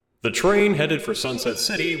The train headed for Sunset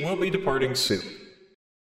City will be departing soon.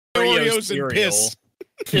 Oreos and piss.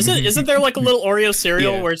 Isn't there like a little Oreo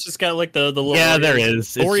cereal where it's just got like the little Yeah, Oreos? there is.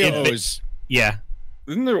 Oreos. Yeah.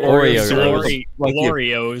 Isn't there Oreos.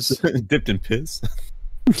 Oreos. dipped in piss?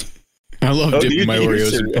 I love dipping my you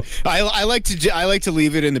Oreos. cereal. I like to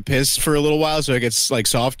leave it in the piss for a little while so it gets like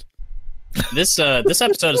soft. This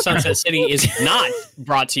episode of Sunset City is not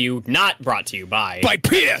brought to you by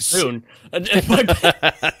piss. Soon.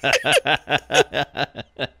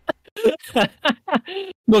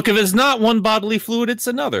 Look, if it's not one bodily fluid, it's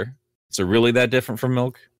another. Is it really that different from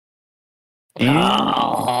milk?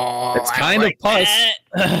 Oh, It's kind of pus.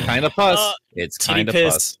 Kind of pus. It's kind of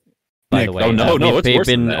piss. pus. By the way, no, it's we've worse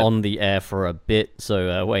than been that. on the air for a bit,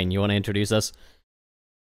 so Wayne, you want to introduce us?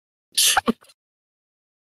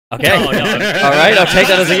 Okay. No. All right, I'll take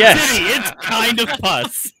that as a yes. It's kind of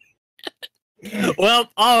pus. Well,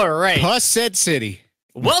 all right. Pus said city.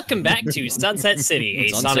 Welcome back to Sunset City, a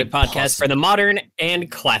Sunset Sonic podcast Pus. for the modern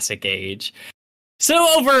and classic age. So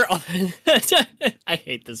over, I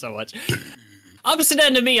hate this so much. Opposite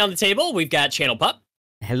end of me on the table, we've got Channel Pup.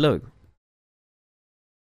 Hello.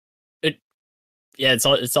 Yeah, it's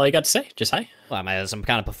all you got to say. Just hi. Well, am I some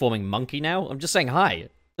kind of performing monkey now? I'm just saying hi.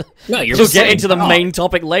 No, you're We'll just get saying into the hi. main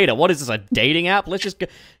topic later. What is this, a dating app? Let's just go.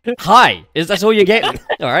 Hi. That's all you're getting.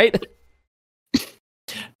 All right?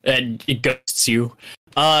 And it ghosts you.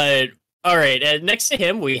 All right. Next to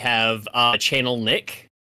him, we have Channel Nick.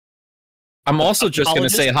 I'm also just going to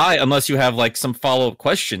Apologist? say hi, unless you have like some follow-up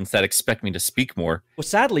questions that expect me to speak more. Well,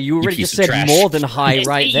 sadly, you already piece just of said trash. more than hi Yes,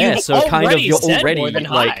 right you there, so kind of already you're said already more than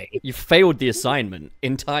like hi. you failed the assignment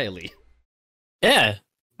entirely. Yeah,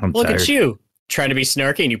 I'm look tired. at you trying to be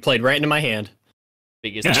snarky, and you played right into my hand.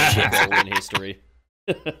 Biggest shithole in history.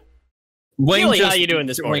 Wayne Really, just, how you doing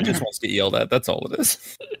this Wayne morning? just wants to get yelled at. That's all it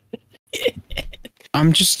is.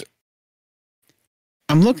 I'm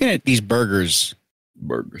looking at these burgers.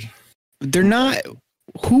 Burgers. They're not.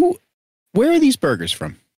 Where are these burgers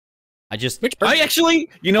from? I actually,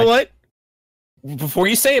 you know what? Before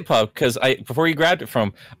you say it, Pup, before you grabbed it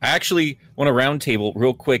from, I actually want a round table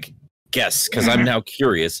real quick guess because I'm now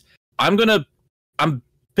curious. I'm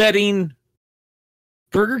betting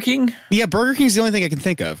Burger King Yeah, Burger King's the only thing I can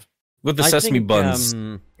think of. with the I sesame think, buns.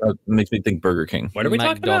 Makes me think Burger King. What are we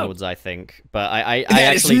talking about? McDonald's, I think, but I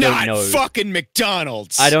That is actually not don't know. fucking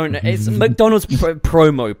McDonald's. I don't. It's McDonald's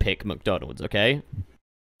promo pick McDonald's. Okay.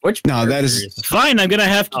 Which No, that is- burgers? Fine, I'm gonna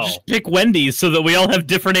have to Oh. just pick Wendy's so that we all have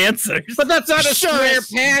different answers. But that's not a Sure square is.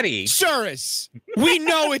 patty. Cirrus. We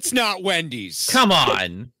know it's not Wendy's. Come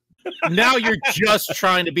on. Now you're just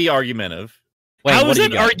trying to be argumentative. Wait, How what is do you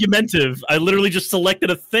it got? argumentative? I literally just selected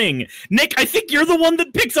a thing. Nick, I think you're the one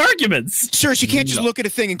that picks arguments. Cirrus, you can't just look at a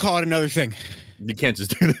thing and call it another thing. You can't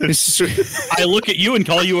just do this. I look at you and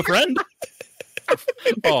call you a friend.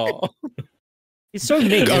 Oh. He's so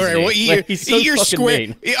mean. All right, isn't he? well, eat, Like, he's so eat your fucking square.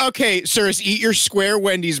 mean. Okay, Cirrus, eat your square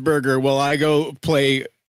Wendy's burger while I go play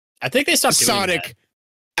I think they stopped doing Sonic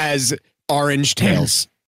as Orange Tails.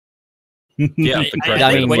 Yeah, I- correct.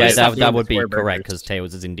 I mean, When yeah, you stop that doing would be square correct burgers. because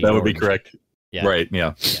Tails is indeed. That would be orange. correct. Yeah. Right,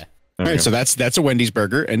 yeah. Yeah. All right, so that's a Wendy's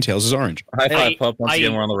burger, and Tails is orange. High five, Hey, Pup. Once I-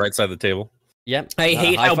 again, we're on the right side of the table. Yep. I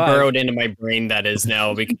hate high how five. burrowed into my brain that is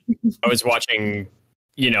now because I was watching,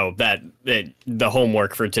 the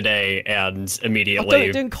homework for today, and Oh,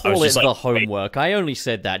 immediately don't I call was it just the like, wait. homework. I only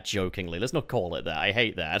said that jokingly. Let's not call it that. I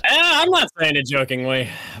hate that. I'm not saying it jokingly,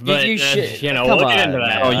 but you should- we'll come get into on,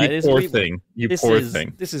 that. man. Oh, you this- poor we- thing. You This poor is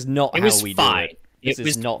thing. this is not It how was we fine. do it. This It is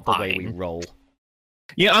was not the way we fine. roll.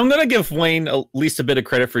 Yeah, I'm going to give Wayne at least a bit of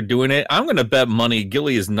credit for doing it. I'm going to bet money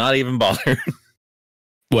Gilly is not even bothered.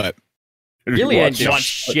 What? Really ain't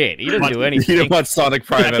Watch- do shit. He doesn't do You anything. didn't watch Sonic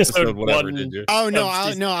Prime Episode episode, whatever, one. did you? Oh no,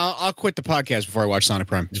 Of I'll quit the podcast before I watch Sonic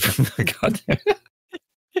Prime. God damn.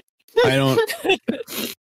 I don't.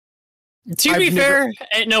 To I've be never-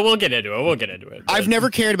 fair, no, we'll get into it. I've never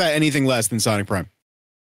cared about anything less than Sonic Prime.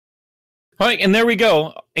 All right, and there we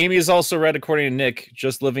go. Amy is also red, according to Nick.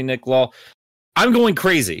 Just living Nick Law. I'm going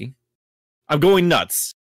crazy. I'm going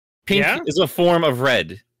nuts. Pink Yeah? is a form of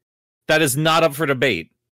red. That is not up for debate.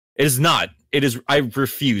 It is not. It is. I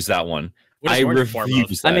refuse that one. What is I orange a form of?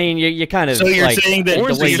 refuse that. I mean, you kind of So you're like saying that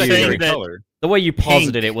orange the way is a you're you saying secondary that- color. the way you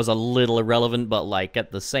posited pink- it was a little irrelevant, but like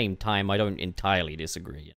at the same time, I don't entirely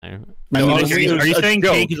disagree. You know? I No, mean, honestly, Are you a saying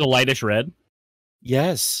joke. pink is a lightish red?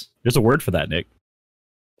 Yes. There's a word for that, Nick.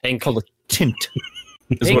 Pink. Called a tint.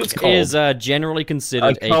 Is Pink what it's called. is generally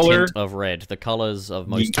considered A a color- tint of red. The colors of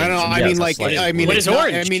most. I don't know. tints I Yes, mean, a like, slightly I mean, What it's is not-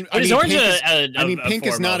 orange? I mean, What is pink orange is- a I mean, pink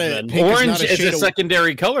is form not of, a then? pink is Orange not a is shade a of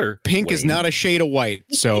secondary color. pink is Wayne. not a shade of white.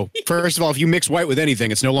 So first of all, if you mix white with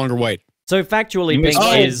anything, it's no longer white. So factually, White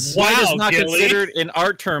pink is wow, not Gilly. considered in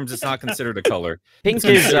art terms. It's not considered a color. pink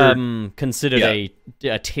is considered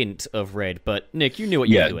a tint of red. But Nick, you knew what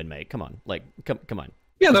you were doing, mate. Come on, like come on.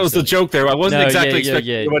 Yeah, that was the joke there. I wasn't exactly expecting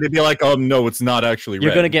everybody to be like, "Oh no, it's not actually red."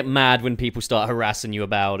 You're gonna get mad when people start harassing you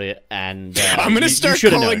about it, and I'm gonna start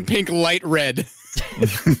calling pink light red. But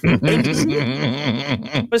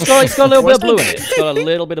it's got a little bit of blue in it. It's got a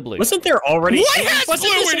little bit of blue. Wasn't there already? What has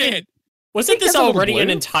blue in it? Wasn't this has a little already an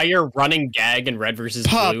blue. entire running gag in Red versus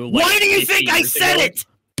Pup. Blue? Like Why do you 50 think I years said ago? it,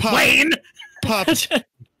 Pup. Wayne?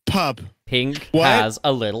 Pup. Pink What? has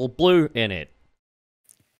a little blue in it.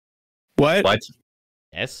 What? What?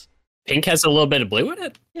 Yes. Pink has a little bit of blue in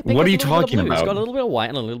it. Yeah, pink What has are you a little bit of talking blue. It's about? got a little bit of white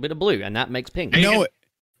and a little bit of blue, and that makes pink. No,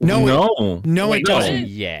 No. no, Wait, it doesn't.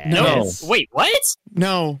 Yeah. No. Wait, what?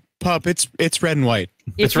 No, Pup. It's red and white.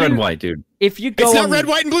 It's red and white, dude. If you go It's not on, red,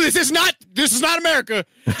 white, and blue. This is not America.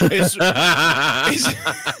 It's,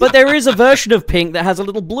 but there is a version of pink that has a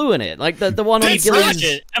little blue in it, like the one on That's Gilly's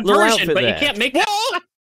A little version, outfit but there. you can't make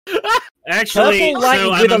Actually, Purple light so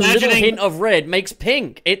with I'm a little imagining. hint of red makes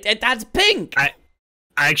pink. That's pink.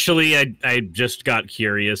 Actually, I just got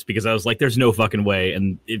curious because I was like, "There's no fucking way,"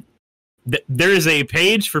 and there is a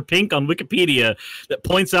page for pink on Wikipedia that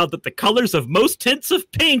points out that the colors of most tints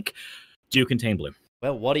of pink do contain blue.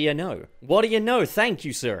 Well, what do you know? What do you know? Thank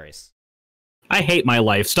you, Cyrus. I hate my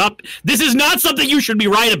life. Stop. This is not something you should be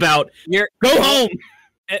right about. Go home.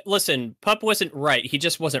 Listen, Pup wasn't right. He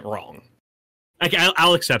just wasn't wrong. Okay,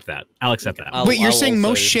 I'll accept that. I'll accept that. but you're I'll saying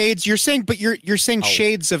most also- shades. You're saying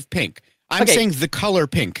shades of pink. I'm Okay. saying the color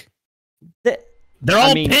pink. They're all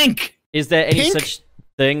I mean, pink. Is there any Pink? such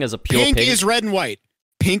thing as a pure Pink pink? is red and white.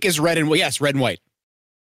 Pink is red and yes, red and white.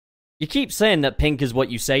 You keep saying that pink is what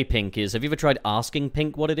you say pink is. Have you ever tried asking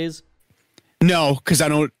pink what it is? No, because I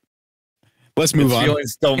don't. Let's move on.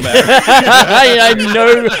 Feelings don't matter. I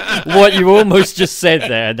know what you almost just said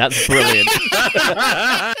there. That's brilliant.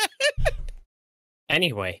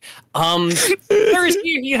 Anyway, Cyrus,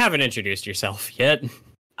 you haven't introduced yourself yet.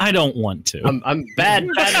 I don't want to. I'm bad.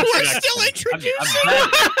 Bad We're introduction. still introducing.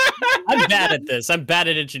 I'm bad at this. I'm bad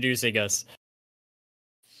at introducing us.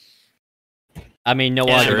 I mean, no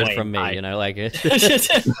Yeah, other anyway, from me, hi. you know, like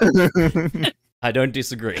I don't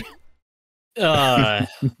disagree. Man.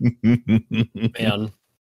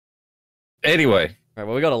 Anyway, All right,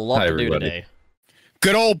 well, we got a lot Hi, to do everybody. today.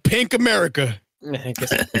 Good old pink America. I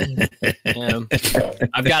guess,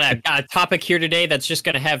 I've got a topic here today that's just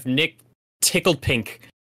gonna have Nick tickled pink.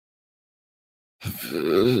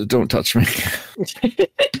 don't touch me.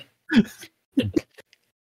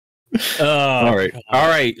 All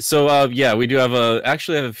right. So, yeah, we do have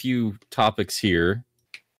actually have a few topics here.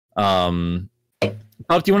 Bob,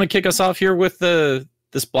 do you want to kick us off here with this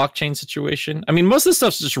blockchain situation? I mean, most of the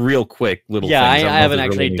stuff's just real quick little Yeah, things. I don't know if haven't there's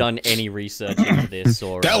actually really done any research into this.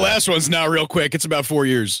 Or That last one's not real quick. It's about 4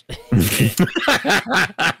 years.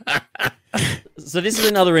 So this is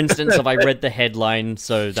another instance of I read the headline,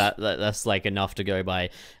 so that's like enough to go by.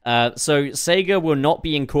 So Sega will not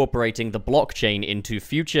be incorporating the blockchain into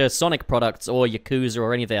future Sonic products or Yakuza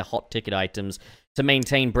or any of their hot ticket items to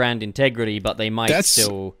maintain brand integrity, but they might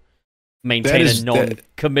still maintain a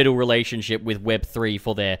non-committal relationship with Web3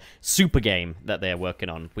 for their super game that they're working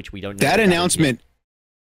on, which we don't know. That announcement,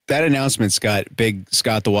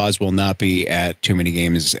 Scott the Woz will not be at Too Many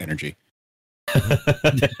Games Energy.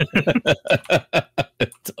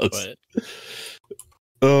 It does.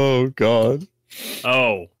 Oh God.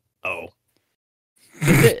 Oh.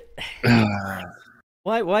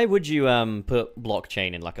 Why would you put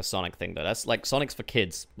blockchain in like a Sonic thing though? That's like Sonic's for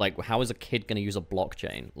kids. Like, how is a kid gonna use a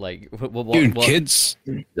blockchain? Like, Dude, kids.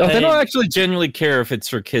 They don't actually genuinely care if it's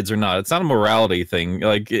for kids or not. It's not a morality thing.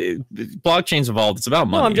 Like blockchain's involved. It's about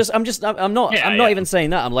money. No, I'm not even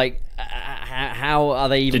saying that. I'm like, how are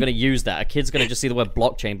they even going to use that? A kid's going to just see the word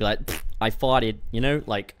blockchain, and be like, I farted, you know,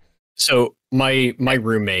 like. So my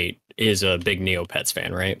roommate is a big Neopets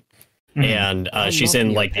fan, right? And she's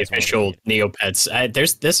in like the official Neopets.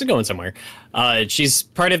 This is going somewhere. She's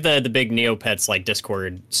part of the big Neopets like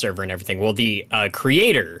Discord server and everything. Well, the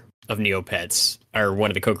creator of Neopets, or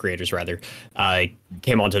one of the co-creators rather,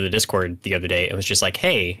 came onto the Discord the other day and was just like,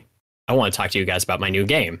 "Hey, I want to talk to you guys about my new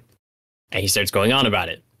game." And he starts going on about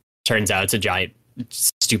it. Turns out it's a giant,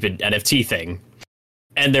 stupid NFT thing.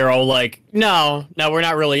 And they're all like, no, we're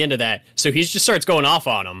not really into that. So he just starts going off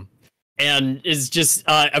on them. And is just,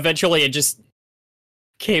 eventually it just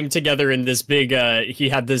came together in this big, he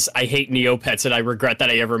had this, I hate Neopets and I regret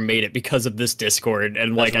that I ever made it because of this Discord.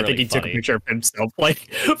 And like, I think he took a picture of himself,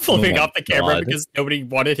 like, flipping off the camera because nobody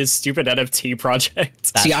wanted his stupid NFT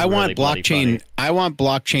project. See, I want blockchain. I want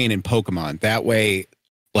blockchain in Pokemon. That way,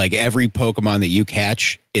 like every Pokemon that you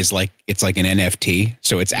catch is like it's like an NFT,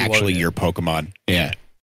 so it's actually your Pokemon. Yeah.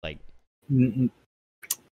 Like,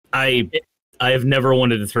 I have never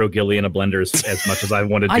wanted to throw Gilly in a blender as much as I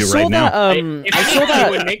want to do I saw right that. now. I saw that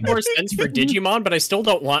it would make more sense for Digimon, but I still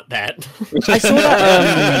don't want that. I saw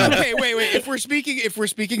that. Okay, wait. If we're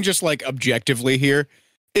speaking just like objectively here,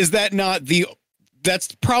 is that not the?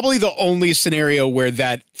 That's probably the only scenario where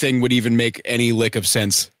that thing would even make any lick of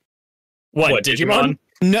sense. What, Digimon?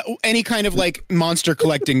 No, any kind of like monster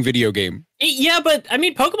collecting video game. Yeah, but I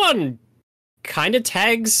mean, Pokemon kind of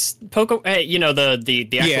tags Pokemon. You know, the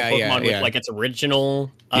actual Pokemon with like its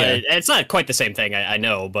original. It's not quite the same thing, I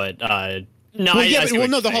know, but no.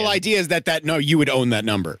 The whole idea is that you would own that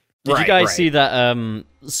number. Did you guys see that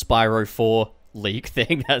Spyro 4 leak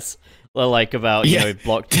thing? That's like about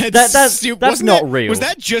block. That's not real. Was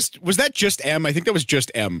that just M? I think that was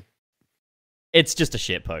just M. It's just a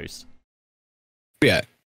shit post. Yeah.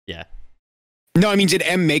 Yeah. No, I mean, did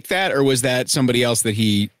M make that, or was that somebody else that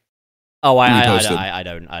he? Oh, I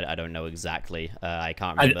don't know exactly. I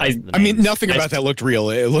can't remember. I mean, nothing about that looked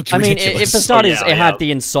real. It looked ridiculous. I mean, for starters, it had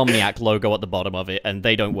the Insomniac logo at the bottom of it, and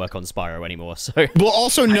they don't work on Spyro anymore. So, well,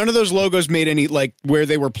 also none of those logos made any like where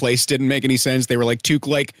they were placed didn't make any sense. They were like too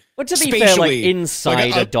like. But to be fair, like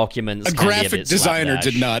inside a document, a graphic designer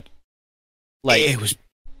did not. Like it was.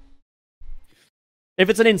 If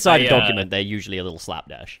it's an inside document, they're usually a little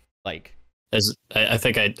slapdash. Like. I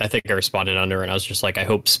think I responded under, and I was just like, I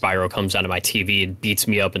hope Spyro comes out of my TV and beats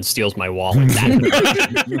me up and steals my wallet. So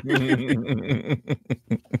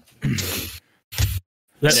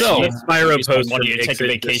Spyro post wanted to take a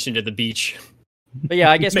vacation to the beach. But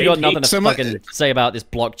yeah, I guess we got nothing to fucking say about this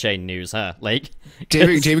blockchain news, huh? Like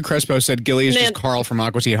David Crespo said, Gilly is just Carl from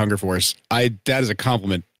Aqua Teen Hunger Force. That is a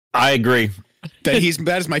compliment. I agree. That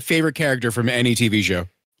is my favorite character from any TV show.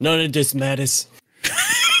 None of this matters.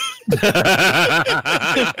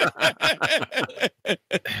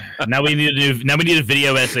 Now we need a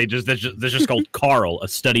video essay that's just called Carl, a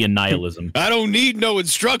study in nihilism. I don't need no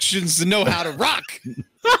instructions to know how to rock.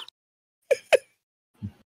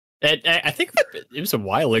 I think it was a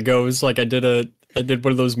while ago. It was like I did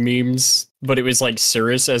one of those memes, but it was like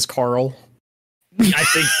Cirrus as Carl. I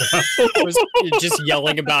think so. It was just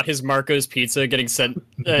yelling about his Marco's Pizza getting sent.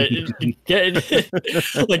 Like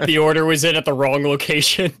the order was in at the wrong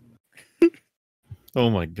location. Oh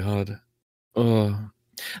my god.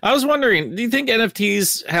 I was wondering, do you think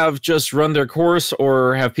NFTs have just run their course,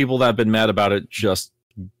 or have people that have been mad about it just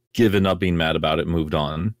given up being mad about it, moved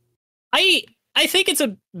on? I think it's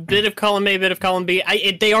a bit of column A, bit of column B.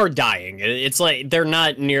 They are dying. It's like they're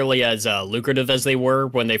not nearly as lucrative as they were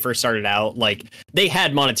when they first started out. Like they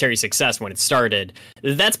had monetary success when it started.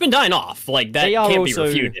 That's been dying off. Like that can't be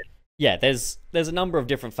refuted. Yeah, there's a number of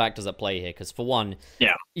different factors at play here. Because for one,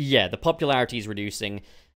 the popularity is reducing.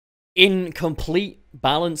 In complete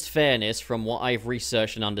balanced fairness, from what I've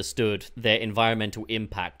researched and understood, their environmental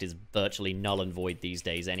impact is virtually null and void these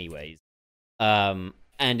days, anyways.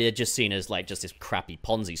 And they're just seen as like just this crappy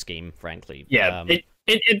Ponzi scheme, frankly. Yeah,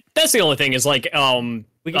 that's the only thing is like we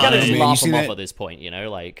can kind of just laugh them off at this point,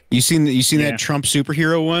 like you seen that Trump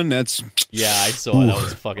superhero one? That's I saw it. That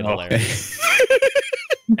was fucking hilarious.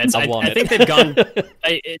 I think they've gone.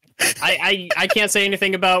 I can't say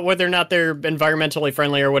anything about whether or not they're environmentally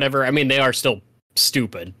friendly or whatever. I mean, they are still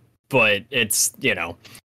stupid, but it's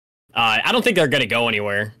I don't think they're going to go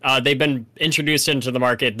anywhere. They've been introduced into the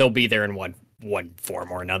market. They'll be there in one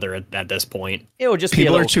form or another at this point. It will just be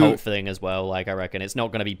a little cult thing as well. Like I reckon it's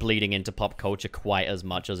not going to be bleeding into pop culture quite as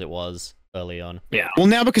much as it was early on. Yeah. Well,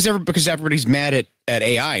 now because everybody's mad at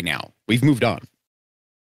AI now, we've moved on.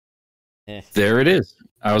 There it is.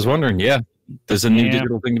 I was wondering. Yeah, there's a new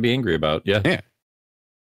digital thing to be angry about. Yeah.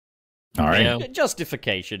 All right. Yeah.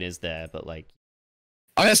 Justification is there, but like,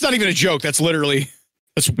 that's not even a joke. That's literally.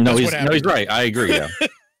 He's right. I agree. Yeah.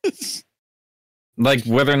 Like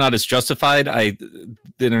whether or not it's justified, the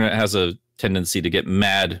internet has a tendency to get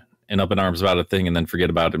mad and up in arms about a thing and then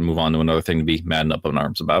forget about it and move on to another thing to be mad and up in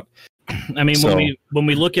arms about. I mean, when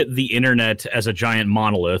we look at the internet as a giant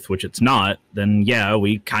monolith, which it's not, then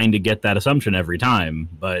we kind of get that assumption every time.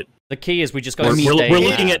 But the key is we just got to we're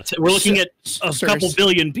looking at a couple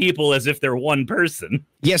billion people as if they're one person.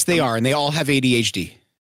 Yes, they are, and they all have ADHD.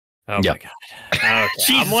 Oh my god. Okay.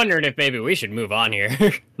 I'm wondering if maybe we should move on here.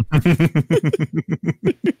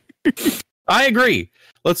 I agree.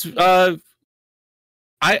 Let's I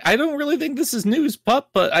don't really think this is news, Pup,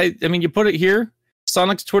 but I mean you put it here.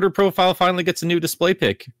 Sonic's Twitter profile finally gets a new display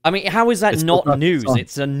pic. I mean, how is that not news?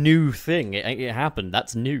 It's a new thing. It happened.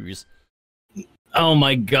 That's news. Oh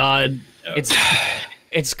my god.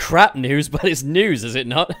 It's crap news, but it's news, is it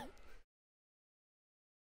not?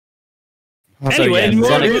 Anyway, yeah,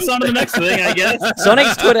 Sonic- on to the next thing, I guess.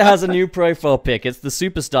 Sonic's Twitter has a new profile pic. It's the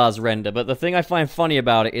Superstars render, but the thing I find funny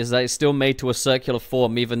about it is that it's still made to a circular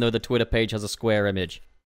form, even though the Twitter page has a square image.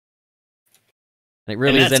 And it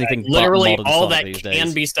really is anything but literally modern all Sonic that these can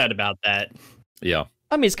days. be said about that. Yeah.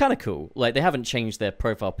 I mean, it's kind of cool. Like, they haven't changed their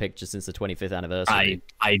profile picture since the 25th anniversary.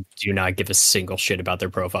 I do not give a single shit about their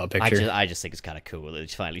profile picture. I just think it's kind of cool that they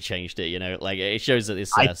finally changed it, you know? Like, it shows that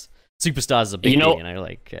this Superstars is a big deal, you know?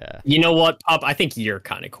 Like, you know what, Pop? I think you're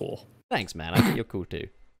kind of cool. Thanks, man. I think you're cool, too.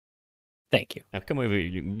 Thank you. Now, come over here.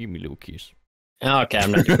 Give me a little kiss. Okay,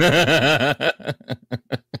 I'm not doing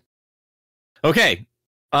Okay.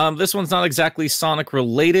 This one's not exactly Sonic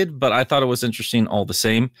related, but I thought it was interesting all the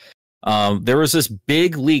same. There was this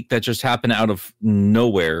big leak that just happened out of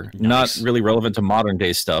nowhere, not really relevant to modern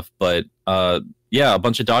day stuff, but yeah, a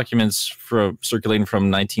bunch of documents circulating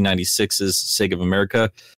from 1996's Sega of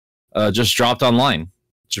America just dropped online.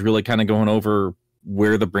 Just really kind of going over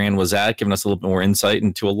where the brand was at, giving us a little bit more insight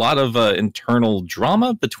into a lot of internal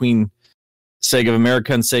drama between Sega of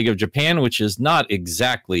America and Sega of Japan, which is not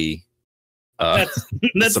exactly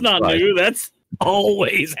that's not new. That's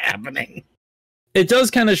always happening. It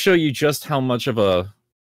does kind of show you just how much of a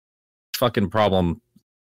fucking problem,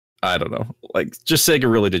 I don't know, like just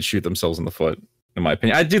Sega really did shoot themselves in the foot, in my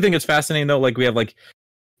opinion. I do think it's fascinating though, like we have like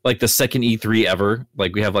the second E3 ever,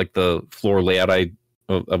 like we have like the floor layout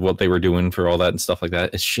of what they were doing for all that and stuff like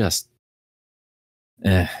that. It's just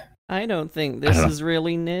I don't think this is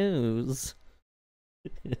really news.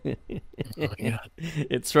 Oh, yeah.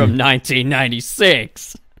 It's from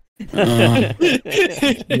 1996. Just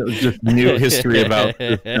new history about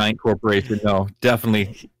this giant corporation. No,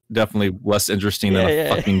 definitely less interesting than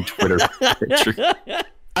a fucking Twitter picture.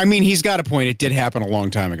 I mean, he's got a point. It did happen a long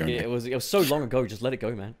time ago. Yeah, it was so long ago. Just let it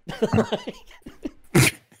go, man.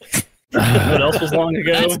 What else was long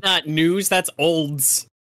ago? That's not news. That's olds.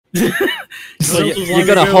 So you're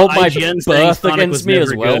gonna hold my birth against me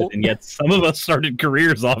as well, and yet some of us started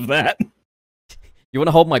careers off that. You want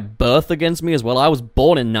to hold my birth against me as well? I was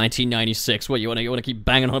born in 1996. What, you want to keep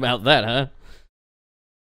banging on about that, huh?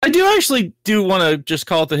 I do want to just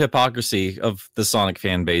call it the hypocrisy of the Sonic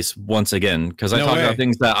fan base once again, because I talk about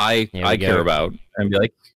things that I care about and be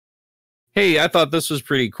like, hey, I thought this was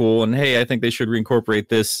pretty cool, and hey, I think they should reincorporate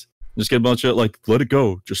this. Just get a bunch of like, let it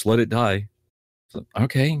go, just let it die. So,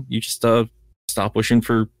 okay, you just stop wishing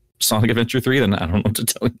for Sonic Adventure 3, then I don't know what to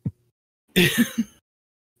tell you.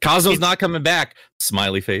 Cosmo's not coming back.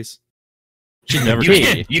 Smiley face. She's never.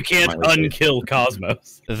 You can't unkill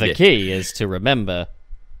Cosmos. The key is to remember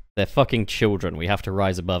they're fucking children. We have to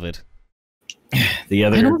rise above it. I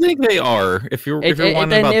don't think they are. If you're wondering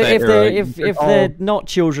about that era, if they're not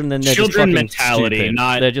children, then they're children just mentality,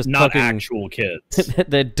 stupid. they're just not actual kids.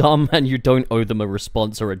 They're dumb, and you don't owe them a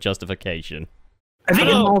response or a justification. I think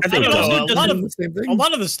a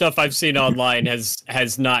lot of the stuff I've seen online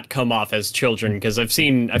has not come off as children, because I've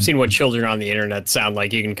seen what children on the internet sound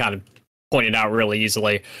like. You can kind of point it out really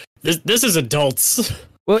easily. This is adults.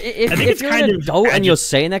 Well, if you're an adult and you're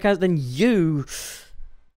saying that kind of, then you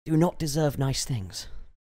do not deserve nice things.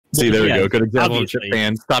 See, there we go. Good example of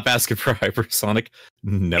Japan. Stop asking for hypersonic.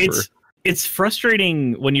 Never. It's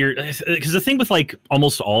frustrating when you're, because the thing with like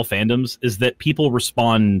almost all fandoms is that people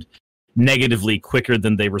respond negatively quicker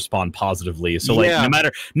than they respond positively. So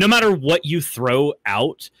like no matter what you throw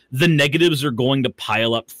out, the negatives are going to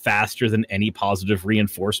pile up faster than any positive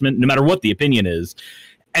reinforcement, no matter what the opinion is.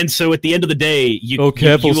 And so at the end of the day,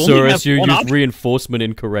 careful, Cyrus, you used reinforcement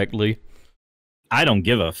incorrectly. I don't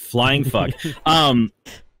give a flying fuck.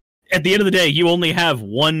 At the end of the day, you only have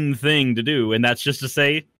one thing to do, and that's just to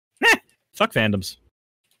say, fuck fandoms.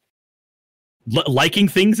 Liking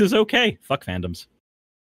things is okay. Fuck fandoms.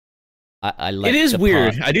 I like it is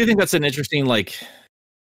weird. I do think that's an interesting, like,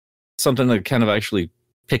 something to kind of actually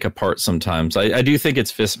pick apart sometimes. I do think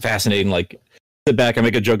it's fascinating. Like, sit back and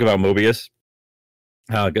make a joke about Mobius.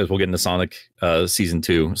 Because we'll get into Sonic Season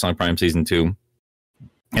 2, Sonic Prime Season 2.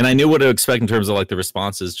 And I knew what to expect in terms of, like, the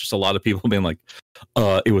responses. Just a lot of people being like,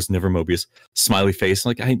 it was never Mobius. Smiley face.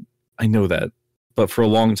 Like, I know that. But for a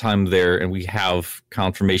long time there, and we have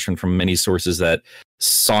confirmation from many sources that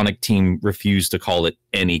Sonic Team refused to call it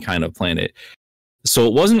any kind of planet. So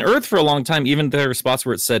it wasn't Earth for a long time, even there were spots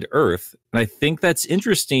where it said Earth. And I think that's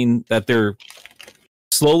interesting that they're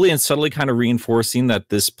slowly and subtly kind of reinforcing that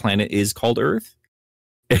this planet is called Earth.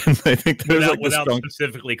 And I think there's without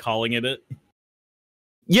specifically calling it.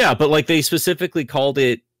 Yeah, but like they specifically called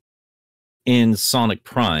it in Sonic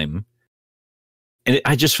Prime. And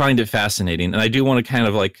I just find it fascinating. And I do want to kind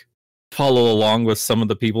of like follow along with some of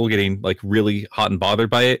the people getting like really hot and bothered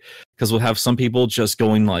by it, because we'll have some people just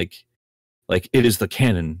going like it is the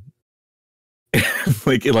canon,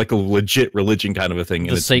 like a legit religion kind of a thing. The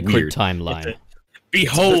and it's sacred weird. timeline.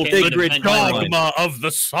 Behold the sacred dogma of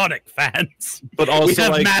the Sonic fans. But also, we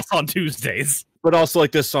have like, mass on Tuesdays. But also,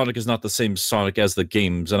 like, this Sonic is not the same Sonic as the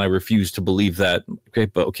games, and I refuse to believe that.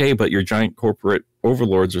 Okay, but your giant corporate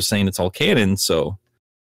overlords are saying it's all canon, so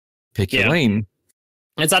pick your lane.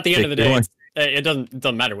 It's at the end of the day, it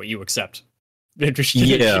doesn't matter what you accept.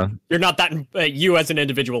 Yeah, you're not that. You as an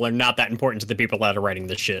individual are not that important to the people that are writing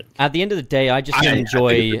this shit. At the end of the day, I just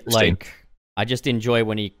enjoy I just enjoy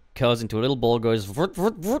when he curls into a little ball, goes vroot,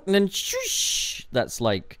 vroot, vroot, and then shoosh. That's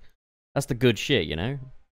the good shit, you know.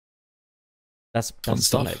 That's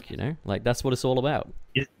Sonic, you know. Like that's what it's all about.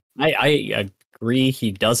 I agree.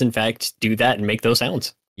 He does in fact do that and make those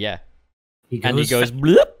sounds. Yeah, he goes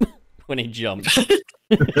bloop when he jumps.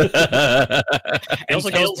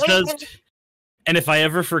 And if I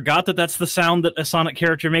ever forgot that that's the sound that a Sonic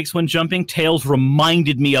character makes when jumping, Tails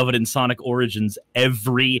reminded me of it in Sonic Origins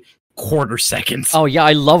every quarter second. Oh yeah,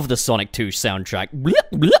 I love the Sonic 2 soundtrack. Blip,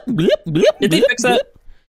 blip, blip, blip, Did they fix that?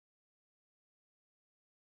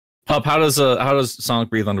 Pup, how does Sonic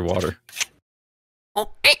breathe underwater? Oh.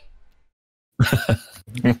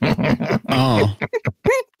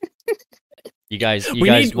 You guys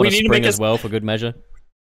want to spring as well for good measure?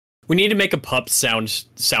 We need to make a pup sound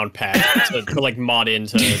pad to like mod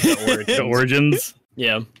into the Origins.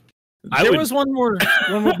 Yeah. There was one more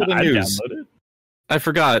bit of news. I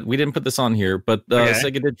forgot. We didn't put this on here, but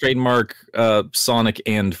Sega did trademark Sonic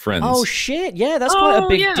and Friends. Oh shit! Yeah, that's quite a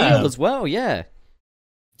big deal as well. Yeah.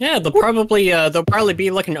 Yeah, they'll probably be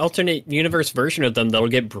like an alternate universe version of them that'll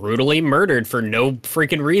get brutally murdered for no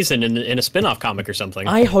freaking reason in a spin-off comic or something.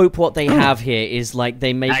 I hope what they have here is like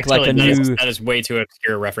they make like a new. That is way too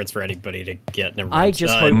obscure reference for anybody to get. Never mind. I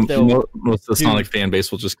just hope they'll. Most of the Sonic fan base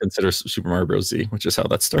will just consider Super Mario Bros. Z, which is how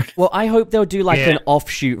that started. Well, I hope they'll do like an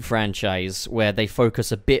offshoot franchise where they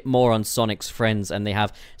focus a bit more on Sonic's friends and they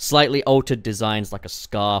have slightly altered designs, like a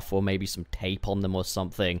scarf or maybe some tape on them or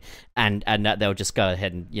something, and that they'll just go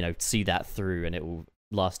ahead and see that through, and it will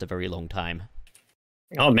last a very long time.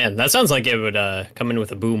 Oh man, that sounds like it would come in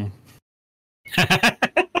with a boom.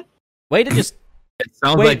 Way to just. It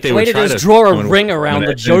sounds like they would try to draw a ring around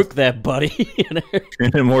the joke there, buddy. And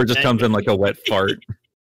it more just comes in like a wet fart.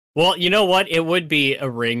 Well, you know what? It would be a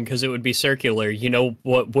ring because it would be circular. You know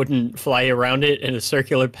what wouldn't fly around it in a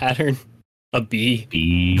circular pattern? A bee.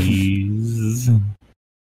 Bees.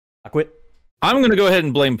 I quit. I'm going to go ahead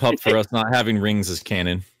and blame Pup for us not having rings as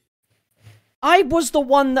canon. I was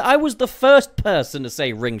the first person to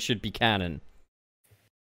say rings should be canon.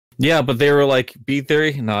 Yeah, but they were like, B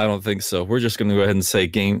theory? No, I don't think so. We're just going to go ahead and say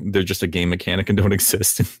they're just a game mechanic and don't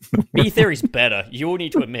exist. B theory's better. You all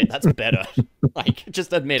need to admit that's better. Like,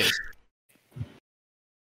 just admit it.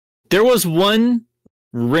 There was one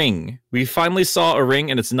ring. We finally saw a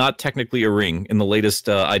ring, and it's not technically a ring in the latest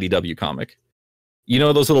IDW comic. You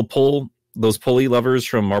know those little those pulley levers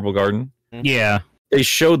from Marble Garden? Yeah. They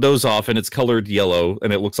showed those off, and it's colored yellow,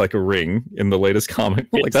 and it looks like a ring in the latest comic.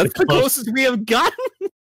 Like, that's the closest we have gotten.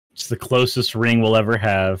 It's the closest ring we'll ever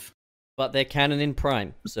have. But they're canon in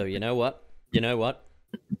Prime, so you know what? Fuck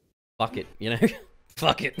it,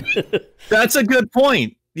 Fuck it. That's a good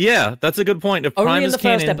point. Yeah, that's a good point. If Only Prime in is the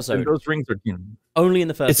canon, first episode. those rings are canon. Only in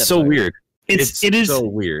the first It's episode. so weird. It is so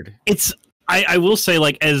weird. It's I will say,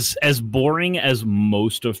 like, as boring as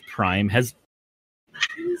most of Prime has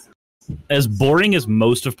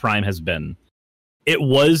been, it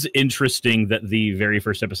was interesting that the very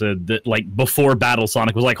first episode, that like before Battle,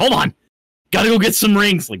 Sonic was like, "Hold on, gotta go get some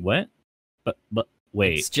rings." Like, what? But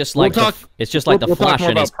wait, it's just like the Flash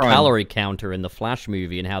and his Prime. calorie counter in the Flash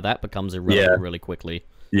movie, and how that becomes irrelevant really quickly.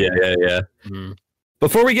 Yeah. Mm.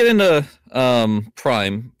 Before we get into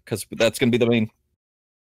Prime, because that's going to be the main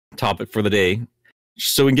topic for the day,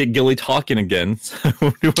 so we can get Gilly talking again.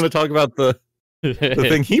 We want to talk about the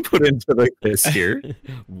thing he put into this here.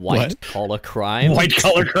 White collar crime. White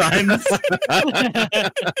collar crimes.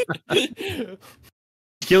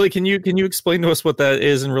 Gilly, can you explain to us what that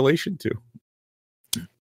is in relation to?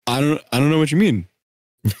 I don't know what you mean.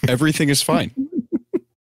 Everything is fine.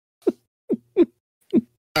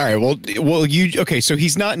 All right. Well, okay. So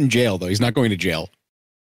he's not in jail though. He's not going to jail.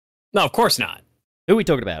 No, of course not. Who are we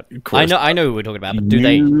talking about? I know who we're talking about, but do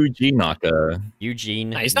they? Eugene Naka.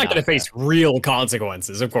 Eugene. Nah, he's not going to face real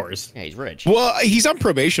consequences, of course. Yeah, he's rich. Well, he's on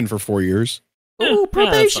probation for 4 years. Oh,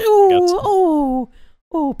 probation! Oh,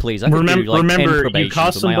 please! I could do like 10 remember, probations you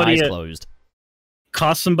cost with my somebody eyes closed.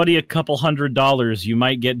 cost somebody a couple $100, you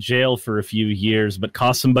might get jail for a few years, but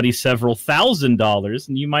cost somebody several $1,000s,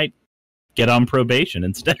 and you might get on probation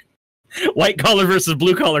instead. White collar versus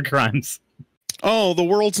blue collar crimes. Oh, the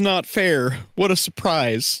world's not fair. What a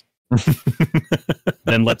surprise.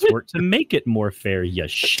 Then let's work to make it more fair, you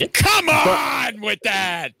shit. Come on with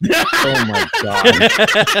that. Oh my god.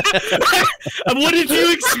 What did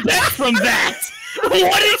you expect from that?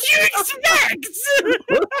 What did you expect?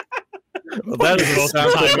 Well, that is a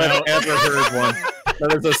sound clip if I've ever heard one.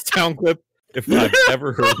 That is a sound clip if I've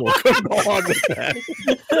ever heard one. Come on with that.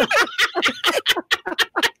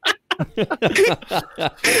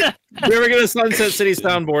 If we ever get a Sunset City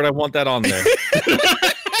soundboard, I want that on there.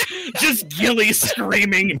 Just Gilly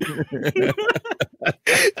screaming.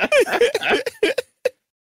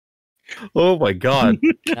 Oh my god.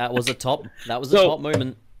 That was a top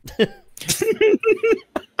moment.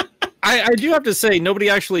 I do have to say, nobody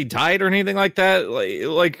actually died or anything like that.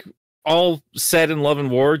 Like all said in Love and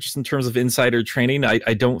War, just in terms of insider training, I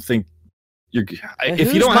don't think you're.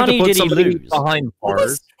 If you don't have to put somebody behind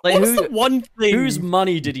bars, Like, what's the one thing? Whose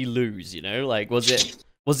money did he lose? You know, like was it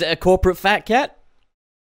a corporate fat cat?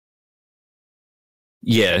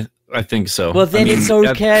 yeah, I think so. Well, then it's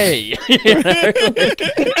okay. You know?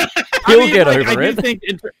 He'll get over it.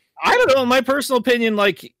 I don't know. In my personal opinion,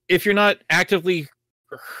 like if you're not actively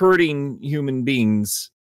hurting human beings,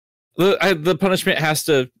 the punishment has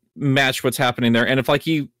to match what's happening there. And if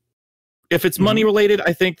it's money related,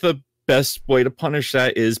 I think the best way to punish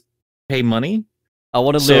that is pay money. I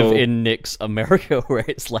want to live in Nick's America where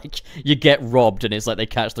it's like you get robbed and it's like they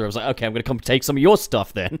catch the robbers. Like, okay, I'm going to come take some of your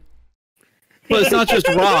stuff then. Well, it's not just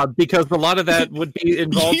robbed, because a lot of that would be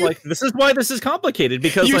involved. Like, this is why this is complicated,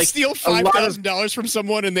 because you like steal $5,000 from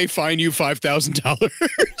someone and they fine you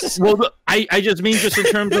 $5,000. Well, I just mean just in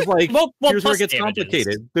terms of like, here's where it gets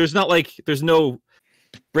complicated. There's no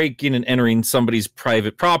breaking and entering somebody's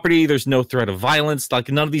private property. There's no threat of violence. Like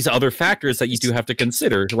none of these other factors that you do have to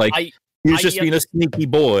consider. Like he's just being a sneaky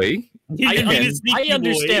boy. I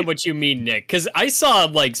understand what you mean, Nick, because I saw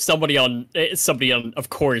like somebody on, of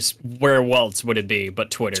course, where else would it be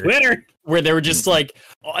but Twitter, where they were just like,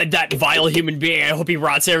 oh, that vile human being, I hope he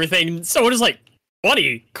rots everything. Someone is like,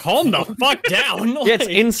 buddy, calm the fuck down. Yeah, it's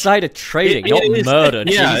insider trading, not murder.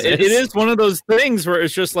 Yeah, it is one of those things where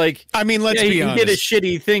it's just like, I mean, let's be honest. You did a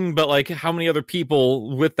shitty thing, but like, how many other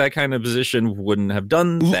people with that kind of position wouldn't have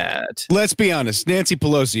done that? Let's be honest. Nancy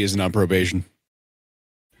Pelosi isn't on probation.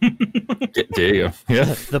 There you go.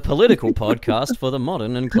 Yeah. The political podcast for the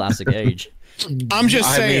modern and classic age. I'm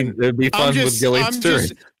just saying. I mean, it'd be fun with Gillian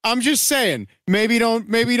Stewart. I'm just saying. Maybe don't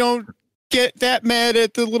get that mad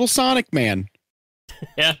at the little Sonic man.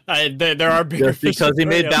 Yeah, there are bigger. Just because he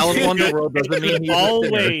made Balance Wonderworld doesn't mean he's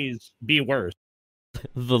always be worse.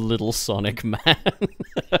 The little Sonic man.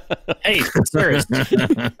 Hey, Cyrus.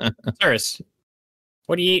 Cyrus,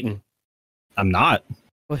 what are you eating? I'm not.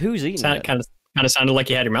 Well, who's eating it? Kind of sounded like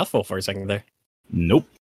you had your mouth full for a second there. Nope.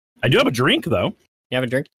 I do have a drink though. You have a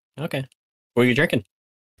drink? Okay. What are you drinking?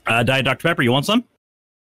 Diet Dr. Pepper. You want some?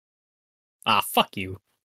 Ah, fuck you.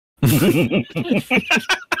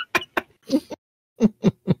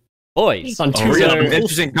 Boys,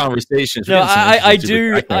 interesting conversations. No, I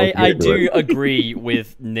do agree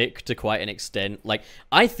with Nick to quite an extent. Like,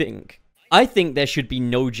 I think there should be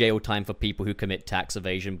no jail time for people who commit tax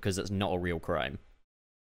evasion because it's not a real crime.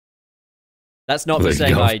 That's not me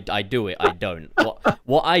saying I do it. I don't.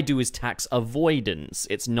 What I do is tax avoidance.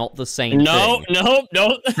 It's not the same thing. No.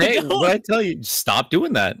 Hey, what I tell you, stop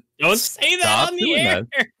doing that. Don't say that on the air.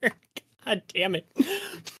 God damn it.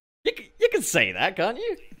 You can say that, can't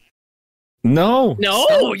you? No,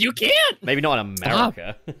 you can't. Maybe not in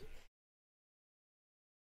America.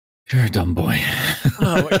 You're a dumb boy.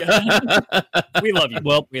 Oh my god. We love you.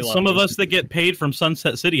 Well, some of us that get paid from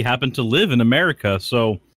Sunset City happen to live in America,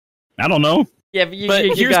 so I don't know. Yeah,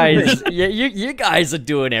 but you guys, you guys are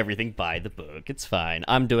doing everything by the book. It's fine.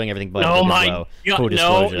 I'm doing everything by the book as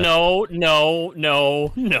well.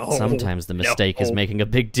 No. Sometimes the mistake is making a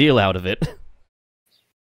big deal out of it.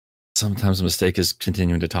 Sometimes the mistake is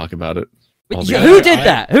continuing to talk about it. Who did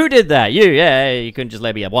that? Who did that? You? Yeah, you couldn't just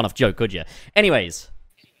let me a one-off joke, could you? Anyways.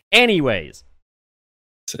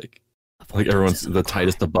 Sick. Like everyone's the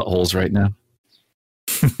tightest of buttholes right now.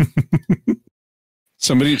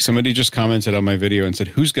 Somebody just commented on my video and said,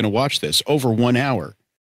 "Who's going to watch this? Over 1 hour."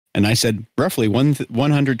 And I said, roughly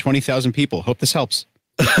 120,000 people. Hope this helps.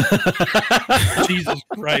 Jesus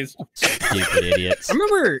Christ. Stupid idiots. I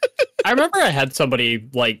remember I had somebody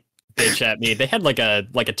like bitch at me. They had like a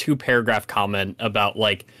 2-paragraph comment about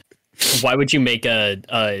like why would you make a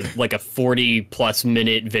like a 40+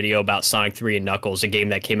 minute video about Sonic 3 and Knuckles, a game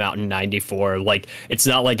that came out in '94? Like, it's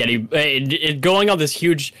not like going on this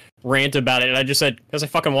huge rant about it, and I just said because I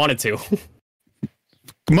fucking wanted to.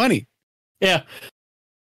 Money. Yeah.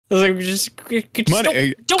 I was like, just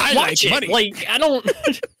money. Don't watch like it. Money. Like, I don't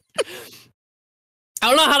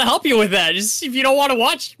know how to help you with that. Just if you don't want to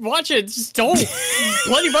watch it, just don't.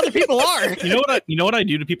 Plenty of other people are. You know what I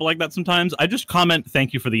do to people like that sometimes? I just comment,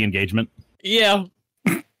 "Thank you for the engagement." Yeah.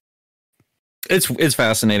 It's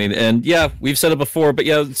fascinating, and yeah, we've said it before, but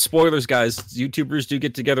yeah, spoilers, guys. YouTubers do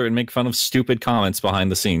get together and make fun of stupid comments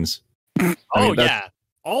behind the scenes. Yeah.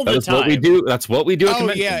 All the time. That's what we do. That's what we do. At Oh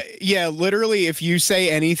convention. yeah. Literally, if you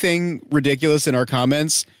say anything ridiculous in our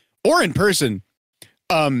comments or in person,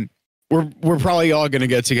 we're probably all gonna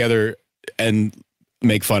get together and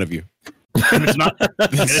make fun of you. And it's not. And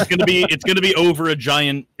it's gonna be over a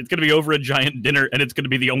giant. It's gonna be over a giant dinner, and it's gonna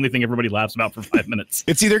be the only thing everybody laughs about for 5 minutes.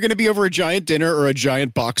 It's either gonna be over a giant dinner or a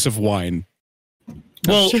giant box of wine.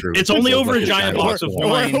 Well, true. it's only It over sounds a like giant a box of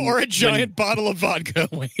wine, or a giant bottle of vodka.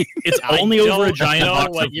 It's only over a giant know box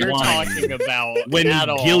what of you're wine talking about when at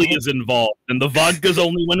all. Gilly is involved, and the vodka's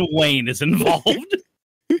only when Wayne is involved.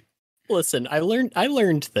 Listen, I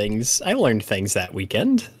learned things. I learned things that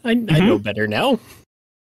weekend. I know better now.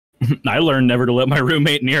 I learned never to let my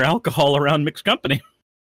roommate near alcohol around mixed company.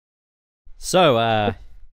 So,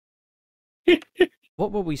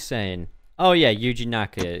 what were we saying? Oh yeah, Yuji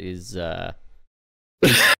Naka is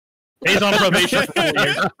He's on probation for 4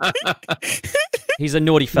 years. he's a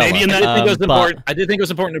naughty fella. Maybe in that- I think but I did think it was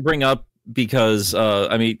important to bring up because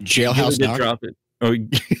I mean, Jailhouse did Doc? drop it. Oh,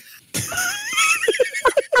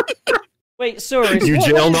 wait, sorry. You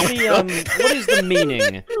jail What is the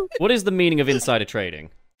meaning? What is the meaning of insider trading?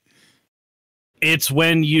 It's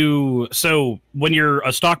when you're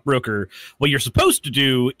a stockbroker, what you're supposed to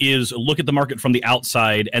do is look at the market from the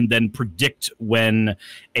outside and then predict when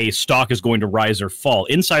a stock is going to rise or fall.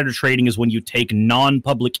 Insider trading is when you take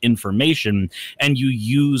non-public information and you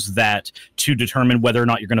use that to determine whether or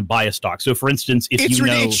not you're going to buy a stock. So, for instance, if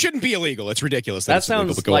It shouldn't be illegal. It's ridiculous. That it's illegal,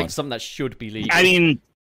 sounds but go like on. something that should be legal. I mean,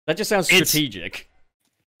 that just sounds it's- strategic.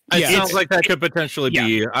 it Yeah. sounds like that could potentially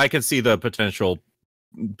be. I could see the potential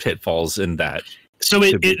pitfalls in that. so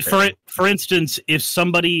for instance, if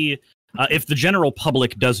somebody, if the general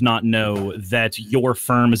public does not know that your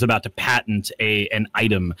firm is about to patent an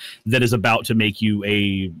item that is about to make you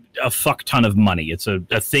a fuck ton of money, it's a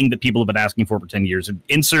thing that people have been asking for 10 years.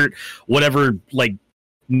 Insert whatever like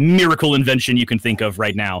miracle invention you can think of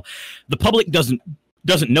right now. The public doesn't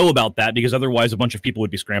know about that because otherwise a bunch of people would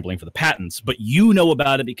be scrambling for the patents, but you know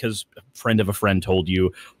about it because a friend of a friend told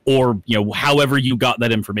you, or however you got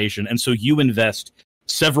that information, and so you invest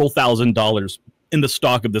several $1,000s in the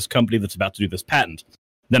stock of this company that's about to do this patent.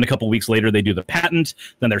 Then a couple weeks later they do the patent,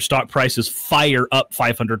 then their stock prices fire up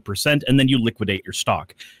 500%, and then you liquidate your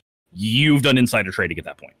stock. You've done insider trading at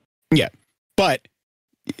that point. Yeah, but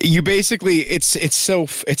you basically it's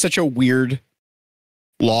such a weird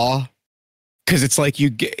law. Because it's like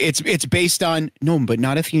it's based on no, but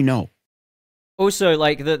not if you know. Also,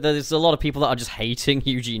 like, there's a lot of people that are just hating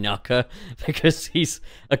Yuji Naka because he's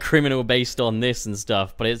a criminal based on this and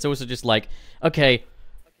stuff. But it's also just like, okay,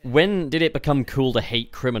 when did it become cool to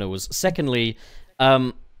hate criminals? Secondly,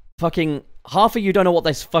 fucking half of you don't know what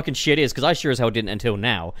this fucking shit is, because I sure as hell didn't until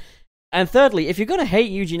now. And thirdly, if you're gonna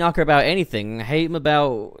hate Yuji Naka about anything, hate him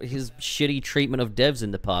about his shitty treatment of devs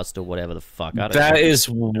in the past or whatever the fuck. I don't know. That is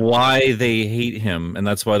why they hate him, and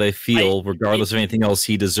that's why they feel, regardless of anything else,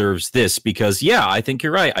 he deserves this. Because, yeah, I think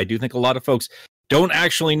you're right. I do think a lot of folks don't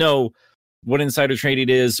actually know what insider trading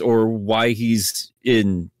is or why he's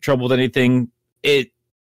in trouble with anything. It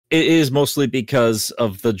is mostly because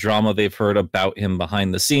of the drama they've heard about him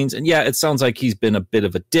behind the scenes. And yeah, it sounds like he's been a bit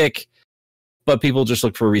of a dick, but people just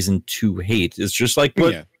look for a reason to hate. It's just like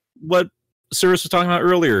what Cyrus was talking about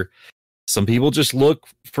earlier. Some people just look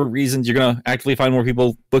for reasons. You're going to actively find more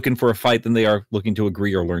people looking for a fight than they are looking to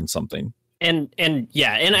agree or learn something. And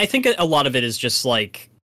I think a lot of it is just like,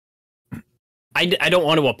 I don't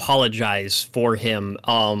want to apologize for him,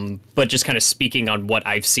 but just kind of speaking on what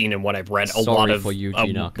I've seen and what I've read, a lot of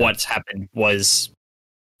what's happened was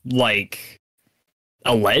like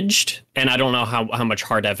alleged, and I don't know how much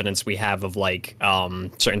hard evidence we have of like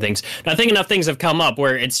certain things. And I think enough things have come up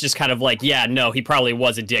where it's just kind of like, yeah, no, he probably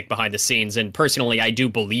was a dick behind the scenes, and personally I do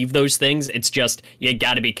believe those things. It's just you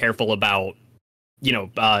got to be careful about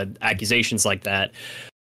accusations like that.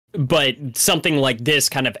 But something like this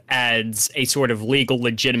kind of adds a sort of legal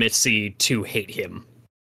legitimacy to hate him.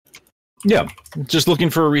 Yeah, just looking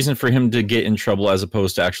for a reason for him to get in trouble as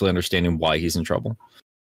opposed to actually understanding why he's in trouble.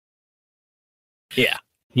 Yeah.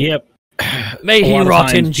 Yep. May A he lot of rot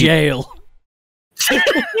times in jail.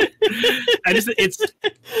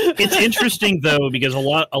 It's interesting though, because a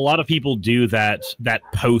lot of people do that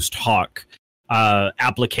post hoc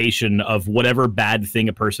application of whatever bad thing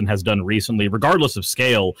a person has done recently, regardless of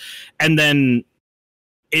scale, and then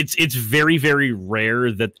it's very, very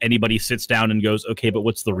rare that anybody sits down and goes, okay, but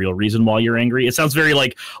what's the real reason why you're angry? It sounds very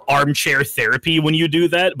like armchair therapy when you do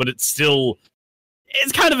that, but it's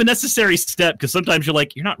kind of a necessary step, because sometimes you're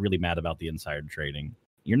like, you're not really mad about the insider trading.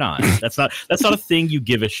 You're not. That's not a thing you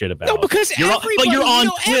give a shit about. No, because you're on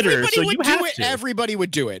Twitter, so you have to. Everybody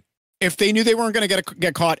would do it. If they knew they weren't going to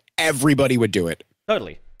get caught, everybody would do it.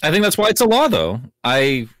 Totally. I think that's why it's a law, though.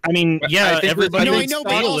 I mean, yeah, everybody. I know,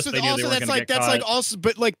 but also that's like also,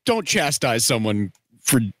 but like, don't chastise someone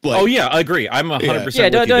for like. Oh yeah, I agree. I'm 100%. Yeah,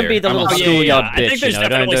 don't be the I'm little 100% schoolyard I think bitch. there's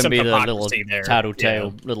definitely Don't some be the little hypocrisy there.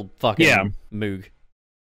 tattletale little fucking moog.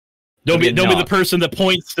 Don't be the person that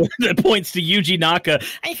points to Yuji Naka.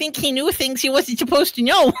 I think he knew things he wasn't supposed to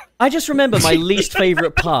know. I just remember my least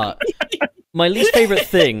favorite part. My least favorite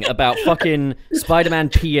thing about fucking Spider-Man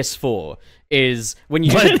PS4 is when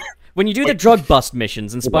you do the drug bust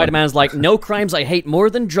missions and Spider-Man's like, no crimes I hate more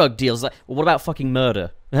than drug deals. Like, well, what about fucking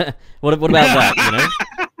murder? what about that, you know?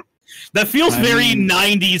 That feels very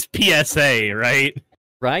 90s PSA, right?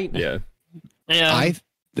 Right? Yeah. Yeah.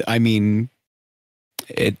 I mean,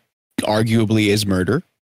 it arguably is murder.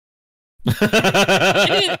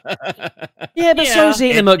 Yeah, but so's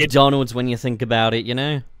eating a McDonald's when you think about it, you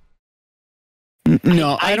know?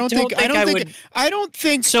 No, I don't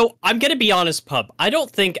think. So I'm gonna be honest, Pub. I don't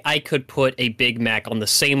think I could put a Big Mac on the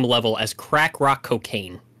same level as crack rock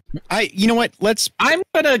cocaine. You know what? I'm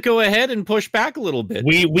gonna go ahead and push back a little bit.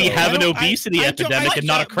 We have an obesity epidemic and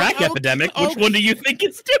not a crack epidemic. Which one do you think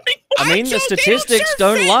it's doing? I mean, the statistics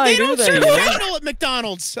don't lie, do they? Fentanyl at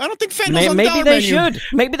McDonald's. I don't think fentanyl's on the Maybe they menu. should.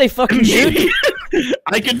 Maybe they fucking should.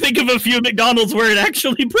 I can think of a few McDonald's where it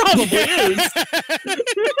actually probably is.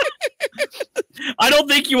 I don't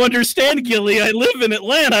think you understand, Gilly. I live in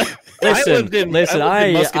Atlanta. Listen, I lived in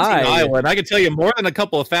Muscatine, Iowa, and I can tell you more than a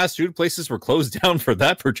couple of fast food places were closed down for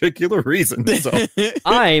that particular reason. So.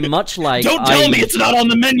 Much like Don't tell me it's not on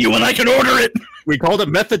the menu and I can order it. We called it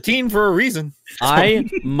methadone for a reason.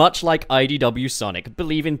 Much like IDW Sonic,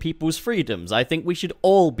 believe in people's freedoms. I think we should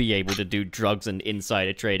all be able to do drugs and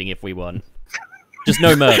insider trading if we want. Just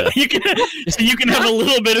no murder. you can have a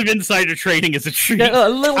little bit of insider trading as a treat. Yeah, a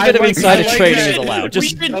little bit of insider trading is allowed.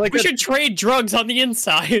 We should trade drugs on the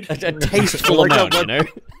inside. A tasteful amount, you know?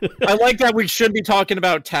 I like that we should be talking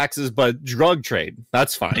about taxes, but drug trade,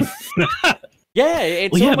 that's fine. Yeah,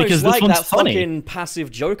 it's because almost this like one's that funny. fucking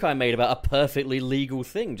passive joke I made about a perfectly legal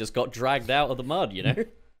thing just got dragged out of the mud, you know?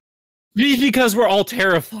 Because we're all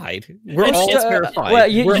terrified. We're all terrified. Well,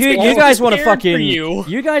 you guys want to fucking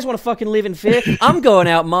you guys want to fucking live in fear. I'm going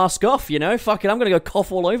out mask off, you know. Fuck it, I'm gonna go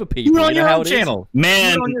cough all over people. You're on you know your how own it is? channel,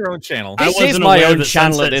 man. You're on your own channel. This is my own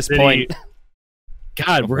channel at this point.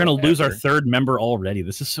 God, we're gonna lose our third member already.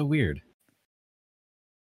 This is so weird.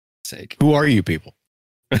 Sake. Who are you people?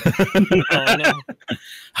 Oh, no.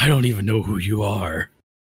 I don't even know who you are.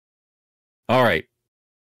 All right.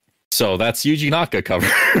 So that's Yuji Naka covered.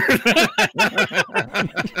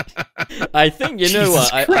 I think you know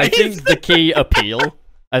what. I think the key appeal.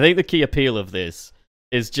 I think the key appeal of this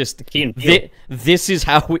is just this is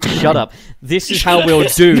how we shut up. This is how we'll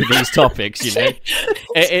do these topics. You know,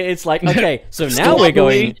 it's like okay. So now we're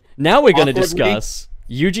going to discuss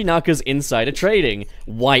Yuji Naka's insider trading,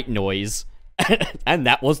 white noise, and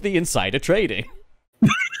that was the insider trading.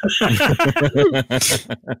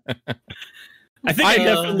 I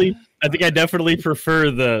think I definitely prefer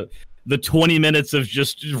the 20 minutes of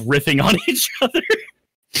just riffing on each other.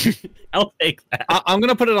 I'll take that. I'm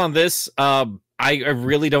gonna put it on this. I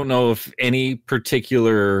really don't know if any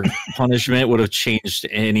particular punishment would have changed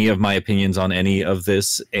any of my opinions on any of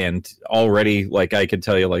this. And already, like, I could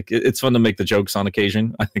tell you, like, it's fun to make the jokes on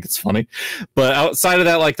occasion. I think it's funny. But outside of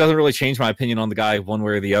that, like, doesn't really change my opinion on the guy one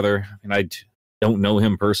way or the other. And I don't know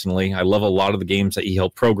him personally. I love a lot of the games that he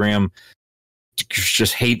helped program.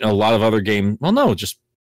 Just hate a lot of other games. Well, no, just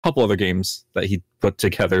a couple other games that he put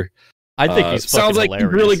together. I think he's sounds like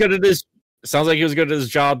hilarious. he's really good at his. Sounds like he was good at his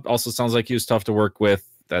job. Also, sounds like he was tough to work with.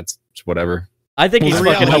 That's whatever. I think he's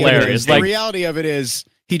fucking hilarious. The reality of it is,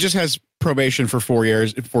 he just has probation for 4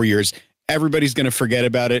 years. 4 years. Everybody's going to forget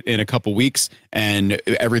about it in a couple weeks, and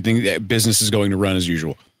everything business is going to run as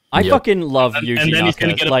usual. I fucking love Yuji and then he's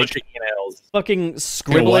gonna Naka. get a Like, bunch of emails. fucking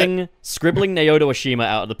scribbling Naoto Oshima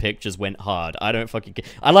out of the pictures went hard. I don't fucking care.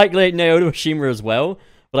 I like Naoto Oshima as well,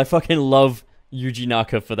 but I fucking love Yuji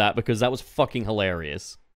Naka for that because that was fucking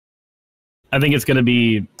hilarious. I think it's going to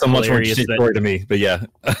be So much more hilarious interesting story to me, but yeah.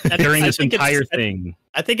 during I this think entire thing.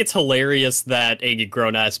 I think it's hilarious that a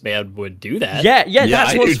grown ass man would do that. Yeah, Yeah,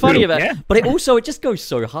 that's I what's do funny too. about it. Yeah. But it just goes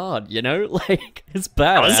so hard, you know? Like, it's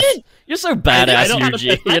badass. Does it? You're so badass,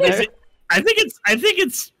 Yuji, you know? I think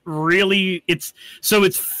it's really it's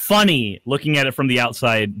funny looking at it from the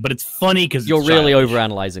outside, but it's funny because You're really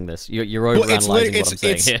overanalyzing this. You're Well, overanalyzing what I'm it's-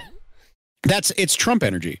 saying it's- here. It's Trump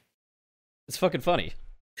energy. It's fucking funny.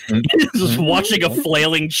 just watching a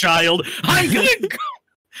flailing child. I'm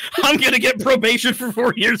gonna get probation for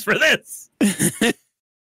 4 years for this.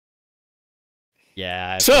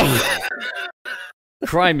 Yeah. So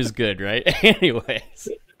Crime is good, right? Anyways.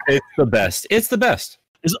 it's the best. It's the best.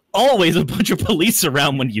 There's always a bunch of police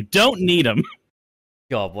around when you don't need them.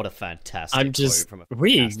 God, what a fantastic I'm just quote from a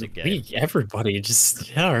fantastic game. everybody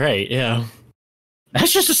just all right, yeah.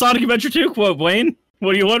 That's just a Sonic Adventure 2 quote, Wayne.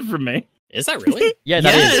 What do you want from me? Is that really? Yeah,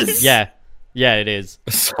 that is. Yes! Yeah, it is.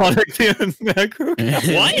 Sonic the Macro.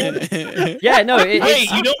 What? Yeah, no,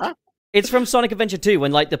 Wait, you don't. it's from Sonic Adventure 2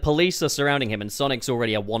 when, like, the police are surrounding him and Sonic's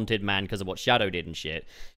already a wanted man because of what Shadow did and shit.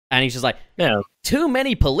 And he's just like, Yeah. too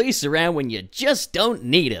many police around when you just don't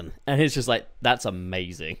need them. And it's just like, that's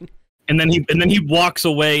amazing. And then he walks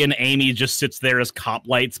away, and Amy just sits there as cop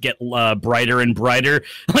lights get brighter and brighter.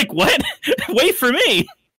 Like, what? Wait for me.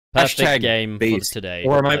 Perfect Hashtag game for based. today.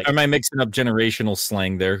 Or Like, am I mixing up generational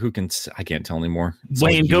slang there? I can't tell anymore. It's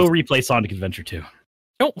Wayne, like go youth. replay Sonic Adventure 2.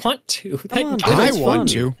 Don't want to. come on, That- dude, I it's want fun.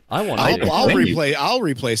 to. I want I'll to.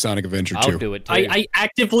 replay Sonic Adventure I'll 2. do it too. I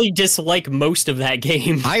actively dislike most of that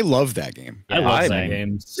game. I love that game. Yeah, I love that same.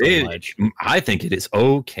 game so It- much. I think it is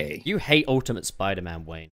okay. You hate Ultimate Spider-Man,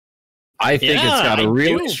 Wayne. I think it's Yeah, got a I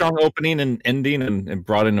really do. strong opening and ending and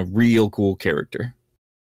brought in a real cool character.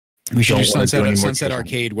 We should Don't do wanna do any more Sunset traditional.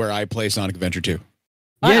 Arcade where I play Sonic Adventure 2.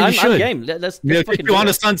 Yeah, I'm you should. game. Let's Yeah, fucking you do on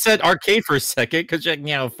a it. Sunset Arcade for a second, because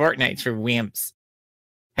Fortnite's for wimps.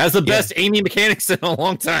 Has the best aiming mechanics in a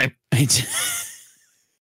long time.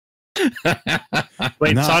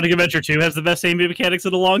 Wait, Not- Sonic Adventure 2 has the best aiming mechanics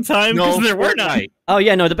in a long time? No, Because there were none. Fortnite. Oh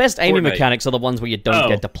yeah, no, the best aiming Fortnite. mechanics are the ones where you don't Oh.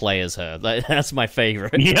 get to play as her. That's my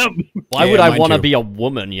favorite. Yep. Why Yeah, would I mine want to too. be a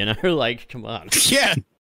woman, you know? Like, come on. Yeah,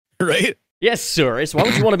 right? Yes, Suris, why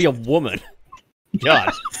would you want to be a woman?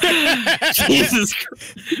 God. Jesus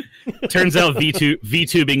Christ. Turns out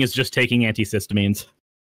VTubing is just taking antihistamines.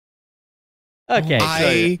 Okay,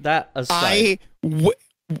 I- so that aside.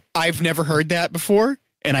 I've never heard that before,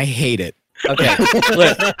 and I hate it. Okay,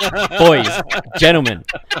 look, boys, gentlemen.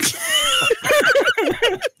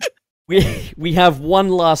 We have one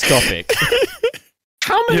last topic.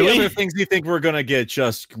 How many Do we? other things do you think we're gonna get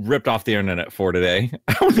just ripped off the internet for today?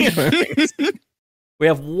 How many other things? We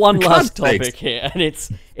have one For last God's sakes. topic here, and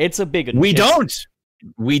it's a big one. We It's-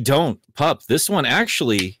 don't, pup. This one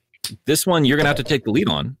you're gonna have to take the lead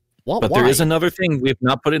on. What? But Why? there is another thing we have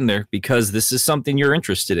not put in there because this is something you're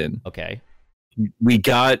interested in. Okay. We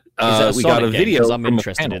got Is that we got a Sonic game? video. 'Cause I'm from a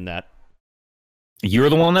interested panel. in that. You're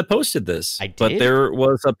the one that posted this. I But did? there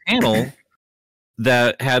was a panel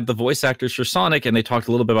that had the voice actors for Sonic, and they talked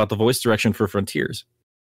a little bit about the voice direction for Frontiers.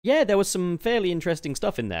 Yeah, there was some fairly interesting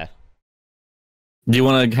stuff in there. Do you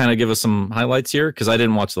want to kind of give us some highlights here? Because I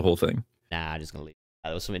didn't watch the whole thing. Nah, I'm just gonna leave.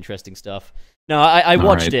 There was some interesting stuff. No, I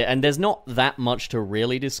watched right. it, and there's not that much to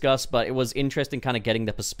really discuss, but it was interesting kind of getting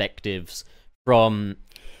the perspectives from,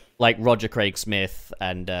 like, Roger Craig Smith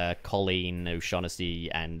and Colleen O'Shaughnessy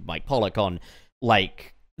and Mike Pollock on,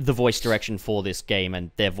 like, the voice direction for this game and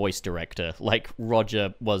their voice director. Like,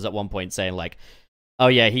 Roger was at one point saying, like, oh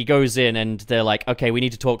yeah, he goes in and they're like, okay, we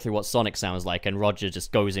need to talk through what Sonic sounds like, and Roger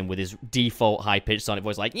just goes in with his default high-pitched Sonic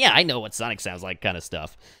voice, like, yeah, I know what Sonic sounds like, kind of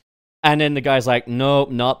stuff. And then the guy's like, nope,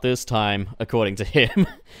 not this time, according to him.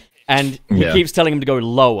 And he Yeah. keeps telling him to go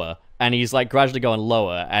lower, and he's like gradually going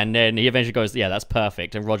lower, and then he eventually goes, yeah, that's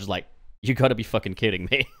perfect. And Roger's like, you gotta be fucking kidding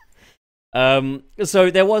me. So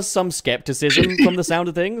there was some skepticism from the sound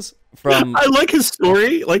of things. From I like his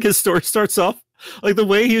story. Like his story starts off like the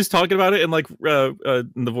way he was talking about it, and like the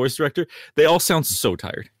voice director. They all sound so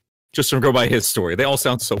tired. Just to go by his story, they all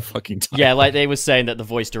sound so fucking tired. yeah, like they were saying that the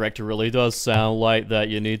voice director really does sound like that.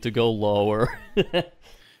 You need to go lower.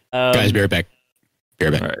 Guys, be right back. Be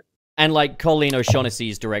right back. All right. And like Colleen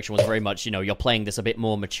O'Shaughnessy's direction was very much, you know, you're playing this a bit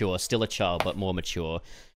more mature, still a child, but more mature.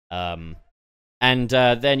 And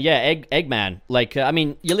then, yeah, Eggman. Like, I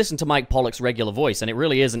mean, you listen to Mike Pollock's regular voice, and it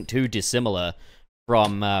really isn't too dissimilar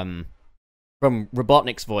from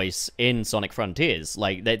Robotnik's voice in Sonic Frontiers.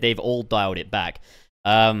 Like, they've all dialed it back.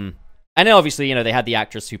 And then obviously, you know, they had the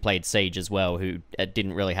actress who played Sage as well, who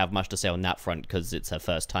didn't really have much to say on that front because it's her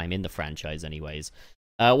first time in the franchise anyways.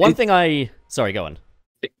 Sorry, go on.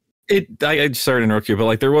 I started to interrupt you, but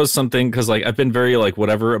like there was something because like I've been very like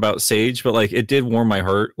whatever about Sage, but like it did warm my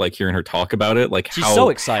heart like hearing her talk about it. Like She's how so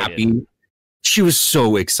excited. happy she was,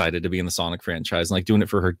 so excited to be in the Sonic franchise and like doing it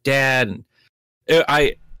for her dad, and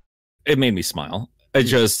it made me smile.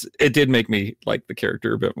 It did make me like the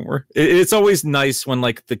character a bit more. It's always nice when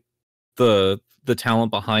like the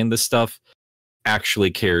talent behind this stuff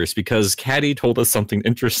actually cares, because Caddy told us something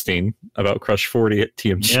interesting about Crush 40 at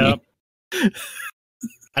TMG. Yep.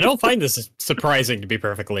 I don't find this surprising, to be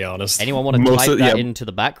perfectly honest. Anyone want to type that into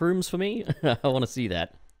the back rooms for me? I want to see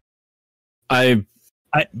that. I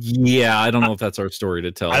don't know if that's our story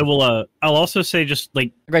to tell. I will. I'll also say just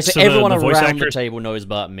like okay, so everyone the around the table knows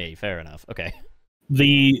but me. Fair enough. Okay.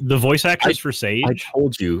 The voice actress for Sage. I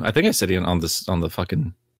told you. I think I said it on the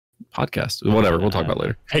fucking podcast. Whatever. We'll talk about it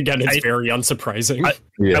later. Again, it's very unsurprising.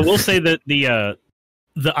 I will say that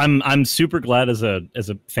I'm super glad as a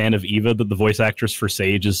fan of Eva that the voice actress for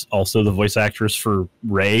Sage is also the voice actress for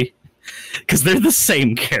Ray, because they're the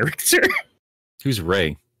same character. Who's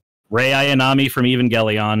Ray? Rei Ayanami from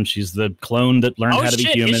Evangelion. She's the clone that learned how to be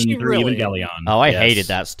human through really? Evangelion. Oh, I hated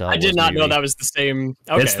that stuff. I did not know that was the same.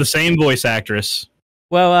 Okay. It's the same voice actress.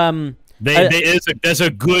 Well, there's a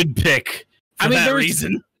good pick for that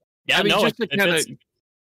reason. Yeah, I mean, no, just to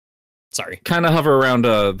kind of hover around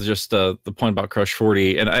the point about Crush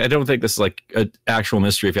 40, and I don't think this is like an actual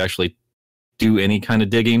mystery if you actually do any kind of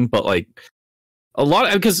digging, but like a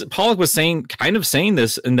lot, because Pollock was saying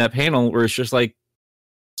this in that panel where it's just like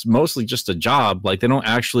it's mostly just a job. Like they don't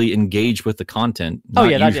actually engage with the content. Oh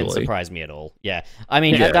yeah, that didn't surprise me at all. Yeah, I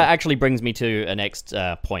mean that actually brings me to a next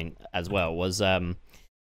point as well. Was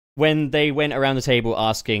when they went around the table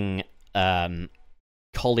asking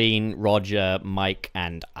Colleen, Roger, Mike,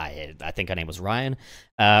 and I think her name was Ryan,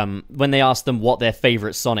 when they asked them what their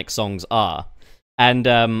favorite Sonic songs are.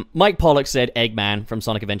 And Mike Pollock said Eggman from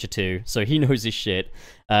Sonic Adventure 2, so he knows his shit.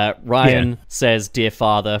 Ryan says Dear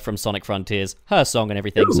Father from Sonic Frontiers, her song and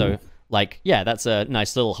everything. Ooh. So, like, yeah, that's a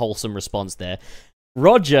nice little wholesome response there.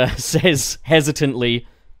 Roger says hesitantly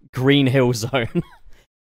Green Hill Zone.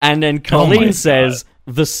 And then Colleen says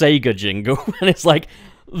the Sega jingle. And it's like,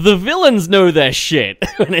 the villains know their shit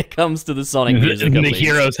when it comes to the Sonic music. And the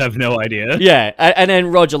heroes have no idea. Yeah, and then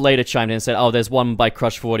Roger later chimed in and said, oh, there's one by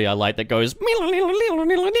Crush 40 I like that goes... So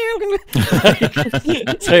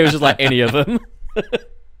it was just like any of them.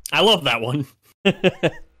 I love that one.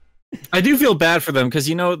 I do feel bad for them because,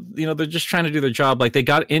 you know, they're just trying to do their job. Like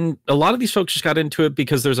a lot of these folks just got into it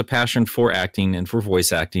because there's a passion for acting and for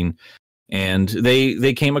voice acting. And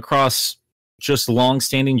they came across just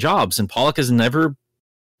long-standing jobs. And Pollock has never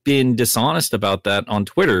been dishonest about that on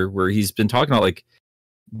Twitter, where he's been talking about like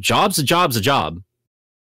job's a job,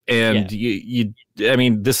 and you I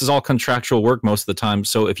mean, this is all contractual work most of the time,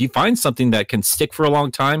 so if you find something that can stick for a long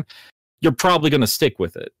time, you're probably going to stick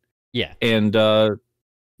with it. And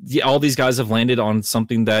all these guys have landed on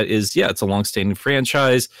something that is it's a long-standing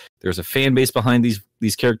franchise. There's a fan base behind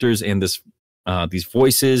these characters and these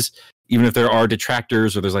voices, even if there are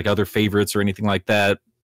detractors or there's like other favorites or anything like that.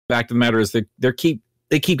 Fact of the matter is that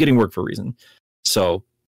they keep getting work for a reason. So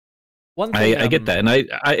one thing, I get that. And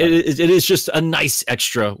it is just a nice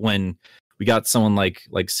extra when we got someone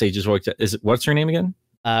like Sage's voice. What's her name again?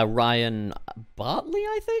 Ryan Bartley,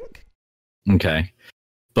 I think. Okay.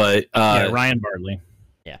 But Ryan Bartley.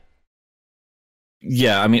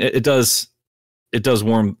 Yeah, I mean it does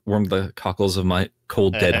warm the cockles of my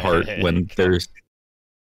cold dead heart when there's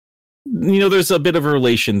a bit of a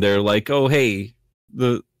relation there, like, oh hey,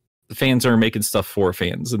 the fans are making stuff for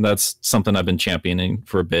fans, and that's something I've been championing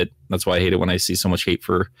for a bit. That's why I hate it when I see so much hate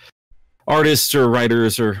for artists or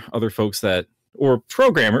writers or other folks or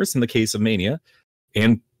programmers in the case of Mania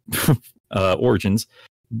and Origins,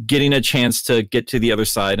 getting a chance to get to the other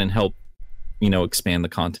side and help, expand the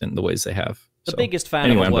content in the ways they have. The biggest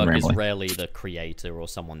fan of work is rarely the creator or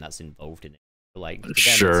someone that's involved in it. Like,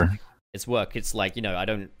 sure. It's work. It's like, I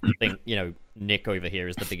don't think, Nick over here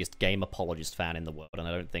is the biggest game apologist fan in the world. And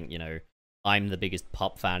I don't think, I'm the biggest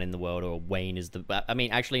pop fan in the world, or Wayne is I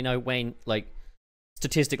mean, actually, no, Wayne, like,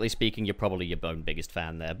 statistically speaking, you're probably your own biggest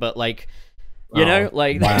fan there. But, like,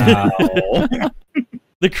 wow.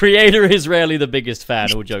 The creator is rarely the biggest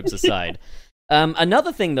fan, all jokes aside.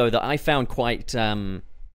 Another thing, though, that I found quite,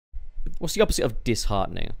 what's the opposite of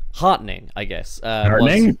disheartening? Heartening, I guess.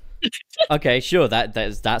 Heartening? Okay, sure, that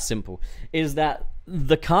is that simple. Is that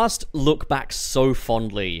the cast look back so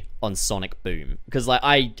fondly on Sonic Boom, because like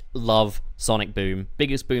I love Sonic Boom,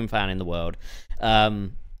 biggest Boom fan in the world,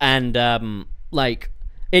 like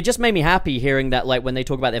it just made me happy hearing that, like, when they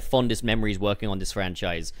talk about their fondest memories working on this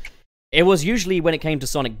franchise, It was usually when it came to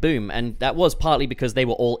Sonic Boom, and that was partly because they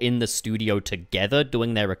were all in the studio together,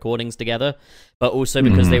 doing their recordings together, but also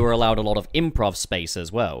because they were allowed a lot of improv space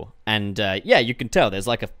as well. And yeah, you can tell there's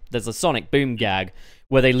a Sonic Boom gag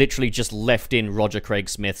where they literally just left in Roger Craig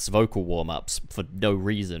Smith's vocal warm-ups for no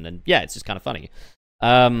reason, and yeah, it's just kind of funny.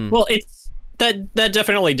 Well, that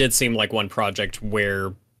definitely did seem like one project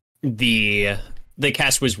where the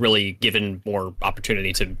cast was really given more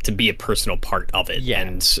opportunity to be a personal part of it. Yeah.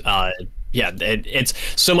 And it's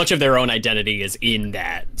so much of their own identity is in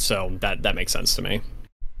that. So that makes sense to me.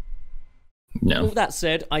 No. All that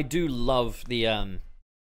said, I do love the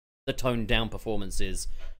toned down performances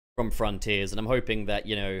from Frontiers, and I'm hoping that,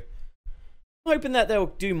 they'll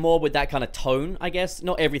do more with that kind of tone, I guess.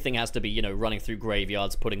 Not everything has to be, running through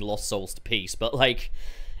graveyards, putting lost souls to peace, but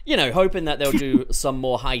hoping that they'll do some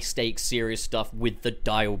more high-stakes, serious stuff with the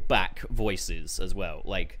dial-back voices as well.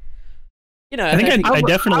 I think I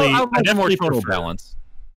definitely more total prefer balance.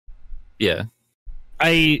 Yeah,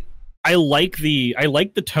 I like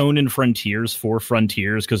the tone in Frontiers for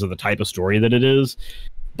Frontiers because of the type of story that it is,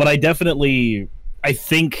 but I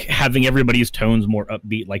think having everybody's tones more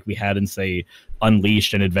upbeat, like we had in, say,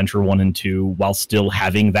 Unleashed and Adventure 1 and 2, while still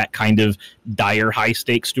having that kind of dire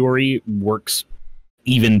high-stakes story, works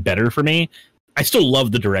even better for me. I still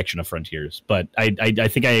love the direction of Frontiers, but I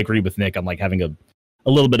think I agree with Nick on having a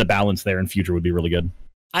little bit of balance there in future would be really good.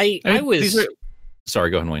 Sorry,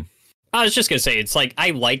 go ahead, Wayne. I was just gonna say, it's I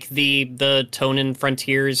like the tone in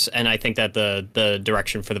Frontiers, and I think that the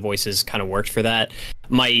direction for the voices kind of worked for that.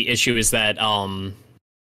 My issue is that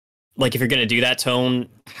if you're gonna do that tone,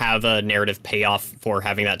 have a narrative payoff for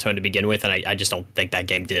having that tone to begin with, and I just don't think that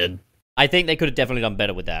game did. I think they could have definitely done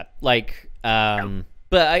better with that.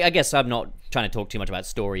 But I guess I'm not trying to talk too much about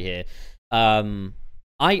story here.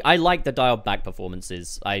 I like the dialed back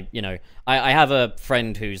performances. I have a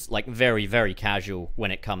friend who's very, very casual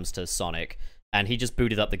when it comes to Sonic, and he just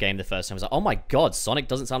booted up the game the first time. I was like, oh my god, Sonic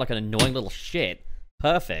doesn't sound like an annoying little shit.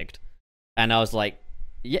 Perfect. And I was like,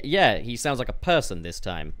 yeah, he sounds like a person this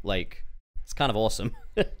time. It's kind of awesome.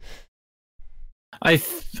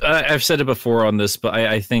 I've said it before on this, but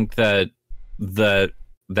I think that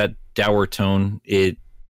dour tone,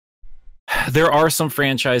 there are some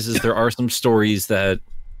franchises, there are some stories that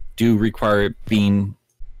do require being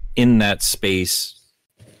in that space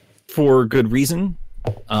for good reason.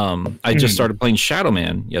 I just started playing Shadow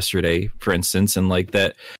Man yesterday, for instance, and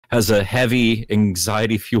that has a heavy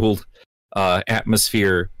anxiety fueled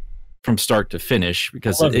atmosphere from start to finish,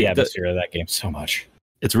 because I love the atmosphere of that game so much.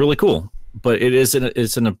 It's really cool, but it's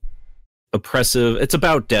an oppressive. It's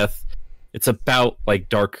about death. It's about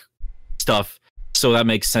dark stuff, so that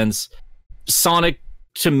makes sense. Sonic,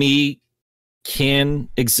 to me, can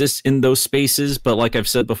exist in those spaces, but like I've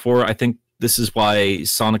said before, I think this is why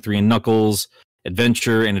Sonic 3 and Knuckles,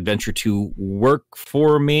 Adventure, and Adventure 2 work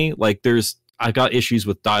for me. I got issues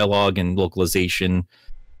with dialogue and localization,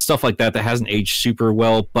 stuff like that hasn't aged super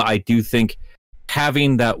well, but I do think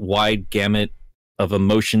having that wide gamut of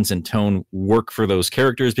emotions and tone work for those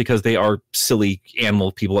characters, because they are silly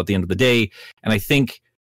animal people at the end of the day. And I think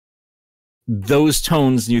those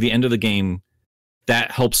tones near the end of the game,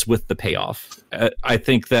 that helps with the payoff. I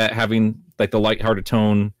think that having the lighthearted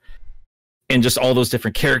tone and just all those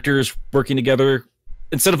different characters working together,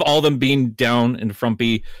 instead of all of them being down and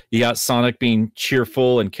frumpy, you got Sonic being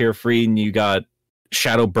cheerful and carefree, and you got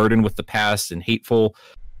Shadow burdened with the past and hateful.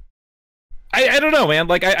 I don't know, man.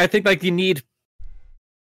 I think you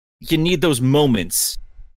need those moments,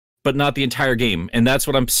 but not the entire game. And that's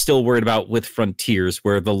what I'm still worried about with Frontiers,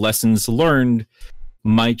 where the lessons learned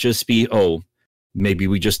might just be, maybe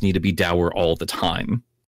we just need to be dour all the time.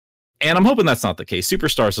 And I'm hoping that's not the case.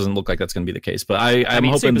 Superstars doesn't look like that's going to be the case, but I'm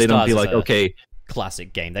hoping they don't be okay.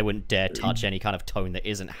 Classic game. They wouldn't dare touch any kind of tone that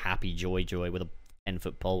isn't happy joy with a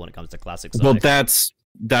 10-foot pole when it comes to classic Sonic. Well,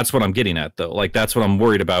 that's what I'm getting at, though. That's what I'm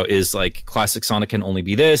worried about, is classic Sonic can only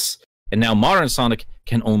be this, and now modern Sonic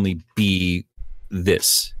can only be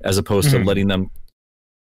this, as opposed to letting them.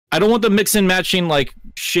 I don't want them mixing matching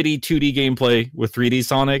shitty 2D gameplay with 3D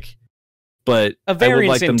Sonic, but a variance I would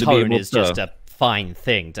like them in to tone be able is just a fine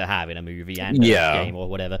thing to have in a movie and a game or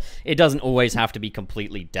whatever. It doesn't always have to be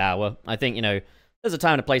completely dour. I think, there's a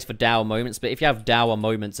time and a place for dour moments, but if you have dour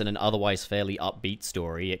moments in an otherwise fairly upbeat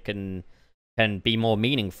story, it can be more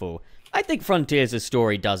meaningful. I think Frontiers'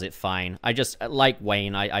 story does it fine. I just, like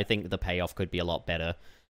Wayne, I think the payoff could be a lot better.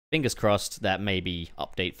 Fingers crossed that maybe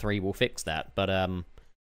Update 3 will fix that, but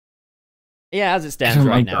yeah, as it stands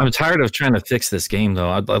now. I'm tired of trying to fix this game, though.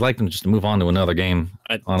 I'd like them just to move on to another game,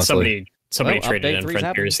 honestly. Somebody traded in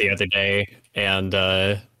Frontiers the other day, and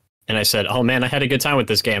And I said, "Oh man, I had a good time with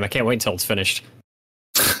this game. I can't wait until it's finished."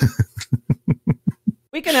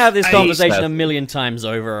 We can have this conversation a million times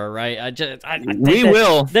over, all right? We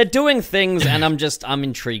will. They're doing things, and I'm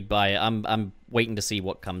intrigued by it. I'm waiting to see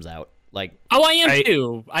what comes out. Like, oh, I am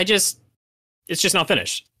too. It's just not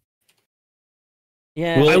finished.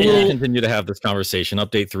 Yeah, we'll continue to have this conversation.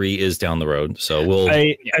 Update 3 is down the road, so we'll.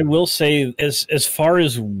 I will say, as far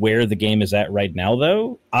as where the game is at right now,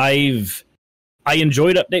 though, I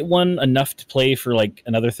enjoyed Update 1 enough to play for like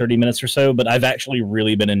another 30 minutes or so, but I've actually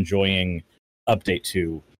really been enjoying Update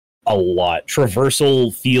 2 a lot.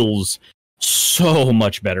 Traversal feels so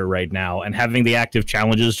much better right now, and having the active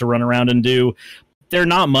challenges to run around and do, they're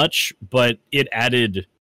not much, but it's added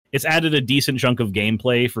a decent chunk of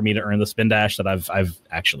gameplay for me to earn the spin dash that I've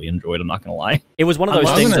actually enjoyed. I'm not gonna lie. It was one of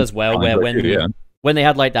those things as well where when they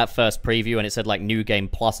had like that first preview and it said like New Game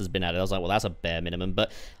Plus has been added, I was like, well, that's a bare minimum.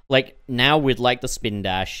 But like now with like the spin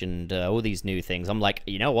dash and all these new things, I'm like,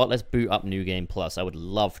 you know what? Let's boot up New Game Plus. I would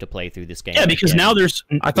love to play through this game. Yeah, because now there's.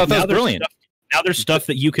 I thought that was brilliant. Now there's stuff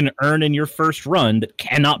that you can earn in your first run that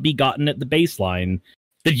cannot be gotten at the baseline,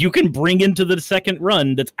 that you can bring into the second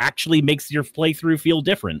run that actually makes your playthrough feel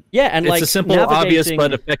different. Yeah, and it's like a simple, obvious,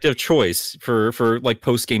 but effective choice for like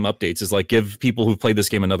post-game updates is like give people who've played this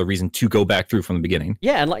game another reason to go back through from the beginning.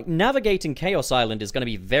 Yeah, and like navigating Chaos Island is going to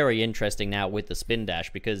be very interesting now with the spin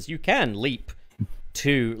dash because you can leap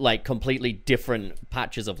to like completely different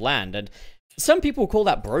patches of land, and some people call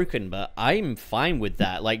that broken, but I'm fine with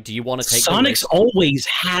that. Like, do you want to take Sonic's always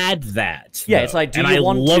had that. Yeah, it's like, do and you I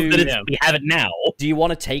want love to? That we have it now. Do you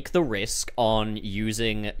want to take the risk on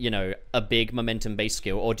using, you know, a big momentum-based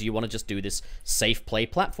skill, or do you want to just do this safe play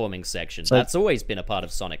platforming section? So, that's always been a part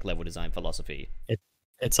of Sonic level design philosophy.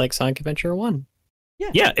 It's like Sonic Adventure 1.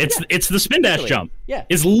 Yeah, it's the spin dash jump. Yeah,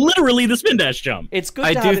 it's literally the spin dash jump. It's good.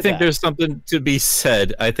 I do think there's something to be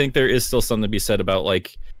said. I think there is still something to be said about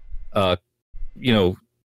like,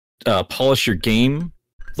 polish your game.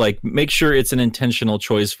 Like, make sure it's an intentional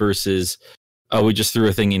choice versus, we just threw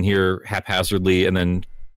a thing in here haphazardly and then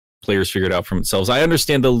players figure it out for themselves. I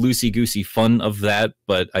understand the loosey-goosey fun of that,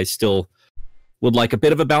 but I still would like a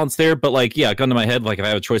bit of a balance there. But like, yeah, gun to my head, like if I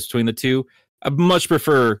have a choice between the two, I much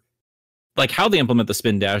prefer like how they implement the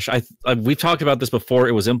spin dash. We've talked about this before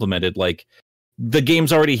it was implemented. Like, the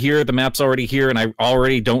game's already here, the map's already here, and I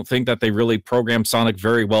already don't think that they really programmed Sonic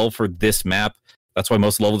very well for this map. That's why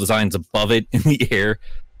most level design's above it in the air.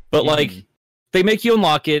 But like, they make you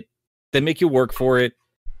unlock it, they make you work for it,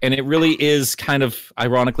 and it really is kind of,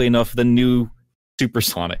 ironically enough, the new Super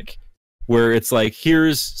Sonic, where it's like,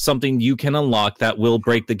 here's something you can unlock that will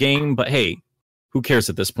break the game, but hey, who cares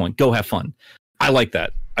at this point? Go have fun. I like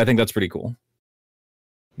that. I think that's pretty cool.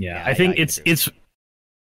 Yeah, I think it's.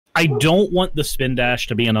 I don't want the spin dash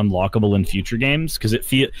to be an unlockable in future games because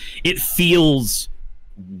it feels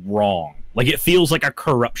wrong. Like, it feels like a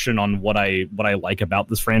corruption on what I like about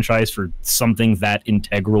this franchise for something that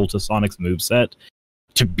integral to Sonic's moveset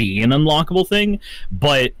to be an unlockable thing.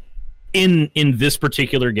 But in this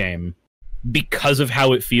particular game, because of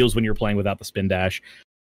how it feels when you're playing without the spin dash,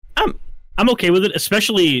 I'm okay with it.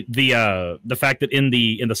 Especially the fact that in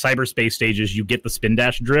the cyberspace stages you get the spin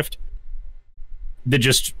dash drift. That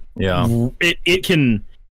just it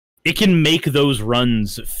can make those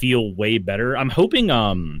runs feel way better. I'm hoping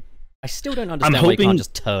I still don't understand why you can't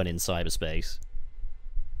just turn in cyberspace.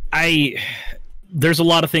 There's a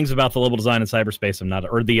lot of things about the level design in cyberspace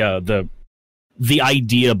or the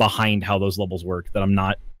idea behind how those levels work that I'm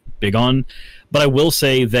not big on. But I will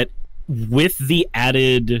say that with the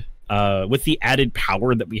added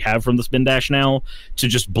power that we have from the spin dash now to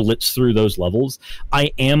just blitz through those levels,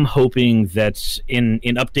 I am hoping that in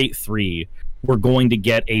Update 3, we're going to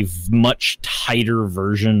get a much tighter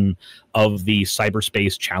version of the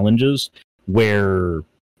cyberspace challenges where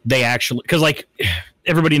they actually... Because, like,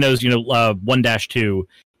 everybody knows, 1-2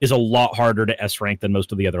 is a lot harder to S-rank than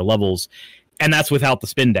most of the other levels. And that's without the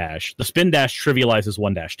spin dash. The spin dash trivializes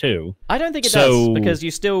 1-2. I don't think it does, because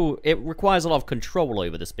it requires a lot of control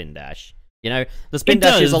over the spin dash. The spin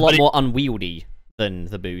dash is a lot more unwieldy than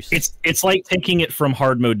the boost. It's like taking it from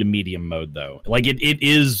hard mode to medium mode, though. Like, it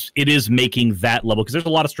is making that level, because there's a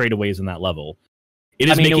lot of straightaways in that level. It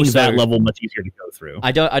is making that level much easier to go through.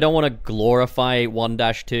 I don't want to glorify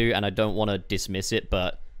 1-2, and I don't want to dismiss it,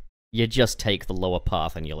 but you just take the lower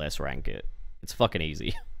path and you S-rank it. It's fucking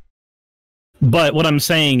easy. But what I'm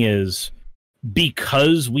saying is,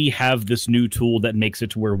 because we have this new tool that makes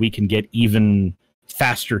it to where we can get even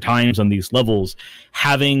faster times on these levels,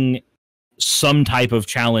 having some type of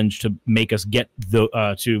challenge to make us get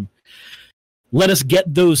let us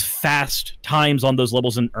get those fast times on those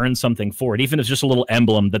levels and earn something for it, even if it's just a little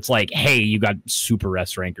emblem that's like, hey, you got super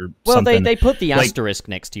S rank or something. Well, they put the asterisk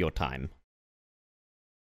next to your time.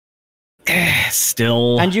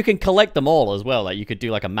 Still. And you can collect them all as well. Like, you could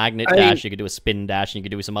do like a magnet dash, you could do a spin dash, and you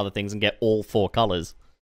could do some other things and get all 4 colors.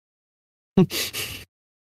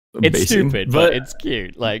 It's stupid, but it's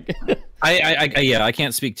cute. Like, I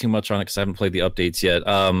can't speak too much on it because I haven't played the updates yet.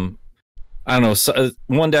 I don't know.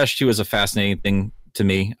 1-2 is a fascinating thing to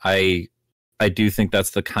me. I do think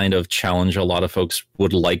that's the kind of challenge a lot of folks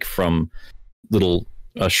would like from little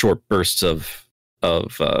short bursts of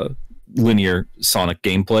linear Sonic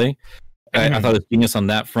gameplay. I thought it was genius on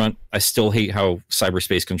that front. I still hate how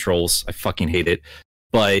cyberspace controls. I fucking hate it.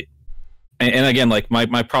 But and again, like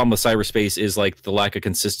my problem with cyberspace is like the lack of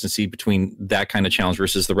consistency between that kind of challenge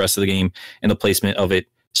versus the rest of the game and the placement of it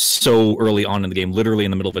so early on in the game, literally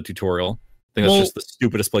in the middle of a tutorial. I think that's just the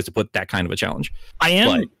stupidest place to put that kind of a challenge. I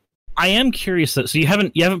am curious. So you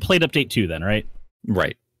haven't played Update 2 then, right?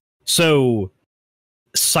 Right. So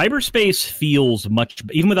cyberspace feels much,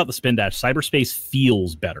 even without the spin dash, cyberspace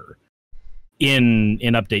feels better in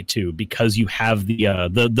Update 2 because you have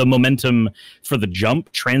the momentum for the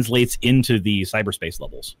jump translates into the cyberspace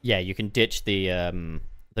levels. Yeah, you can ditch the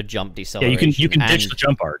jump deceleration. Yeah, you can ditch the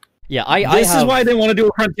jump arc. Yeah, This is why I didn't want to do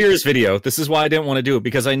a Frontiers video. This is why I didn't want to do it,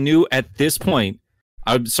 because I knew at this point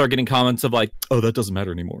I would start getting comments of like, "Oh, that doesn't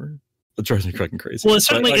matter anymore." It drives me fucking crazy. Well, it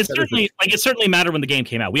certainly mattered when the game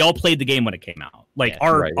came out. We all played the game when it came out. Like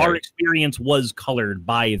our experience was colored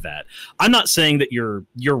by that. I'm not saying that you're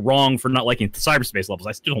wrong for not liking the cyberspace levels.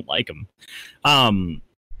 I still don't like them.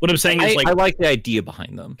 What I'm saying is, like, I like the idea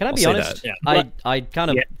behind them. Can I be honest? Yeah. I kind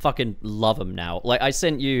of fucking love them now. Like, I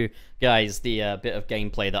sent you guys the bit of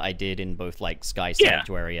gameplay that I did in both like Sky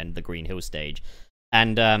Sanctuary and the Green Hill stage,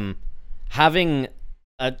 and having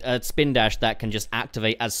a spin dash that can just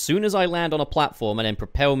activate as soon as I land on a platform and then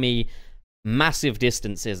propel me massive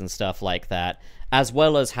distances and stuff like that, as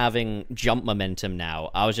well as having jump momentum now.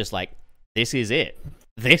 I was just like, this is it.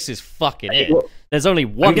 This is fucking it. There's only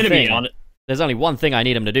one thing. There's only one thing I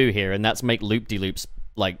need him to do here, and that's make loop-de-loops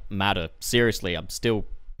like matter. Seriously, I'm still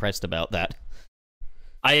pressed about that.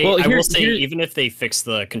 I will say, even if they fix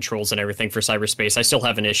the controls and everything for cyberspace, I still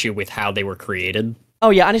have an issue with how they were created. Oh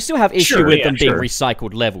yeah, and I still have issue with them being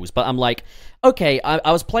recycled levels, but I'm like, okay,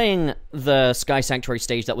 I was playing the Sky Sanctuary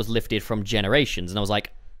stage that was lifted from Generations, and I was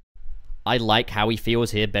like, I like how he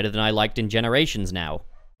feels here better than I liked in Generations now.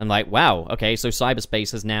 I'm like, wow, okay, so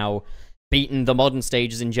cyberspace has now beaten the modern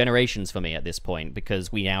stages in Generations for me at this point,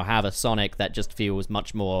 because we now have a Sonic that just feels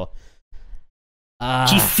much more...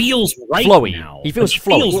 he feels right flowy. Now. He feels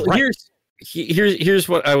flowy. Well, right. Here's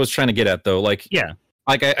what I was trying to get at, though. Like,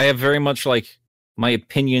 like I have very much like my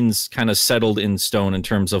opinions kind of settled in stone in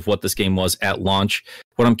terms of what this game was at launch.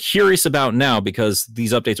 What I'm curious about now, because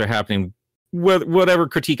these updates are happening, whatever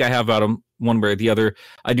critique I have about them, one way or the other,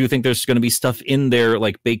 I do think there's going to be stuff in there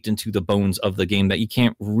like baked into the bones of the game that you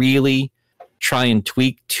can't really try and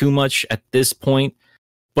tweak too much at this point.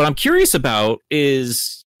 What I'm curious about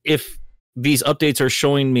is if these updates are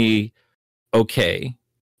showing me, okay,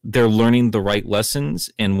 they're learning the right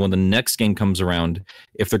lessons, and when the next game comes around,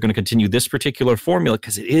 if they're going to continue this particular formula,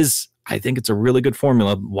 because I think it's a really good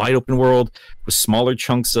formula, wide open world with smaller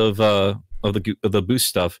chunks of the boost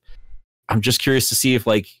stuff. I'm just curious to see if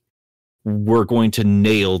like we're going to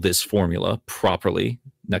nail this formula properly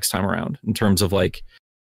next time around in terms of like,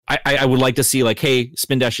 I would like to see like, hey,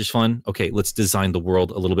 spin dash is fun. Okay, let's design the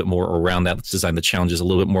world a little bit more around that. Let's design the challenges a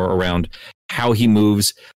little bit more around how he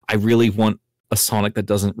moves. I really want a Sonic that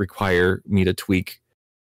doesn't require me to tweak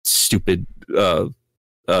stupid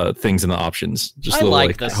things in the options. Just I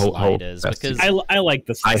like the sliders because I like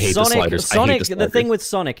the sliders. I hate the sliders. Sonic, the thing with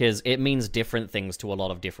Sonic is it means different things to a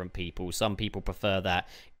lot of different people. Some people prefer that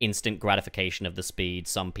instant gratification of the speed.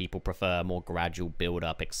 Some people prefer more gradual build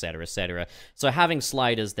up, etc., etc. So having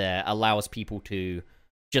sliders there allows people to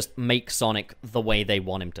just make Sonic the way they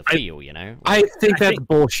want him to feel. You know, I think that's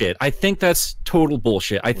bullshit. I think that's total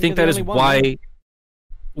bullshit. I think that is why.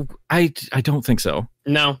 I don't think so.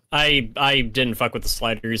 No, I didn't fuck with the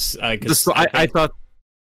sliders because I thought.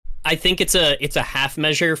 I think it's a half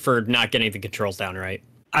measure for not getting the controls down right.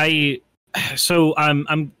 I'm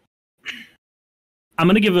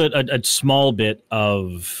gonna give a small bit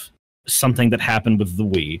of something that happened with the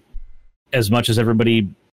Wii. As much as everybody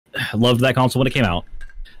loved that console when it came out,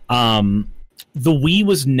 the Wii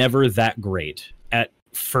was never that great at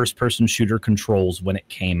first-person shooter controls when it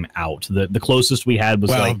came out. The closest we had was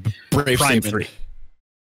like brave Prime statement.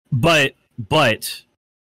 3. But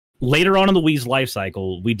later on in the Wii's life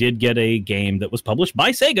cycle, we did get a game that was published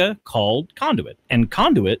by Sega called Conduit. And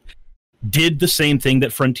Conduit did the same thing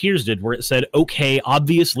that Frontiers did, where it said, okay,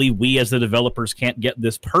 obviously we as the developers can't get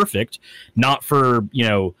this perfect, not for,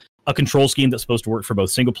 a control scheme that's supposed to work for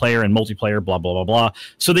both single player and multiplayer, blah, blah, blah, blah.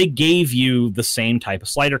 So they gave you the same type of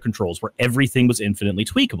slider controls where everything was infinitely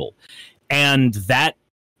tweakable. And that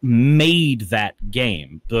made that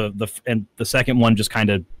game. And the second one just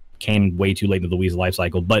kind of came way too late into the Wii's life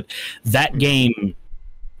cycle. But that game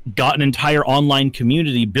got an entire online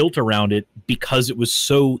community built around it because it was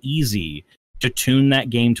so easy to tune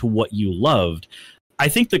that game to what you loved. I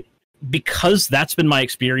think that because that's been my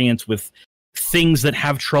experience with things that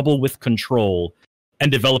have trouble with control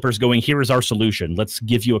and developers going, here is our solution, let's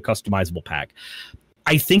give you a customizable pack.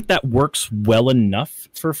 I think that works well enough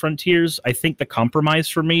for Frontiers. I think the compromise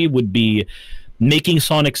for me would be making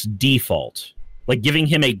Sonic's default, like giving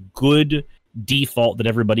him a good default that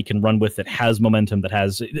everybody can run with, that has momentum, that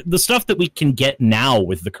has the stuff that we can get now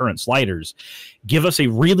with the current sliders. Give us a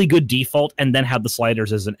really good default and then have the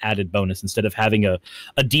sliders as an added bonus instead of having a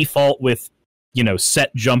default with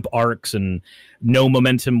set jump arcs and no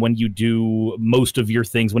momentum when you do most of your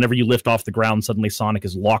things. Whenever you lift off the ground, suddenly Sonic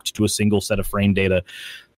is locked to a single set of frame data.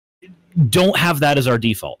 Don't have that as our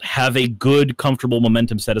default. Have a good, comfortable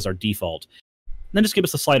momentum set as our default. Then just give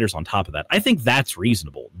us the sliders on top of that. I think that's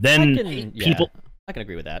reasonable. Then I can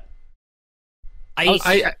agree with that.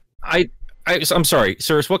 I'm sorry,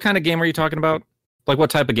 Cyrus, what kind of game are you talking about? Like, what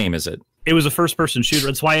type of game is it? It was a first-person shooter.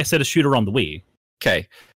 That's why I said a shooter on the Wii. Okay,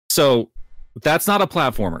 so that's not a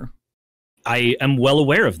platformer. I am well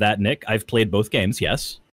aware of that, Nick. I've played both games,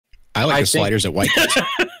 yes. I like the sliders at White Castle.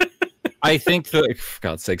 I think for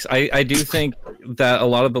God's sakes, I do think that a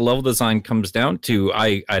lot of the level design comes down to,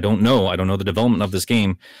 I don't know the development of this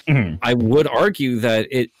game. Mm-hmm. I would argue that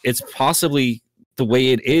it's possibly the way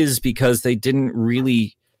it is because they didn't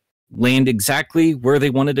really land exactly where they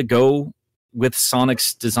wanted to go with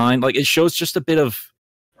Sonic's design. Like, it shows just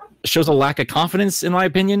shows a lack of confidence, in my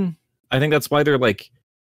opinion. I think that's why they're like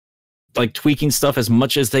tweaking stuff as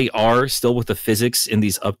much as they are still with the physics in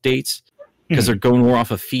these updates, because they're going more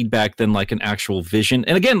off of feedback than like an actual vision.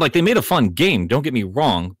 And again, like, they made a fun game, don't get me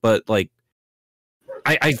wrong, but like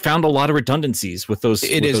I found a lot of redundancies with those.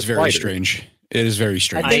 It is very strange. It is very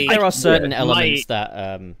strange. I think there are certain elements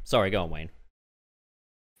that sorry, go on, Wayne.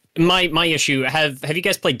 My issue, have you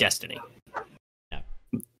guys played Destiny?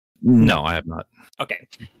 No, I have not. Okay.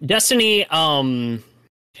 Destiny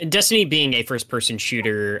being a first-person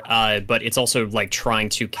shooter, but it's also like trying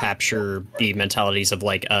to capture the mentalities of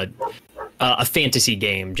like a fantasy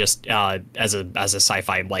game, just as a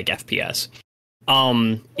sci-fi like FPS.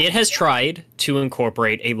 It has tried to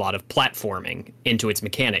incorporate a lot of platforming into its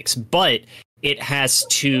mechanics, but it has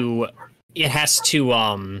to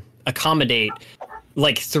accommodate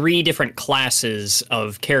like 3 different classes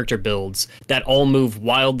of character builds that all move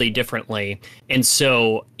wildly differently, and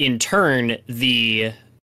so in turn the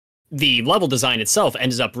level design itself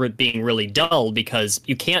ends up being really dull because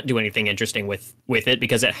you can't do anything interesting with it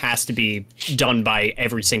because it has to be done by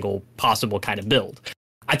every single possible kind of build.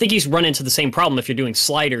 I think you run into the same problem if you're doing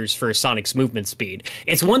sliders for Sonic's movement speed.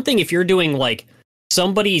 It's one thing if you're doing like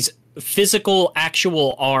somebody's physical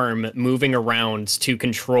actual arm moving around to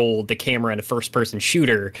control the camera in a first-person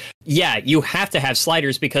shooter. Yeah, you have to have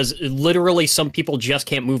sliders because literally some people just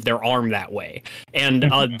can't move their arm that way, and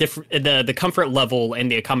the comfort level and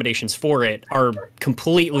the accommodations for it are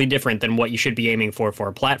completely different than what you should be aiming for a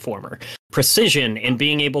platformer. Precision and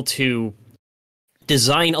being able to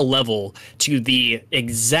design a level to the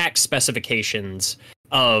exact specifications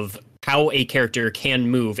of how a character can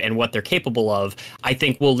move and what they're capable of, I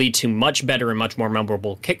think will lead to much better and much more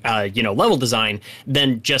memorable, level design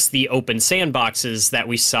than just the open sandboxes that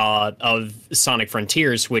we saw of Sonic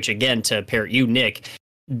Frontiers, which, again, to parrot you, Nick,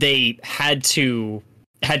 they had to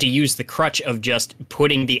use the crutch of just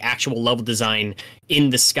putting the actual level design in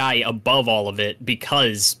the sky above all of it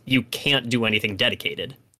because you can't do anything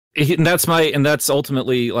dedicated. And that's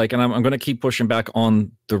ultimately like, and I'm going to keep pushing back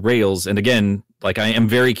on the rails. And again, like, I am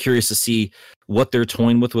very curious to see what they're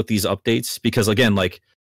toying with these updates, because again, like,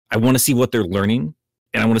 I want to see what they're learning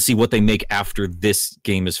and I want to see what they make after this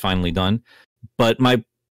game is finally done. But my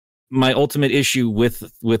ultimate issue with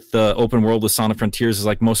the open world with Sonic Frontiers is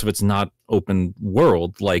like, most of it's not open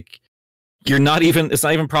world. Like, it's not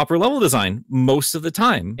even proper level design most of the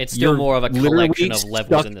time. It's still more of a collection of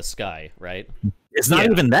levels in the sky, right? It's not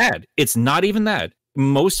even that. It's not even that.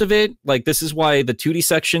 Most of it, like, this is why the 2D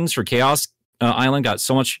sections for Chaos Island got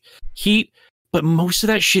so much heat, but most of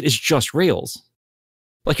that shit is just rails.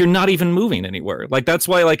 Like you're not even moving anywhere. Like that's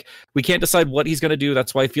why like we can't decide what he's gonna do.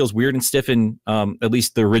 That's why it feels weird and stiff in at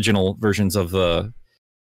least the original versions of the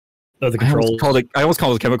controls. I almost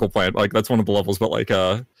call it a chemical plant. Like that's one of the levels, but like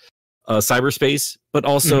cyberspace. But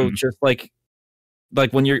also just like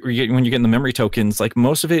when you're getting the memory tokens, like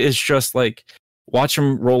most of it is just like watch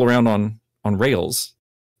them roll around on rails,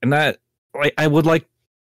 and that like I would like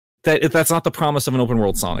that if that's not the promise of an open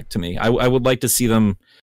world Sonic to me. I would like to see them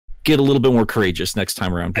get a little bit more courageous next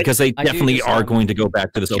time around because they definitely are going to go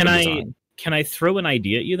back to this open design. Can I throw an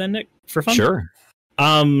idea at you then, Nick, for fun? Sure.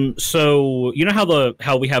 So you know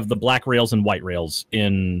how we have the black rails and white rails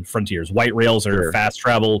in Frontiers. White rails are fast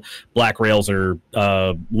travel. Black rails are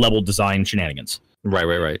level design shenanigans.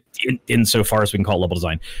 Right. Insofar as we can call it level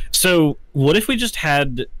design. So what if we just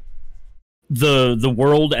had the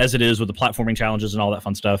world as it is with the platforming challenges and all that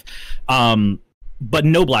fun stuff, but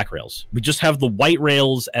no black rails. We just have the white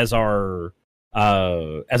rails as our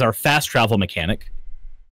fast travel mechanic,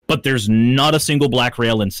 but there's not a single black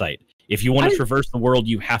rail in sight. If you want to traverse the world,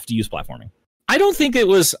 you have to use platforming. I don't think it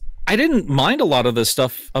was. I didn't mind a lot of the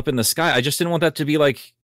stuff up in the sky. I just didn't want that to be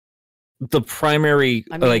like the primary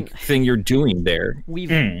thing you're doing there.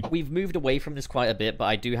 We've moved away from this quite a bit, but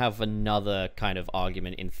I do have another kind of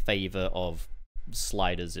argument in favor of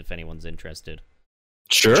sliders if anyone's interested.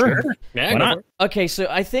 Sure. Yeah, why not? Okay, so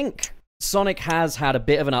I think Sonic has had a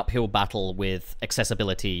bit of an uphill battle with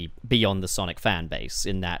accessibility beyond the Sonic fan base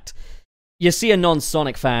in that you see a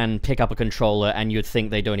non-Sonic fan pick up a controller and you'd think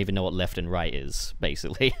they don't even know what left and right is,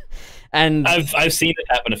 basically. And I've seen it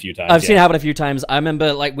happen a few times. I've seen it happen a few times. I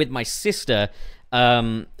remember, like, with my sister,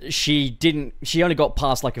 she only got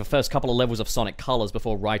past, like, the first couple of levels of Sonic Colors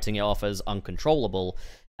before writing it off as uncontrollable.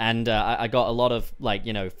 And I got a lot of, like,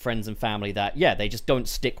 you know, friends and family that, yeah, they just don't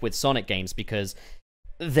stick with Sonic games because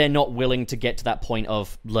they're not willing to get to that point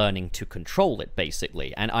of learning to control it,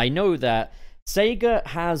 basically. And I know that Sega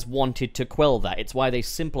has wanted to quell that. It's why they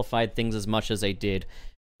simplified things as much as they did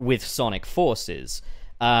with Sonic Forces.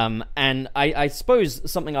 And I suppose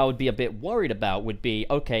something I would be a bit worried about would be,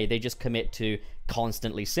 okay, they just commit to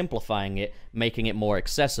constantly simplifying it, making it more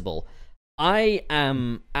accessible. I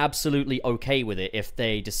am absolutely okay with it if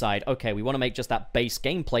they decide, okay, we want to make just that base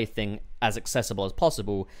gameplay thing as accessible as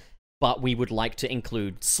possible, but we would like to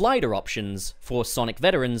include slider options for Sonic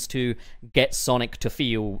veterans to get Sonic to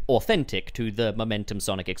feel authentic to the Momentum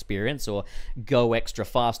Sonic experience, or go extra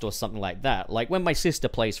fast or something like that. Like when my sister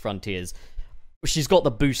plays Frontiers, she's got the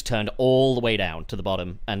boost turned all the way down to the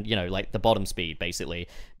bottom, and, you know, like the bottom speed, basically,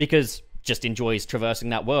 because just enjoys traversing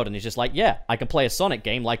that world, and is just like, yeah, I can play a Sonic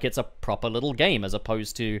game like it's a proper little game, as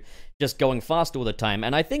opposed to just going fast all the time.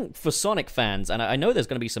 And I think for Sonic fans, and I know there's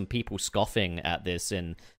going to be some people scoffing at this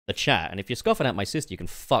in the chat, and if you're scoffing at my sister, you can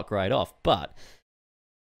fuck right off, but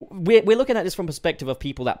we're looking at this from perspective of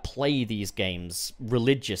people that play these games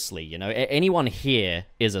religiously, you know? Anyone here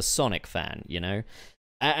is a Sonic fan, you know?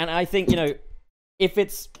 And I think, you know, if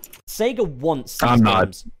it's Sega wants these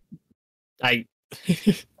games...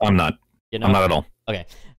 I'm not. You know? I'm not at all. Okay.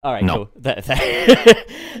 All right, No. cool.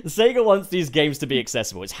 Sega wants these games to be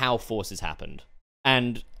accessible. It's how Forces happened.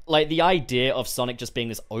 And, like, the idea of Sonic just being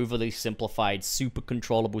this overly simplified, super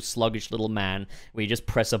controllable, sluggish little man where you just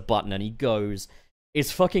press a button and he goes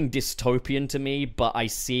is fucking dystopian to me, but I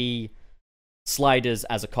see sliders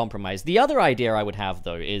as a compromise. The other idea I would have,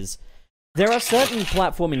 though, is there are certain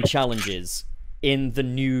platforming challenges in the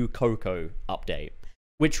new Coco update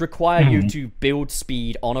which require you to build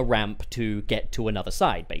speed on a ramp to get to another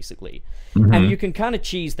side, basically. And you can kind of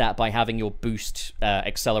cheese that by having your boost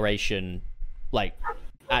acceleration, like,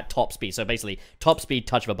 at top speed. So basically, top speed,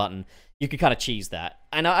 touch of a button, you can kind of cheese that.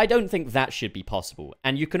 And I don't think that should be possible.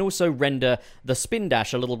 And you can also render the spin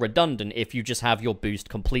dash a little redundant if you just have your boost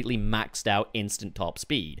completely maxed out instant top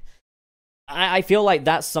speed. I feel like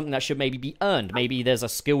that's something that should maybe be earned. Maybe there's a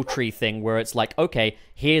skill tree thing where it's like, okay,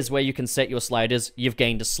 here's where you can set your sliders. You've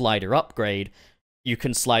gained a slider upgrade. You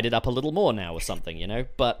can slide it up a little more now or something, you know?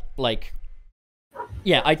 But, like,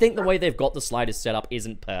 yeah, I think the way they've got the sliders set up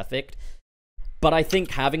isn't perfect. But I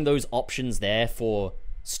think having those options there for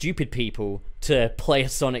stupid people to play a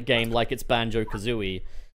Sonic game like it's Banjo-Kazooie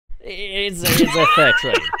is a fair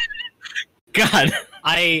trade. God,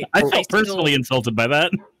 I felt personally insulted by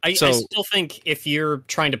that. I still think if you're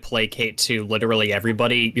trying to placate to literally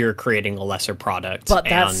everybody, you're creating a lesser product. But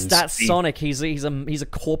that's Sonic. He's a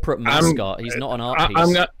corporate mascot. He's not an art piece.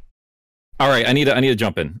 I'm not. All right, I need to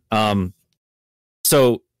jump in.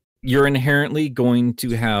 So you're inherently going to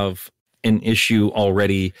have an issue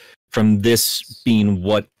already from this being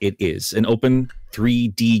what it is, an open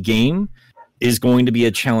 3D game. is going to be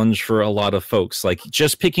a challenge for a lot of folks. Like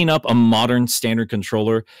just picking up a modern standard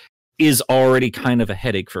controller is already kind of a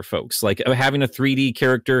headache for folks. Like having a 3D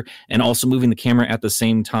character and also moving the camera at the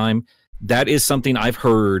same time, that is something I've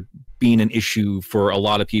heard being an issue for a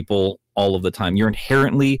lot of people all of the time. You're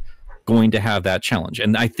inherently going to have that challenge.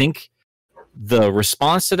 And I think the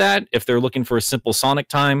response to that, if they're looking for a simple Sonic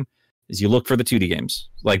time, is you look for the 2D games.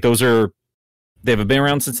 Like they've been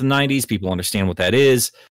around since the 90s. People understand what that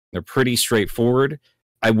is. They're pretty straightforward.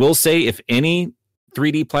 I will say if any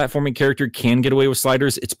 3D platforming character can get away with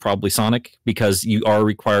sliders, it's probably Sonic, because you are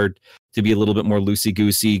required to be a little bit more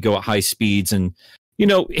loosey-goosey, go at high speeds, and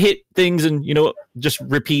hit things and just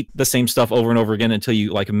repeat the same stuff over and over again until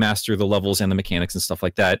you like master the levels and the mechanics and stuff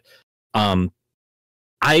like that.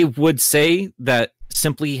 I would say that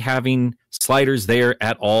simply having sliders there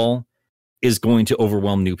at all is going to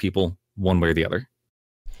overwhelm new people one way or the other.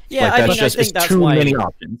 Yeah, like, I think that's too why many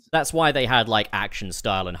options. That's why they had like action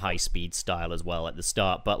style and high speed style as well at the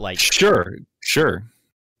start. But like, sure,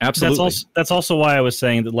 absolutely. That's also why I was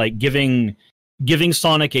saying that like giving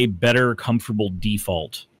Sonic a better, comfortable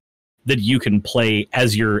default that you can play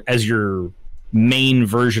as your main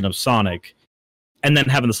version of Sonic, and then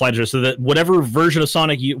having the sliders so that whatever version of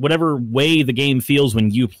Sonic, whatever way the game feels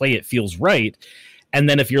when you play it feels right. And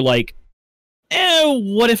then if you're like,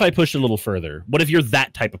 what if I push it a little further? What if you're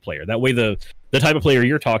that type of player? That way the type of player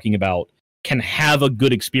you're talking about can have a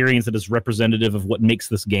good experience that is representative of what makes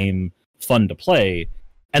this game fun to play.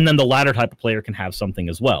 And then the latter type of player can have something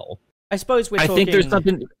as well. I suppose I think there's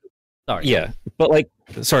something. Sorry. Yeah, but like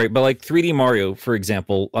 3D Mario, for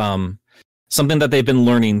example, something that they've been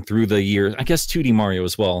learning through the years, I guess 2D Mario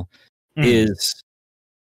as well, is,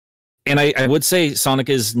 and I would say Sonic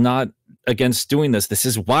is not against doing this. This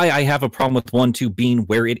is why I have a problem with 1-2 being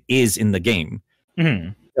where it is in the game,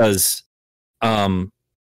 because,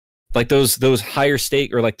 like those higher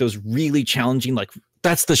stake or like those really challenging, like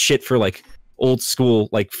that's the shit for like old school,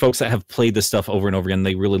 like folks that have played this stuff over and over again.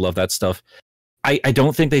 They really love that stuff. I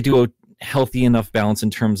don't think they do a healthy enough balance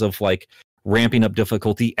in terms of like ramping up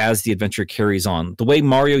difficulty as the adventure carries on. The way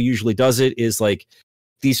Mario usually does it is like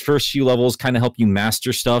these first few levels kind of help you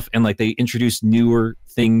master stuff, and like they introduce newer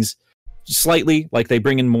things slightly, like they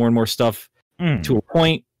bring in more and more stuff to a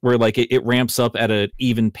point where like it ramps up at an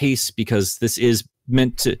even pace, because this is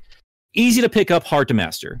meant to easy to pick up, hard to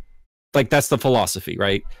master. Like that's the philosophy,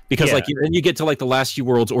 right? Because like then you get to like the last few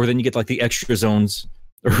worlds, or then you get like the extra zones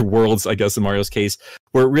or worlds, I guess in Mario's case,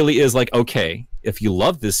 where it really is like, okay, if you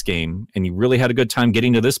love this game and you really had a good time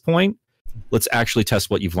getting to this point, let's actually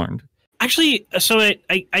test what you've learned. Actually, so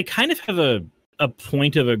I kind of have a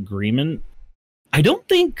point of agreement. I don't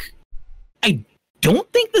think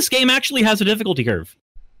this game actually has a difficulty curve.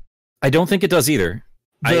 I don't think it does either.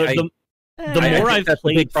 The more I've that's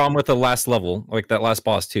played, a big problem with the last level, like that last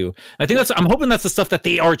boss too. I think I'm hoping that's the stuff that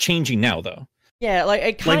they are changing now, though. Yeah,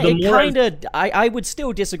 like I would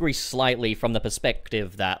still disagree slightly from the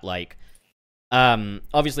perspective that like,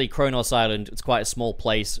 obviously Kronos Island, it's quite a small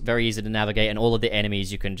place, very easy to navigate, and all of the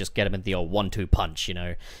enemies you can just get them in the old 1-2 punch,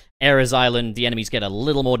 Ares Island, the enemies get a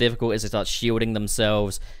little more difficult as they start shielding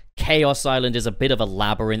themselves. Chaos Island is a bit of a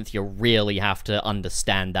labyrinth. You really have to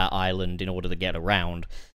understand that island in order to get around.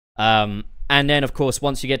 And then, of course,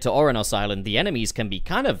 once you get to Oranos Island, the enemies can be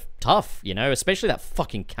kind of tough, especially that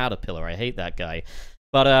fucking caterpillar. I hate that guy.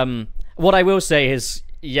 But what I will say is,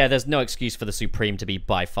 yeah, there's no excuse for the Supreme to be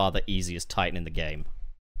by far the easiest Titan in the game.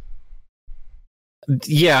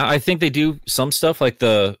 Yeah, I think they do some stuff like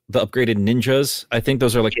the upgraded ninjas. I think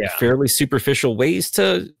those are like fairly superficial ways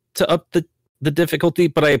to up the difficulty,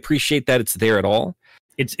 but I appreciate that it's there at all.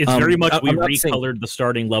 It's very much we recolored the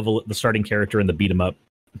starting level, the starting character, and the beat 'em up.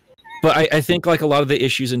 But I think like a lot of the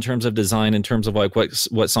issues in terms of design, in terms of like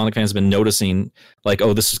what Sonic fans have been noticing, like,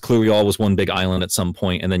 oh, this is clearly all was one big island at some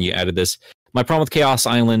point, and then you added this. My problem with Chaos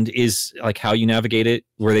Island is like how you navigate it,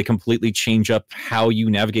 where they completely change up how you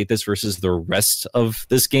navigate this versus the rest of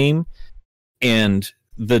this game. And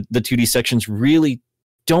the 2D sections really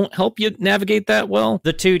don't help you navigate that well.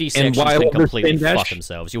 The 2D sections can completely fuck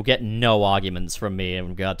themselves. You'll get no arguments from me in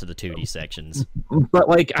regard to the 2D sections. But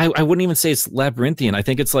like, I wouldn't even say it's labyrinthian. I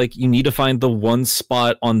think it's like you need to find the one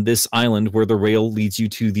spot on this island where the rail leads you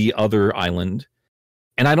to the other island.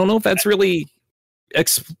 And I don't know if that's really...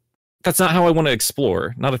 that's not how I want to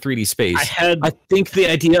explore, not a 3D space. I think the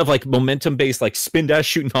idea of like momentum-based, like spin dash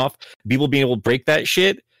shooting off, people being able to break that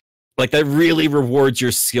shit, like that really rewards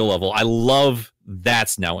your skill level. I love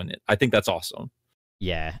that's now in it. I think that's awesome.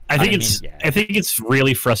 Yeah, I think it's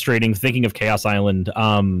really frustrating thinking of Chaos Island.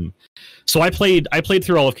 So I played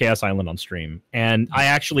through all of Chaos Island on stream, and I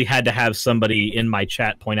actually had to have somebody in my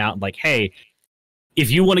chat point out like, hey,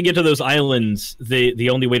 if you want to get to those islands, the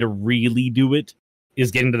only way to really do it is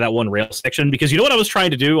getting to that one rail section. Because you know what I was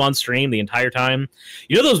trying to do on stream the entire time?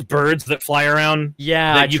 You know those birds that fly around?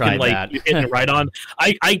 Yeah, that I you tried can like that. you hit and ride on.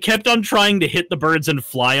 I kept on trying to hit the birds and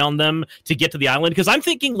fly on them to get to the island because I'm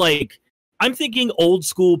thinking old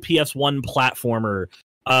school PS1 platformer.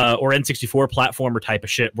 Or N64 platformer type of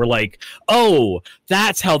shit. We're like, oh,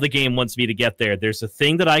 that's how the game wants me to get there. There's a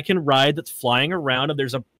thing that I can ride that's flying around, and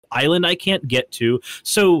there's a island I can't get to.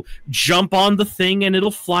 So jump on the thing, and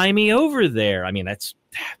it'll fly me over there. I mean, that's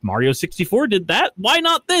Mario 64 did that. Why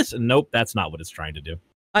not this? And nope, that's not what it's trying to do.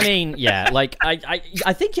 I mean, yeah, like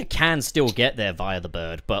I think you can still get there via the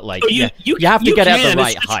bird, but like you have to get at the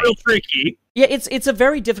right it's height. Real tricky. Yeah, it's a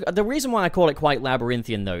very difficult. The reason why I call it quite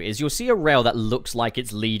labyrinthian though is you'll see a rail that looks like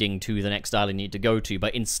it's leading to the next island you need to go to,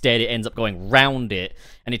 but instead it ends up going round it,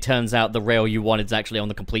 and it turns out the rail you wanted is actually on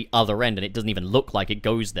the complete other end, and it doesn't even look like it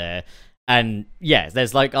goes there. And yeah,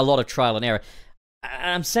 there's like a lot of trial and error.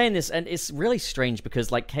 I'm saying this, and it's really strange because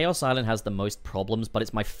like Chaos Island has the most problems, but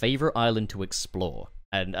it's my favorite island to explore.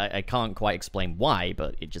 And I can't quite explain why,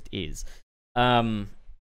 but it just is.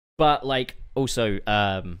 But, like, also,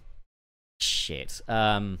 shit.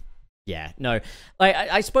 Yeah, no. Like,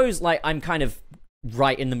 I suppose, like, I'm kind of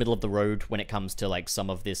right in the middle of the road when it comes to, like, some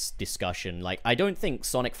of this discussion. Like, I don't think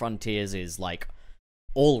Sonic Frontiers is, like,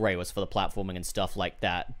 all rails for the platforming and stuff like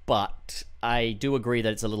that, but I do agree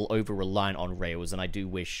that it's a little over-reliant on rails, and I do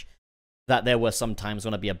wish that there were some times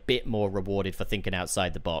when I'd be a bit more rewarded for thinking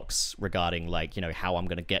outside the box regarding, like, you know, how I'm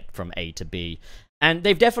going to get from A to B. And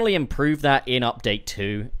they've definitely improved that in Update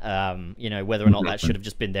 2. You know, whether or not that should have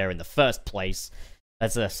just been there in the first place,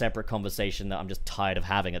 that's a separate conversation that I'm just tired of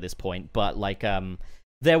having at this point. But, like,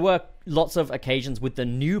 there were lots of occasions with the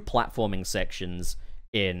new platforming sections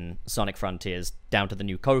in Sonic Frontiers, down to the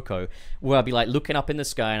new Coco, where I'd be, like, looking up in the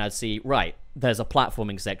sky and I'd see, right, there's a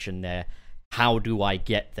platforming section there. How do I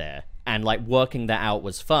get there? And, like, working that out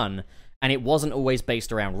was fun, and it wasn't always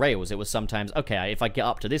based around rails. It was sometimes, okay, if I get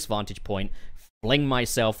up to this vantage point, fling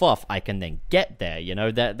myself off, I can then get there, you know?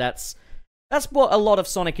 That's what a lot of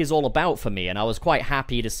Sonic is all about for me, and I was quite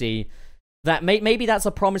happy to see that maybe that's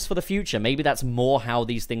a promise for the future. Maybe that's more how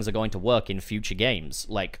these things are going to work in future games.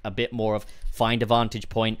 Like, a bit more of find a vantage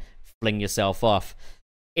point, fling yourself off.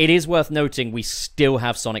 It is worth noting we still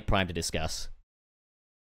have Sonic Prime to discuss.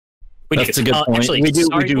 That's a good point. Actually, we do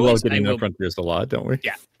boys, love getting the Frontiers a lot, don't we?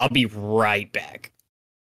 Yeah, I'll be right back.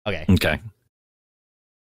 Okay. Okay.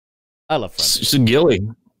 I love Frontiers. So Gilly,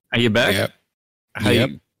 are you back? Yep. Yep.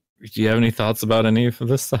 Do you have any thoughts about any of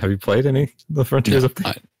this? Have you played any of the Frontiers?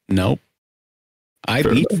 Nope. I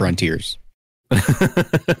beat Frontiers.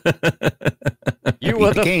 You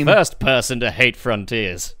were the game. first person to hate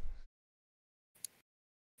Frontiers.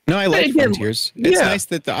 No, I like Again, Frontiers. It's yeah. nice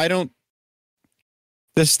that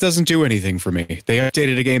this doesn't do anything for me. They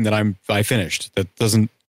updated a game that I finished. That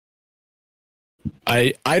doesn't.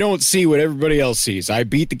 I don't see what everybody else sees. I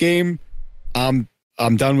beat the game. I'm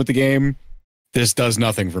done with the game. This does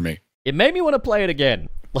nothing for me. It made me want to play it again.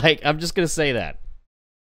 Like, I'm just gonna say that.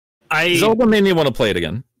 Zelda made me want to play it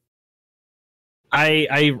again.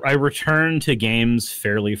 I return to games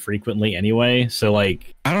fairly frequently aneway, so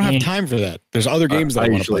like I don't have time for that. There's other games that I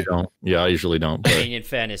want to play. Don't. Yeah, I usually don't. I But mean, in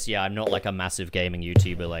fairness, yeah, I'm not like a massive gaming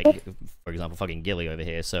YouTuber, like, for example, fucking Gilly over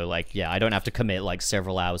here. So, like, yeah, I don't have to commit like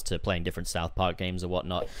several hours to playing different South Park games or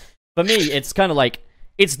whatnot. For me, it's kind of like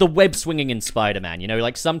it's the web swinging in Spider-Man. You know,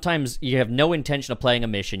 like sometimes you have no intention of playing a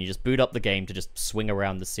mission, you just boot up the game to just swing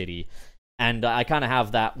around the city. And I kind of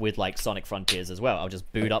have that with, like, Sonic Frontiers as well. I'll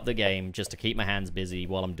just boot up the game just to keep my hands busy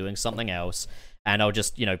while I'm doing something else. And I'll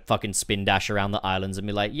just, you know, fucking spin dash around the islands and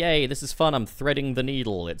be like, yay, this is fun. I'm threading the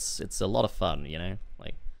needle. It's a lot of fun, you know?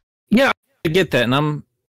 Like, yeah, I get that. And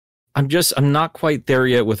I'm not quite there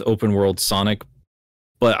yet with open world Sonic,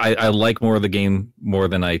 but I like more of the game more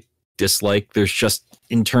than I dislike. There's just,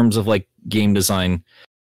 in terms of, like, game design,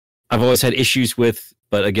 I've always had issues with.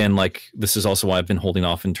 But again, like, this is also why I've been holding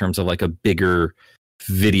off in terms of, like, a bigger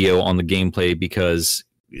video on the gameplay, because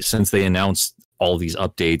since they announced all these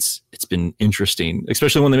updates, it's been interesting,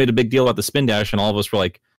 especially when they made a big deal about the spin dash, and all of us were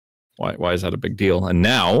like, why is that a big deal? And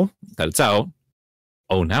now that it's out,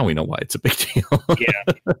 oh, now we know why it's a big deal.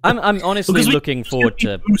 Yeah. I'm honestly looking forward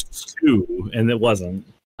to Boost 2, and it wasn't.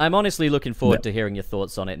 I'm honestly looking forward to hearing your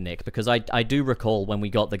thoughts on it, Nick, because I do recall when we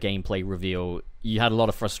got the gameplay reveal, you had a lot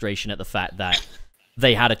of frustration at the fact that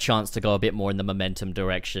they had a chance to go a bit more in the momentum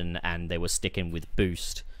direction, and they were sticking with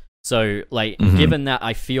Boost. So, like, given that,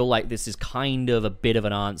 I feel like this is kind of a bit of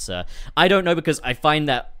an answer. I don't know, because I find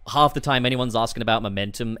that half the time anyone's asking about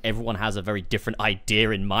momentum, everyone has a very different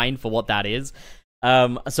idea in mind for what that is.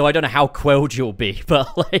 So I don't know how quelled you'll be,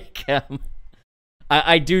 but like,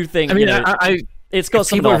 I do think. I mean, it's got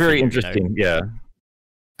some people are very interesting. You know? Yeah.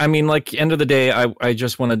 I mean, like, end of the day, I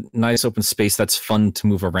just want a nice open space that's fun to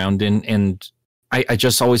move around in, and I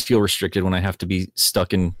just always feel restricted when I have to be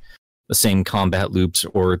stuck in the same combat loops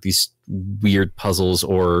or these weird puzzles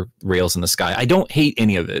or rails in the sky. I don't hate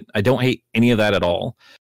any of it. I don't hate any of that at all.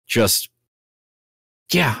 Just,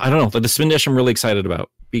 yeah, I don't know. But the spin dash I'm really excited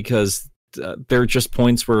about because there are just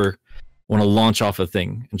points where I want to launch off a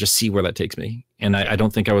thing and just see where that takes me. And I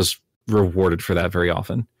don't think I was rewarded for that very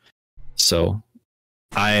often. So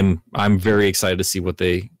I'm very excited to see what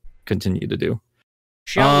they continue to do.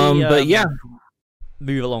 Shall we, but yeah,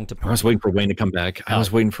 move along to. I was waiting for Wayne to come back. I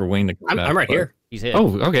was waiting for Wayne to come back. I'm right here. He's here.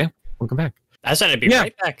 Oh, okay. Welcome back. I said I'd be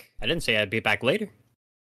right back. I didn't say I'd be back later.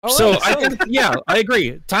 So I think, yeah, I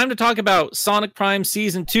agree. Time to talk about Sonic Prime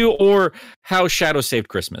Season 2 or how Shadow saved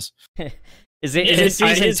Christmas. Is it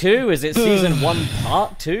season 2? Is it season 1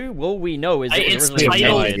 part 2? Well, we know. It's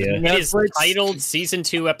titled Season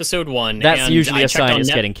 2 Episode 1. That's and usually a sign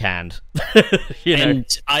it's getting canned. You know?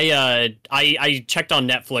 And I checked on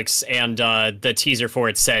Netflix, and the teaser for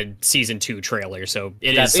it said Season 2 trailer. So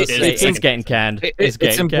it's getting canned.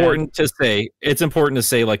 It's important to say. It's important to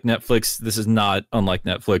say, like Netflix. This is not unlike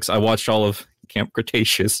Netflix. I watched all of Camp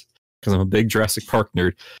Cretaceous because I'm a big Jurassic Park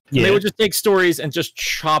nerd. Yeah. They would just take stories and just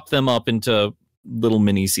chop them up into little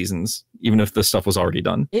mini seasons, even if the stuff was already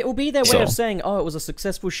done. It will be their way of saying, oh, it was a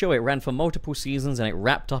successful show. It ran for multiple seasons and it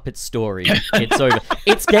wrapped up its story. It's over.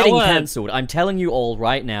 It's getting cancelled. I'm telling you all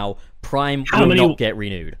right now, Prime will not get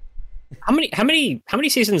renewed. How many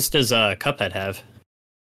seasons does Cuphead have?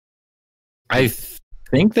 I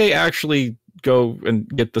think they actually go and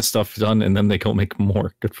get the stuff done and then they go make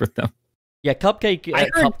more. Good for them. Yeah, Cupcake.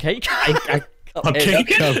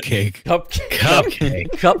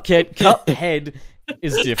 Cuphead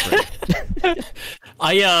is different.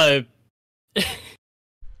 I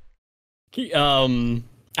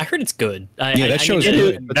heard it's good. That show's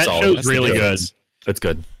good. That show's really good. That's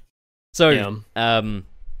good. So, who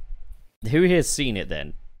here's seen it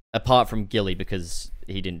then? Apart from Gilly, because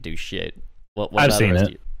he didn't do shit. I've seen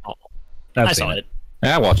it. I saw it.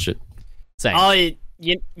 Yeah, I watched it. Same.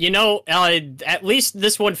 You know, at least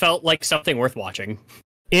this one felt like something worth watching.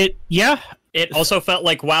 It also felt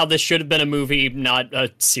like, wow, this should have been a movie, not a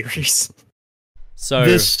series. So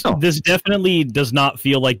this definitely does not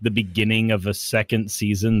feel like the beginning of a second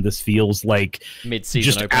season. This feels like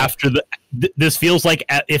mid-season. Just after this feels like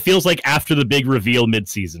it feels like after the big reveal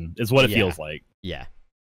mid-season is what it feels like. Yeah.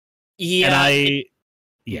 Yeah.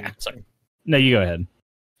 And sorry. No, you go ahead.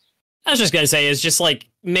 I was just gonna say, it's just like,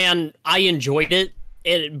 man, I enjoyed it.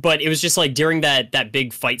 But it was just like during that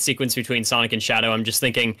big fight sequence between Sonic and Shadow, I'm just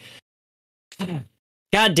thinking,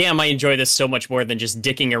 God damn, I enjoy this so much more than just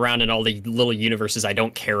dicking around in all the little universes I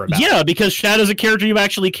don't care about. Yeah, because Shadow's a character you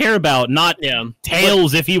actually care about, not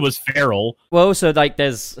Tails if he was feral. Well, so like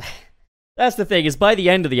that's the thing, is by the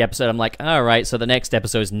end of the episode, I'm like, all right, so the next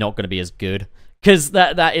episode is not going to be as good. Because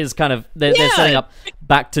that is kind of, they're setting up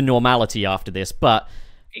back to normality after this. But,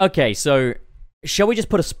 okay, so shall we just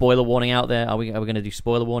put a spoiler warning out there? Are we going to do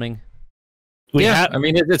spoiler warning? I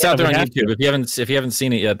mean, it's out there on YouTube. If you haven't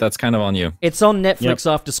seen it yet, that's kind of on you. It's on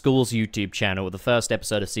Netflix After School's YouTube channel. The first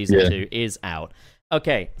episode of season 2 is out.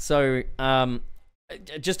 Okay, so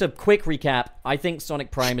just a quick recap. I think Sonic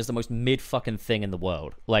Prime is the most mid-fucking thing in the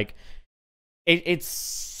world. Like,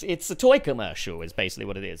 it's a toy commercial is basically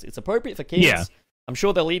what it is. It's appropriate for kids. Yeah. I'm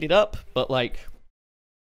sure they'll eat it up, but like,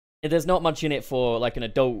 there's not much in it for like an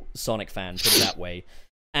adult Sonic fan, put it that way.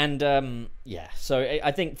 And so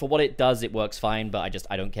I think for what it does, it works fine, but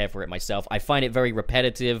I don't care for it myself. I find it very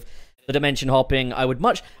repetitive. The dimension hopping, I would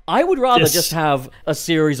rather just have a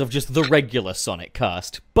series of just the regular Sonic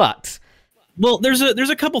cast. But well, there's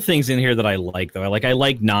a couple things in here that I like though. I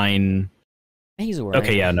like 9. He's alright.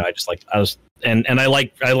 Okay, yeah, no, I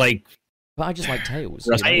like. But I just like Tails.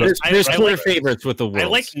 There's clear favorites with the worlds. I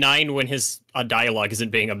like 9 when his dialogue isn't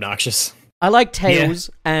being obnoxious. I like Tails,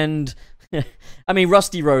 and I mean,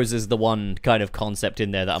 Rusty Rose is the one kind of concept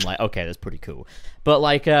in there that I'm like, okay, that's pretty cool. But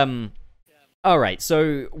like, all right,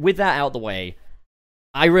 so with that out the way,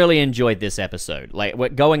 I really enjoyed this episode.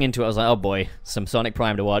 Like, going into it, I was like, oh boy, some Sonic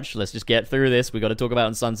Prime to watch. Let's just get through this. We got to talk about it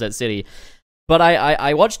in Sunset City. But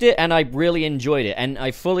I watched it, and I really enjoyed it. And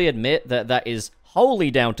I fully admit that is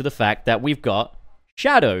wholly down to the fact that we've got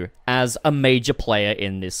Shadow as a major player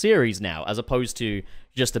in this series now, as opposed to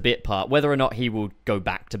just a bit part. Whether or not he will go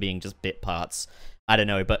back to being just bit parts, I don't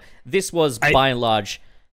know. But this was, by and large,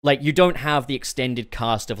 like, you don't have the extended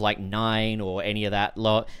cast of, like, 9 or any of that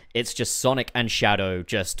lot. It's just Sonic and Shadow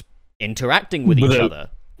just interacting with each other.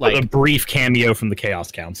 Like a brief cameo from the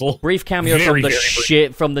Chaos Council. Brief cameo from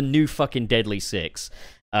from the new fucking Deadly Six.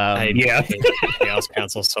 I hate Chaos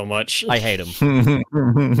Council so much. I hate them.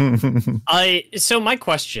 So my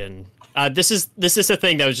question, this is a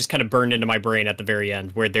thing that was just kind of burned into my brain at the very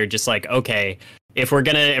end, where they're just like, okay, if we're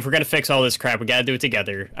gonna fix all this crap, we gotta do it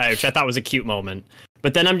together, which I thought was a cute moment.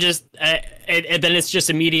 But then I'm just, and then it's just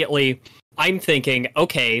immediately, I'm thinking,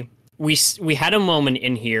 okay, we had a moment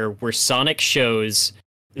in here where Sonic shows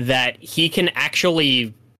that he can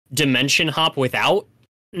actually dimension hop without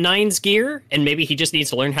Nine's gear, and maybe he just needs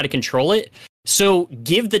to learn how to control it. So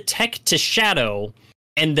give the tech to Shadow,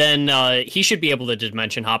 and then he should be able to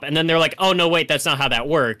dimension hop. And then they're like, oh no, wait, that's not how that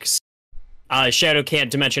works. Shadow can't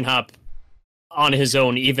dimension hop on his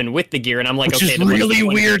own, even with the gear. And I'm like, which okay, is really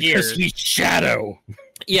weird because he's Shadow.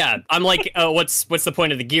 Yeah, I'm like, what's the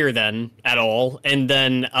point of the gear then at all? And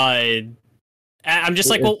then I'm just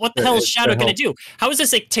like, well, what the hell is Shadow going to do? How is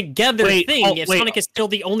this a together thing if Sonic is still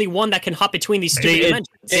the only one that can hop between these stupid dimensions?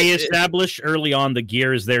 They established early on the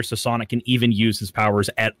gear is there so Sonic can even use his powers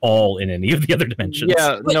at all in any of the other dimensions.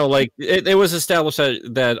 Yeah, no, like, it was established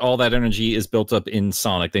that all that energy is built up in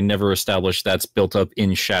Sonic. They never established that's built up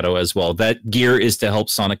in Shadow as well. That gear is to help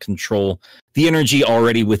Sonic control the energy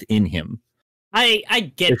already within him.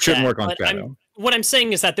 I get it shouldn't that, work on Shadow. What I'm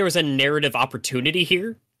saying is that there was a narrative opportunity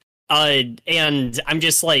here. And I'm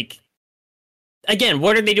just like, again,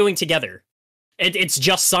 what are they doing together? It's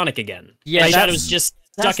just Sonic again. Yeah, Shadow's just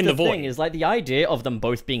stuck in the void. Thing is, like, the idea of them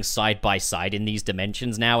both being side by side in these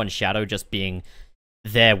dimensions now, and Shadow just being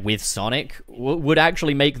there with Sonic would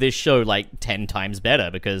actually make this show like 10 times better,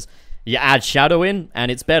 because you add Shadow in and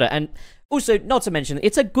it's better. And also, not to mention,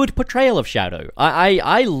 it's a good portrayal of Shadow.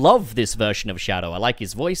 I love this version of Shadow. I like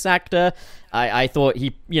his voice actor. I thought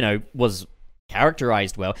he, was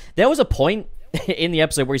characterized well. There was a point in the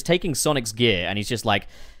episode where he's taking Sonic's gear and he's just like,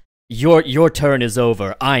 your turn is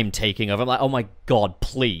over, I'm taking over. I'm like, oh my god,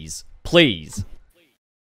 please.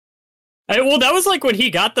 Well, that was like when he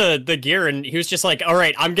got the gear and he was just like, all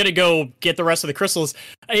right, I'm gonna go get the rest of the crystals.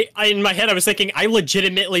 In my head, I was thinking, I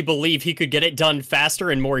legitimately believe he could get it done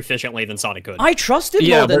faster and more efficiently than Sonic could. I trust him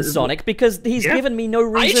more than Sonic because he's given me no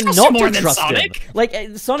reason not to trust him. Like,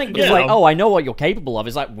 Sonic was like, oh, I know what you're capable of.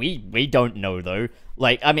 It's like, we don't know, though.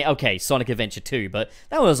 Like, I mean, okay, Sonic Adventure 2, but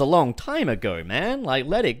that was a long time ago, man. Like,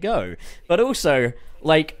 let it go. But also,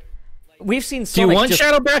 like, we've seen Sonic. Do you want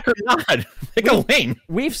Shadow back or not? Pick a lane.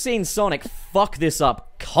 We've seen Sonic fuck this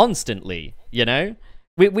up constantly,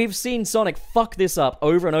 We've seen Sonic fuck this up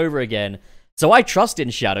over and over again. So I trust in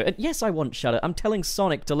Shadow. And yes, I want Shadow. I'm telling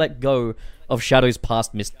Sonic to let go of Shadow's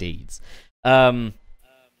past misdeeds.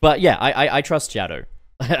 But yeah, I trust Shadow.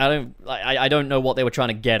 I don't know what they were trying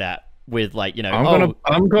to get at with, like,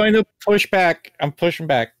 I'm going to push back. I'm pushing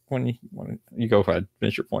back when you go ahead.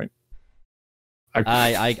 Finish your point.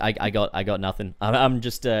 I got nothing. I'm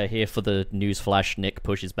just here for the news flash. Nick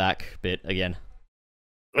pushes back bit again.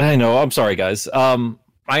 I know. I'm sorry, guys.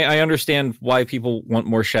 I understand why people want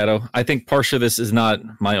more Shadow. I think partially this is not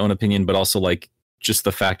my own opinion, but also, like, just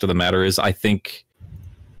the fact of the matter is, I think,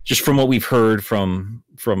 just from what we've heard from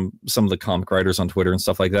some of the comic writers on Twitter and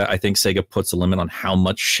stuff like that, I think Sega puts a limit on how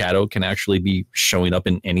much Shadow can actually be showing up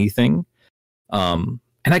in anything. And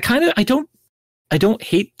I don't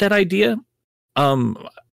hate that idea.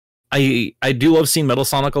 I do love seeing Metal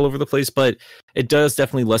Sonic all over the place, but it does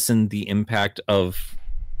definitely lessen the impact of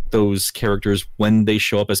those characters when they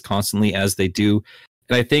show up as constantly as they do.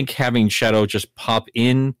 And I think having Shadow just pop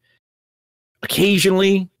in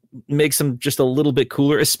occasionally makes him just a little bit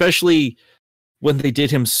cooler, especially when they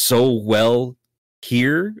did him so well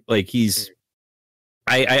here. Like,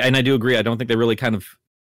 I do agree. I don't think they really kind of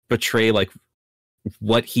betray, like,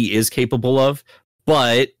 what he is capable of,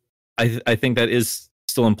 but I think that is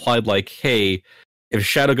still implied, like, hey, if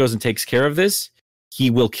Shadow goes and takes care of this, he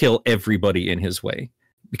will kill everybody in his way.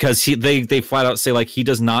 Because they flat out say, like, he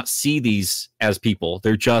does not see these as people.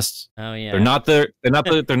 They're just they're not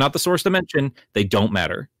the source dimension. They don't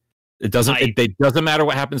matter. It doesn't matter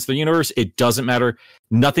what happens to the universe. It doesn't matter.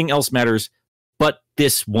 Nothing else matters but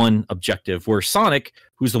this one objective, where Sonic,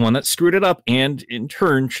 who's the one that screwed it up and in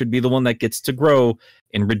turn should be the one that gets to grow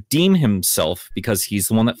and redeem himself because he's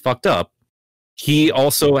the one that fucked up. He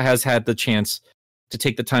also has had the chance to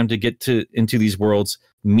take the time to get into these worlds,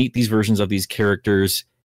 meet these versions of these characters,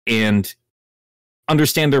 and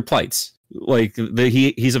understand their plights. Like,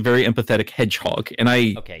 he's a very empathetic hedgehog, and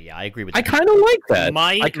I agree with that. I kind of like that.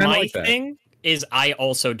 My thing is, I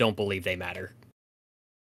also don't believe they matter.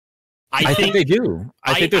 I think they do.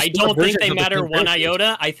 I don't think they matter one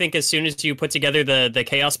iota. I think as soon as you put together the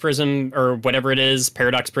Chaos Prism or whatever it is,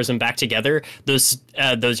 Paradox Prism back together, those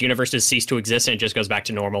universes cease to exist and it just goes back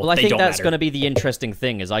to normal. Well, I think that's going to be the interesting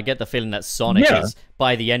thing. Is I get the feeling that Sonic is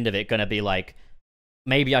by the end of it going to be like,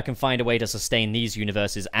 maybe I can find a way to sustain these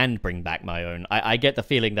universes and bring back my own. I get the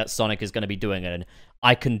feeling that Sonic is going to be doing an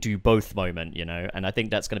I can do both moment, you know, and I think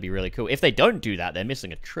that's going to be really cool. If they don't do that, they're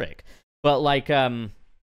missing a trick. But like,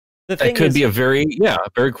 that could be a very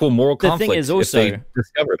cool moral conflict. The thing is also, if they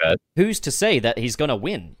discover that, who's to say that he's gonna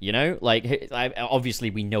win? You know, like obviously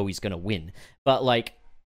we know he's gonna win, but like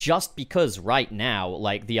just because right now,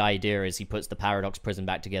 like the idea is he puts the Paradox Prism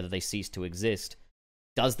back together, they cease to exist.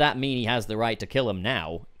 Does that mean he has the right to kill him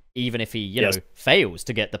now, even if he, you know, fails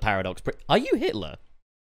to get the Paradox? Are you Hitler?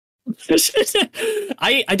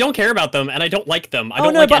 I don't care about them and I don't like them.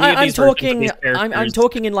 I'm talking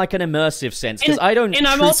in like an immersive sense because I don't. And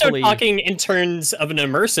I'm also talking in terms of an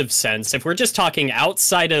immersive sense. If we're just talking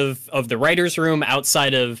outside of the writers' room,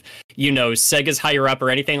 outside of, you know, Sega's higher up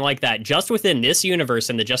or anything like that, just within this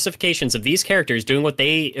universe and the justifications of these characters doing what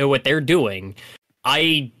they're doing,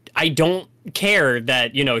 I don't care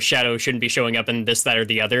that, you know, Shadow shouldn't be showing up in this, that, or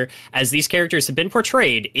the other. As these characters have been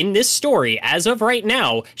portrayed in this story, as of right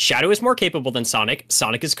now, Shadow is more capable than Sonic.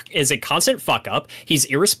 Sonic is a constant fuck up. He's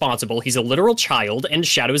irresponsible. He's a literal child, and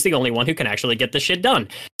Shadow is the only one who can actually get this shit done.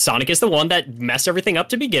 Sonic is the one that messed everything up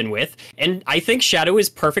to begin with, and I think Shadow is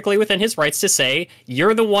perfectly within his rights to say,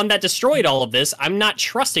 you're the one that destroyed all of this. I'm not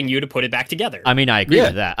trusting you to put it back together. I mean, I agree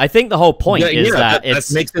with that. I think the whole point is that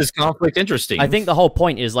makes this conflict interesting. I think the whole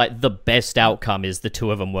point is like the best outcome is the two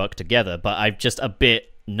of them work together, but I've just a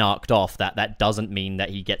bit knocked off that doesn't mean that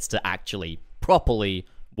he gets to actually properly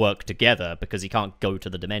work together because he can't go to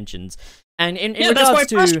the dimensions. And in regards that's why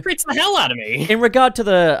to frustrates the hell out of me. In regard to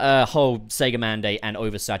the whole Sega mandate and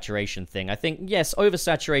oversaturation thing, I think yes,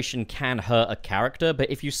 oversaturation can hurt a character, but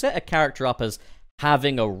if you set a character up as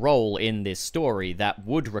having a role in this story that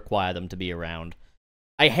would require them to be around,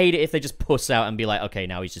 I hate it if they just puss out and be like, okay,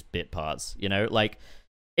 now he's just bit parts, you know, like.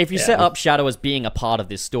 If you set up Shadow as being a part of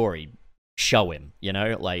this story, show him, you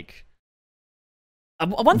know, like.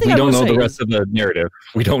 One thing we don't know the rest of the narrative.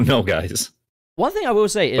 We don't know, guys. One thing I will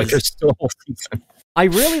say is, like, there's still a whole season. I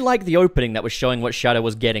really like the opening that was showing what Shadow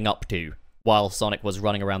was getting up to while Sonic was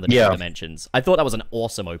running around the different dimensions. I thought that was an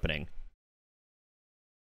awesome opening.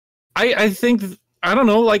 I think. I don't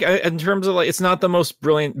know, like, in terms of, like, it's not the most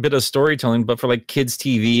brilliant bit of storytelling, but for, like, kids'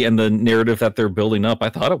 TV and the narrative that they're building up, I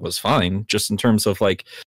thought it was fine, just in terms of, like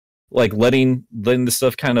letting the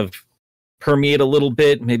stuff kind of permeate a little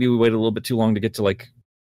bit. Maybe we wait a little bit too long to get to, like,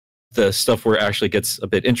 the stuff where it actually gets a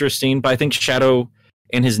bit interesting, but I think Shadow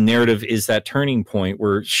and his narrative is that turning point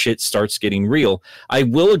where shit starts getting real. I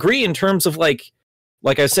will agree in terms of, like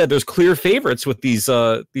I said, there's clear favorites with these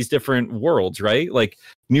different worlds, right? Like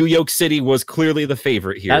New York City was clearly the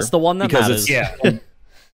favorite here. That's the one that matters.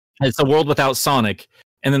 It's a world without Sonic,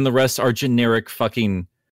 and then the rest are generic fucking.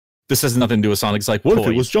 This has nothing to do with Sonic. It's like, what if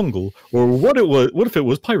it was jungle, or what if it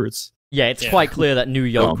was pirates? Yeah, it's quite clear that New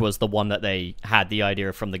York was the one that they had the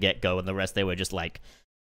idea from the get go, and the rest they were just like,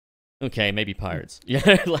 okay, maybe pirates.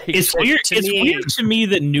 Yeah, like it's weird. It's weird to me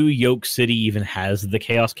that New York City even has the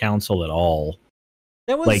Chaos Council at all.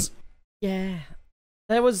 There was,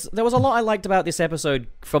 there was a lot I liked about this episode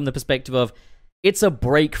from the perspective of it's a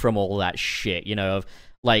break from all that shit, you know, of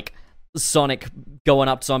like Sonic going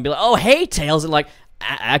up to someone and be like, oh, hey, Tails, and like,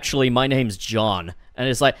 actually, my name's John. And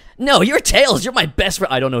it's like, no, you're Tails, you're my best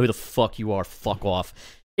friend. I don't know who the fuck you are, fuck off.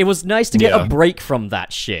 It was nice to get a break from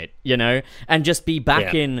that shit, you know, and just be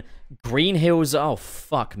back in Green Hill Zone. Oh,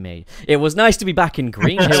 fuck me. It was nice to be back in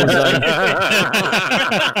Green Hill Zone.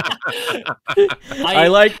 I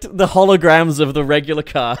liked the holograms of the regular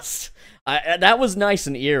cast. That was nice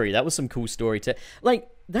and eerie. That was some cool story to... Like,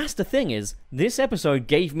 that's the thing is, this episode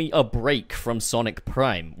gave me a break from Sonic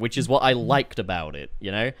Prime, which is what I liked about it,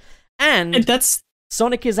 you know? And that's...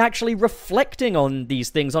 Sonic is actually reflecting on these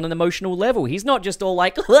things on an emotional level. He's not just all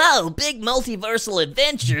like, whoa, big multiversal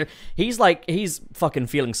adventure. He's like, he's fucking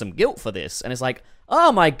feeling some guilt for this. And it's like,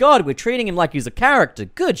 oh my god, we're treating him like he's a character.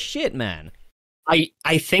 Good shit, man.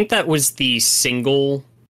 I think that was the single,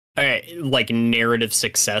 like, narrative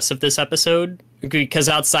success of this episode. Because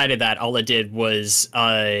outside of that, all it did was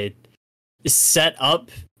set up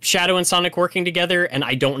Shadow and Sonic working together. And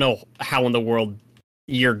I don't know how in the world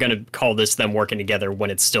you're gonna call this them working together when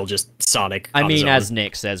it's still just Sonic. I on his mean, own. as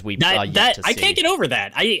Nick says, we are yet to see. I can't get over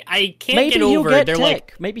that. I can't Maybe get he'll over. get They're tech.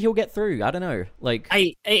 like, maybe he'll get through. I don't know. Like,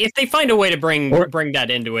 if they find a way to bring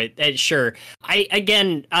that into it, sure.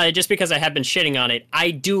 Just because I have been shitting on it,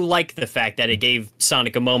 I do like the fact that it gave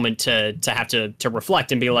Sonic a moment to have to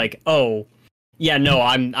reflect and be like, oh, yeah, no,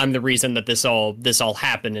 I'm the reason that this all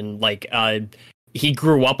happened, and like, he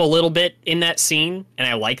grew up a little bit in that scene, and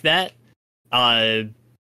I like that.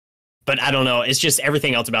 But I don't know. It's just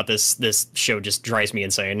everything else about this show just drives me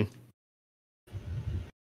insane.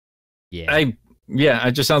 yeah.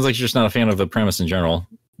 It just sounds like you're just not a fan of the premise in general.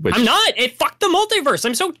 Which... I'm not. It fucked the multiverse.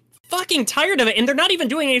 I'm so fucking tired of it, and they're not even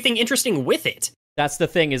doing anything interesting with it. That's the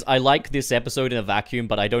thing, is I like this episode in a vacuum,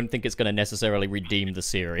 but I don't think it's going to necessarily redeem the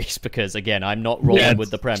series, because, again, I'm not rolling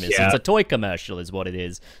with the premise. Yeah. It's a toy commercial is what it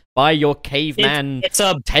is. Buy your caveman it's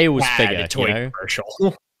a Tails bad figure, toy you know? commercial.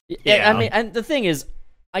 Yeah, I mean, and the thing is,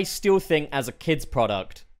 I still think as a kid's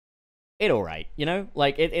product, it's alright, you know?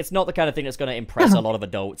 Like, it's not the kind of thing that's going to impress a lot of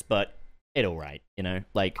adults, but it's alright, you know?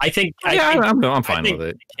 Like, I think I'm fine with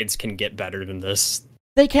it. Kids can get better than this.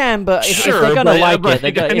 they can, but if Sure, they're going to like but it,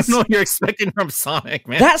 they're going I to... don't know what you're expecting from Sonic,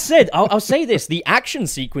 man. That said, I'll say this, the action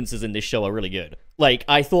sequences in this show are really good. Like,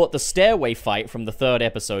 I thought the stairway fight from the third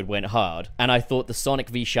episode went hard, and I thought the Sonic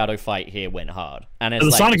v Shadow fight here went hard. And it's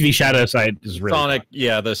The like, Sonic v Shadow side is really Sonic,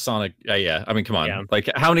 fun. the Sonic, yeah. I mean, come on. Yeah. Like,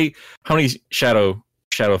 how many Shadow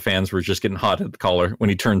fans were just getting hot at the collar when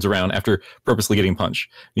he turns around after purposely getting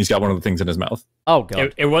punched? He's got one of the things in his mouth. oh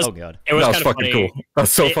god, It was oh god. it was That was kind of fucking funny. cool.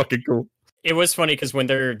 That's so It- fucking cool. It was funny because when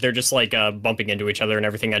they're just like bumping into each other and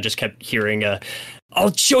everything, I just kept hearing,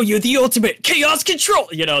 "I'll show you the ultimate chaos control."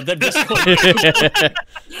 You know, that just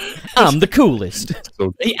I'm the coolest.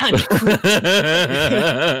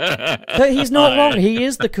 But he's not wrong. He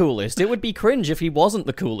is the coolest. It would be cringe if he wasn't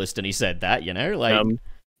the coolest and he said that, you know? Like,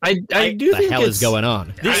 I do The think hell it's, is going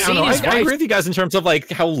on? this I don't scene know. is I right. agree with you guys in terms of like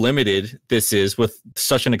how limited this is with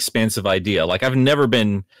such an expansive idea. Like, I've never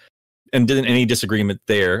been and didn't any disagreement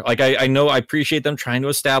there. Like, I know I appreciate them trying to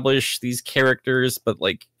establish these characters, but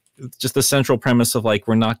like just the central premise of like,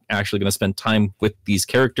 we're not actually going to spend time with these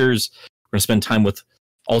characters. We're going to spend time with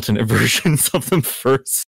alternate versions of them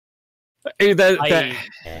first. They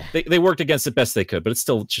worked against it best they could, but it's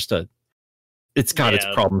still just it's got its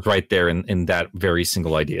problems right there in that very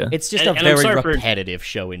single idea. It's just And a I'm very sorry for- repetitive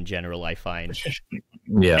show in general, I find.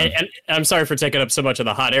 Yeah. And I'm sorry for taking up so much of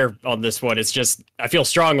the hot air on this one. It's just I feel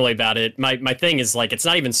strongly about it. My thing is like it's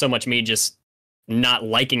not even so much me just not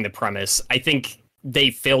liking the premise. I think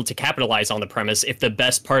they failed to capitalize on the premise if the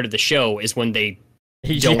best part of the show is when they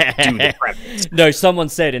don't do the premise. No, someone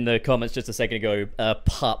said in the comments just a second ago,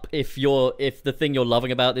 pup, if the thing you're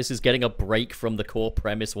loving about this is getting a break from the core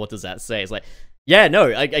premise, what does that say? It's like, yeah, no,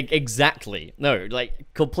 exactly. No, like,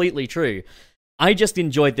 completely true. I just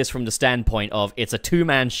enjoyed this from the standpoint of it's a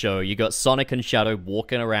two-man show. You got Sonic and Shadow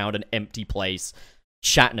walking around an empty place,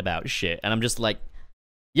 chatting about shit, and I'm just like,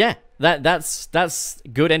 yeah, that's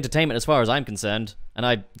good entertainment as far as I'm concerned, and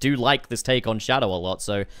I do like this take on Shadow a lot,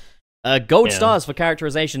 so gold stars for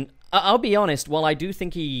characterization. I'll be honest, while I do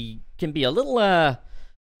think he can be a little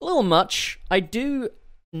much, I do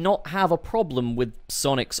not have a problem with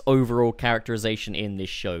Sonic's overall characterization in this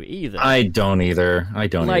show either. I don't either.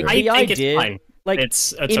 Like, either. I the think idea, it's fine. like,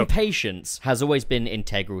 It's okay. impatience has always been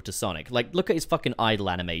integral to Sonic. Like, look at his fucking idle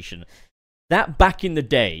animation. That back in the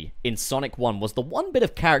day in Sonic 1 was the one bit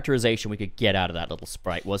of characterization we could get out of that little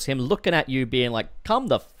sprite, was him looking at you being like, come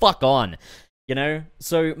the fuck on. You know?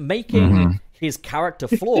 So making his character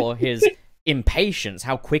flaw, his impatience,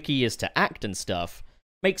 how quick he is to act and stuff,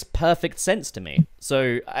 makes perfect sense to me.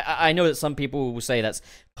 So I know that some people will say that's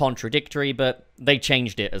contradictory, but they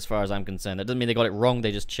changed it as far as I'm concerned. That doesn't mean they got it wrong,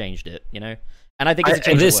 they just changed it, you know? And I think it's a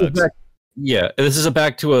change that works. This is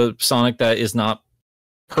back to a Sonic that is not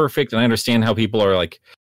perfect, and I understand how people are like,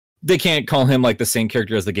 they can't call him like the same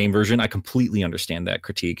character as the game version. I completely understand that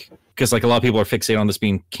critique, because like a lot of people are fixated on this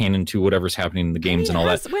being canon to whatever's happening in the games and all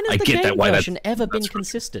that. When has I the get game that. Why version that's ever been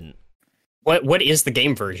consistent? What is the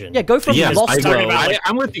game version? Yeah, go from yes, Lost World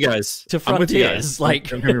I'm with you guys. to I'm with you Frontiers. guys. Like,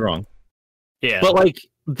 Don't get me wrong. Yeah. But like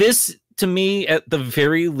this, to me, at the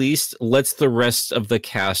very least, lets the rest of the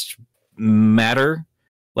cast matter.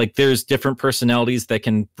 Like, there's different personalities that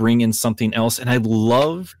can bring in something else, and I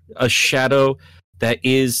love a Shadow that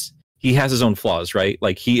is, he has his own flaws, right?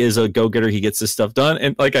 Like, he is a go-getter, he gets his stuff done,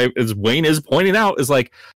 and like as Wayne is pointing out, is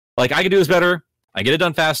like I can do this better, I get it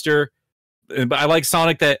done faster. But I like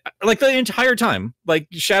Sonic that, like, the entire time, like,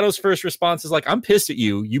 Shadow's first response is like, I'm pissed at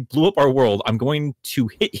you, you blew up our world, I'm going to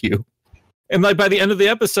hit you. And like by the end of the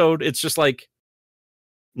episode, it's just like,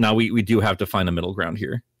 now we do have to find a middle ground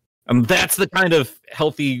here. That's the kind of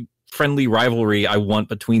healthy, friendly rivalry I want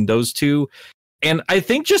between those two. And I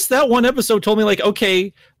think just that one episode told me, like,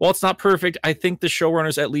 okay, while it's not perfect, I think the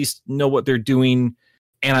showrunners at least know what they're doing.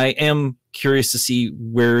 And I am curious to see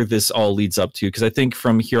where this all leads up to, because I think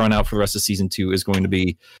from here on out for the rest of season 2 is going to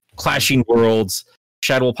be clashing worlds.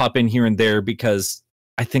 Shadow will pop in here and there because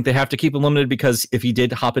I think they have to keep it limited, because if he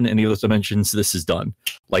did hop in any of those dimensions, this is done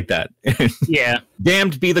like that. Yeah.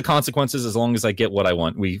 Damned be the consequences as long as I get what I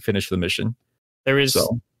want. We finish the mission. There is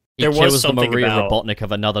He there was kills the something Maria about Robotnik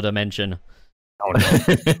of another dimension. Oh no.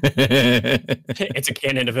 It's a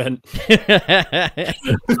canon event.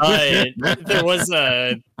 There was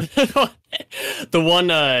the one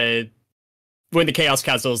when the Chaos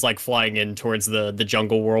Castle is like flying in towards the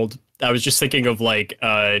jungle world. I was just thinking of like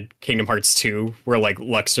Kingdom Hearts 2, where like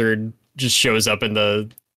Luxord just shows up in the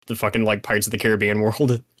fucking like Pirates of the Caribbean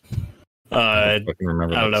world. I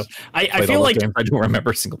don't know. I feel like I don't remember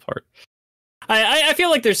a single part. I feel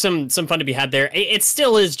like there's some fun to be had there. It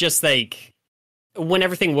still is just like when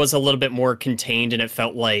everything was a little bit more contained and it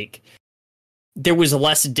felt like there was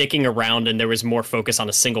less dicking around and there was more focus on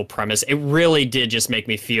a single premise. It really did just make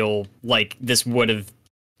me feel like this would have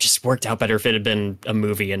just worked out better if it had been a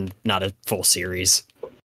movie and not a full series.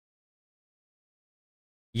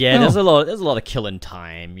 Yeah, there's a lot of killing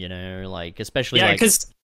time, like especially because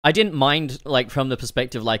I didn't mind like from the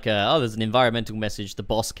perspective like there's an environmental message, the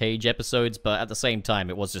Boss Cage episodes, but at the same time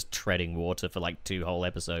it was just treading water for like 2 whole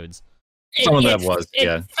episodes.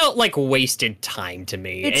 It felt like wasted time to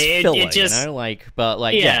me. It's filler,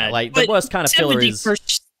 the worst kind of filler is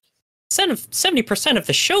 70% of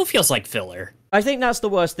the show feels like filler. I think that's the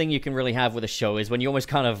worst thing you can really have with a show is when you almost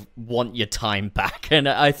kind of want your time back, and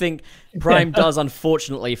I think Prime does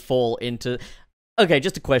unfortunately fall into. Okay,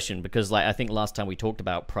 just a question, because like I think last time we talked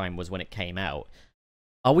about Prime was when it came out.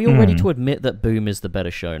 Are we all ready to admit that Boom is the better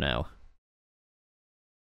show now?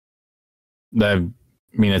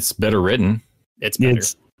 I mean, it's better written. It's better.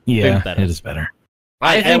 It is better.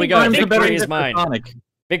 There we go. Victory is mine.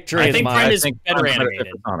 Victory is mine. Prime is better animated.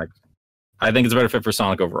 I think it's a better fit for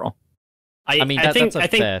Sonic overall. I mean, that's a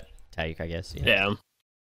fair take, I guess. Yeah.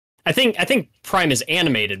 I think Prime is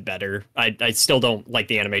animated better. I still don't like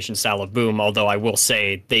the animation style of Boom, although I will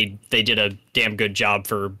say they did a damn good job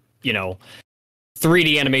for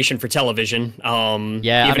 3D animation for television.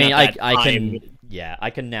 Yeah, I mean, I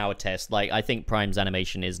can now attest. Like, I think Prime's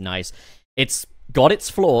animation is nice. It's got its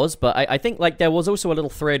flaws, but I think like there was also a little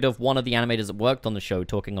thread of one of the animators that worked on the show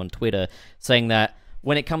talking on Twitter, saying that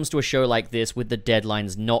when it comes to a show like this with the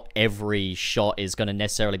deadlines, not every shot is going to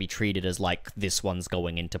necessarily be treated as like this one's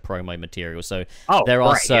going into promo material. So there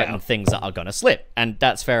are certain things that are going to slip, and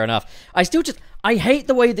that's fair enough. I hate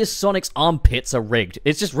the way this Sonic's armpits are rigged.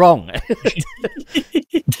 It's just wrong.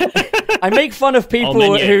 I make fun of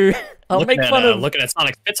people who... looking at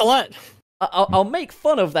Sonic's pits a lot. I'll make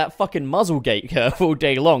fun of that fucking muzzle gate curve all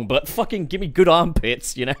day long, but fucking give me good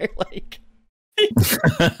armpits, like...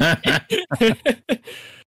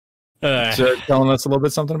 So telling us a little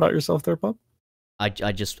bit something about yourself there, Pup? I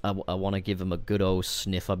want to give him a good old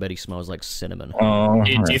sniff. I bet he smells like cinnamon.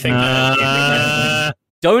 Do you think that...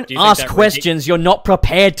 Don't ask questions you're not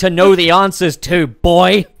prepared to know the answers to,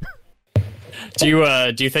 boy. Do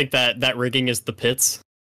you think that rigging is the pits?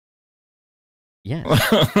 Yeah.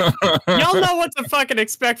 Y'all know what to fucking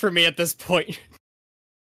expect from me at this point.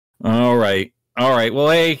 All right. Well,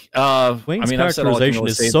 hey, Wayne's characterization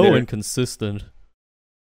is so inconsistent.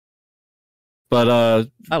 But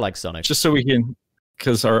I like Sonic. Just so we can,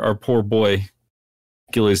 because our poor boy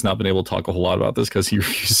Gilly's not been able to talk a whole lot about this because he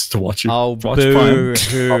refuses to watch it. Oh, boo!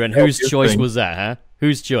 And whose choice was that? Huh?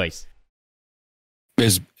 Whose choice?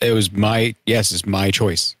 It's my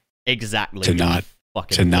choice. Exactly. To not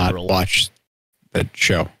watch the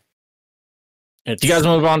show. Do you guys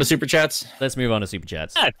want to move on to Super Chats? Let's move on to Super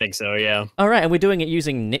Chats. I think so, yeah. All right, and we're doing it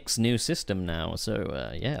using Nick's new system now.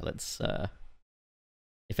 So, let's...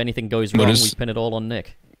 if anything goes wrong, we pin it all on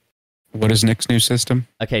Nick. What is Nick's new system?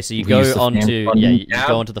 Okay, so you go onto... you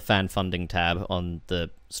go onto the fan funding tab on the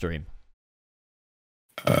stream.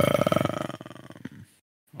 Hold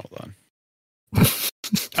on.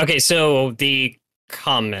 Okay, so the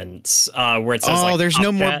comments where it says there's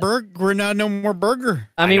no more burger. We're not no more burger.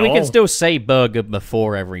 I mean, we can still say burger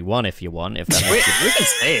before every one if you want. If that we can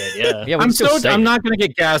say it, yeah. I'm not going to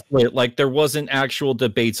get gaslit. Like there wasn't actual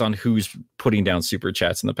debates on who's putting down super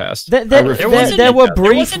chats in the past. There wasn't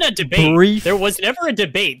a debate. There was never a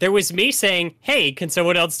debate. There was me saying, "Hey, can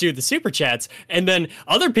someone else do the super chats?" And then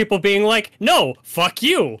other people being like, "No, fuck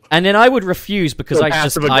you." And then I would refuse because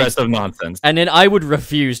passive aggressive nonsense. And then I would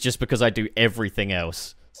refuse just because I do everything else.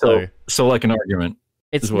 So like an argument.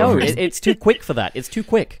 It's it's too quick for that. It's too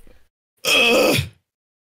quick.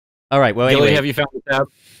 All right. Well, Gilly, anyway. have you found the tab?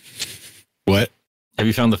 What? Have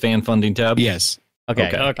you found the fan funding tab? Yes.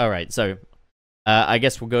 Okay. All right. So, I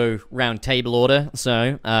guess we'll go round table order.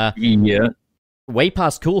 So, Yeah. Way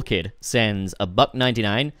Past Cool Kid sends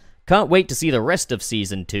 $1.99. Can't wait to see the rest of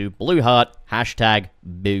season 2. Blue heart. #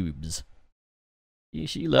 boobs.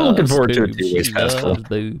 She loves looking forward to it boobs. too, She Ways Past Cool. loves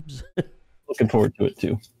boobs. Looking forward to it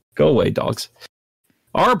too. Go away, dogs.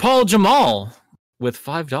 R. Paul Jamal with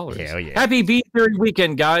 $5. Hell yeah. Happy B-Theory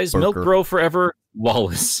weekend, guys. Milk Burger. Bro forever.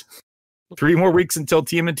 Wallace. 3 more weeks until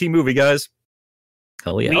TMNT movie, guys.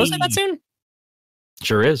 Hell yeah. Oh, is that soon?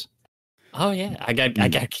 Sure is. Oh yeah, I got to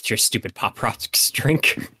get your stupid Pop Rocks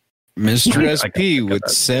drink. Mr. I SP got with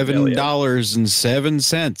that.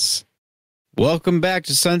 $7.07. Welcome back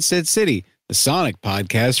to Sunset City, the Sonic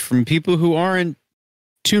podcast from people who aren't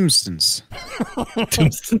tombstones.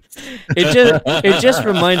 It just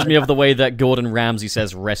reminds me of the way that Gordon Ramsay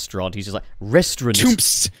says restaurant. He's just like, restaurant.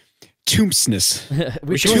 Tombstness.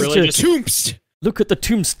 We should should really just Tombst. look at the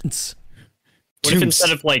tombstones. What if instead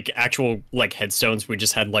of like actual like headstones, we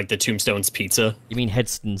just had like the Tombstones pizza? You mean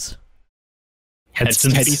headstones?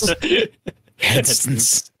 Headstones pizza.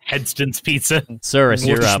 Headstones Pizza. Cyrus,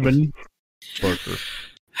 you're up.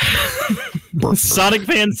 Sonic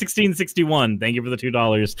Fan 1661. Thank you for the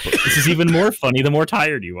 $2. This is even more funny the more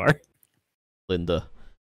tired you are. Linda.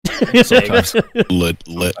 Lid.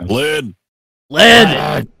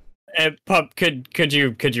 Lid! Pup, could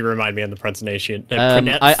you remind me on the pronunciation?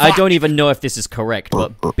 I don't even know if this is correct,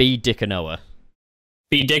 but B. Dickanoa.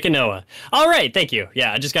 B. Dickanoa. All right, thank you.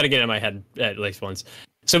 Yeah, I just got to get it in my head at least once.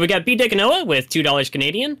 So we got B. Dickanoa with $2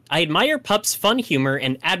 Canadian. I admire Pup's fun humor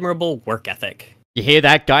and admirable work ethic. You hear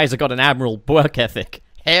that, guys? I got an admiral work ethic.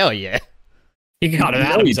 Hell yeah. You got an I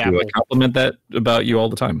Adam's do. apple. I compliment that about you all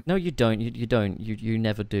the time. No, you don't. You don't. You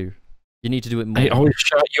never do. You need to do it more. I always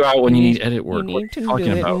shout you out when you need edit work. You What need are to you do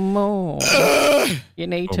talking it about? more. You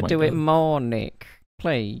need Oh to my do it God. more, Nick.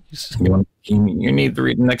 Please. You need to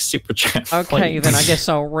read the next super chat. Okay, please. then I guess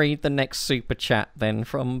I'll read the next super chat then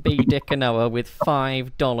from B. Dickanoa with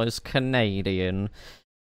 $5 Canadian.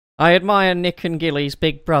 I admire Nick and Gilly's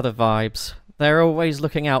Big Brother vibes. They're always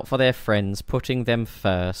looking out for their friends, putting them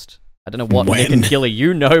first. I don't know what Nick and Gilly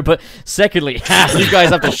you know, but secondly, you guys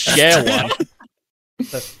have to share one.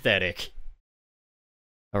 Pathetic.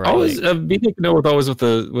 All right. Always be Dickanoa always with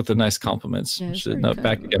the nice compliments. Yeah, it's Should very not kind,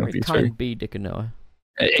 back again with very these. kind B. Dickanoa.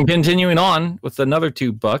 And continuing on with another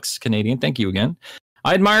 $2 Canadian. Thank you again.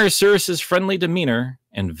 I admire Cyrus's friendly demeanor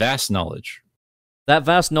and vast knowledge. That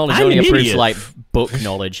vast knowledge I'm only an approves idiot. like book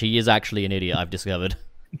knowledge. He is actually an idiot, I've discovered.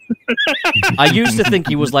 I used to think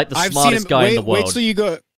he was like the smartest guy in the world. Wait till you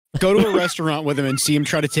go to a restaurant with him and see him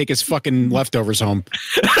try to take his fucking leftovers home.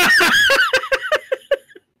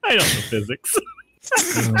 I don't know physics.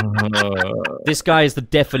 This guy is the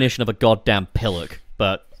definition of a goddamn pillock,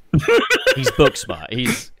 but he's book smart.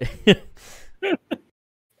 He's all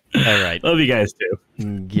right. Love you guys too.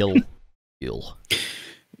 Gil.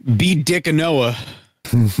 Be Dick and Noah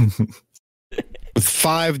with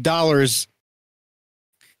 $5.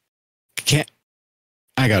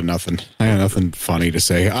 I got nothing. I got nothing funny to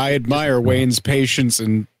say. I admire Wayne's patience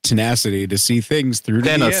and tenacity to see things through to the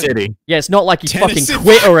Tennessee end. City. Yeah, it's not like he Tennessee. fucking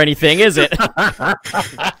quit or anything, is it? God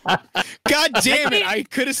damn it! I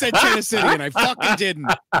could have said Tennessee and I fucking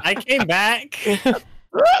didn't. I came back.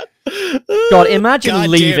 God, imagine God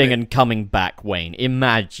damn leaving it. and coming back, Wayne.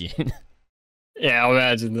 Imagine. Yeah, I'll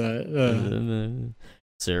imagine that.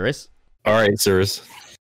 Serious? All right, Cyrus.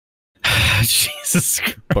 Jesus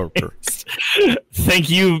Christ. Thank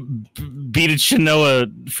you, Beat It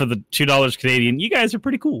Shinoa, for the $2 Canadian. You guys are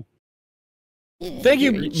pretty cool. Thank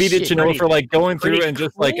you, Beat It Chinoa, for like going through pretty and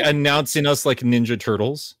just like cool. announcing us like Ninja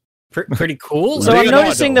Turtles. Pretty cool. So There I'm you go,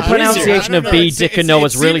 noticing the though. I don't know. pronunciation I of don't know. B. It's- Dick and it's- Noah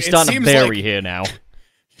is really it starting to seems vary like- here now.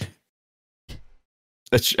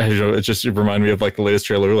 I don't know, it just reminded me of like the latest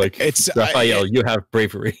trailer. Like, It's Raphael, you have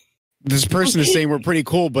bravery. this person is saying we're pretty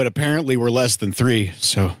cool, but apparently we're less than 3.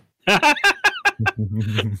 So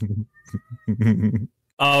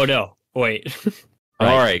Oh no! Wait.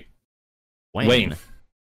 All right, Wayne. Wayne.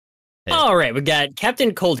 Hey. All right, we got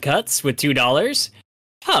Captain Cold Cuts with $2.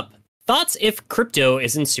 Pup, thoughts if crypto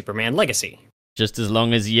is in Superman Legacy? Just as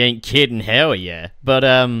long as you ain't kidding, hell yeah. But,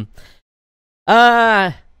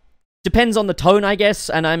 depends on the tone, I guess,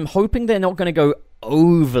 and I'm hoping they're not going to go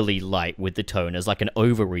overly light with the tone as, like, an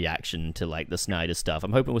overreaction to, like, the Snyder stuff.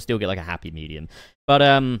 I'm hoping we'll still get, like, a happy medium.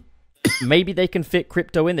 But, maybe they can fit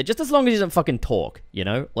crypto in there, just as long as he doesn't fucking talk, you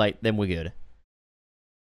know? Like, then we're good.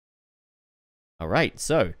 Alright,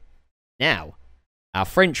 so, now, Our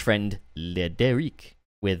French friend, Lederic,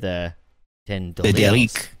 with $10.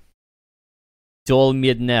 Lederic. Tall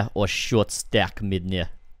midna or short stack midna?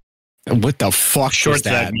 What the fuck Short is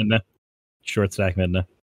that? stack midna. Short stack midna.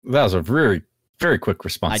 That was a very, very quick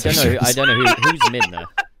response. I don't know who's midna.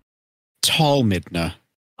 Tall Midna.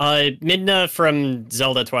 Midna from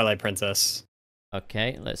Zelda Twilight Princess.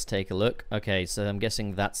 Okay, let's take a look. Okay, so I'm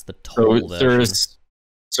guessing that's the tall So version.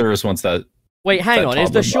 Cirrus wants that. Wait, hang that on. Is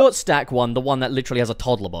the toddler short stack one the one that literally has a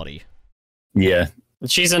toddler body? Yeah.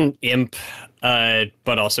 She's an imp,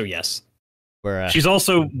 but also yes. Where She's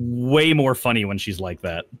also way more funny when she's like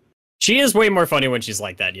that. She is way more funny when she's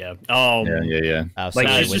like that, yeah. Oh, Yeah. like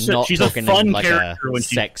Like, she's a fun character when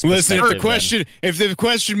she- sex Listen, if the perspective, question if the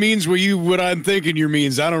question means what I'm thinking you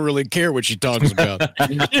means, I don't really care what she talks about.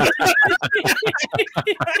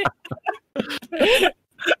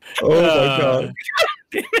 Oh my god.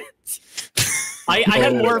 I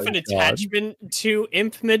had more of my an God. attachment to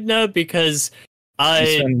Imp Midna because You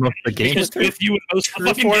spend most of the game because with her? With you in most of the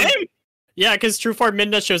fucking True form- game. yeah, because True Form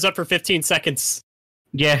Midna shows up for 15 seconds.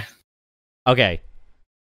 Yeah. Okay.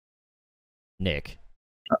 Nick.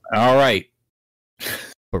 All right.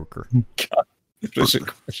 Burger.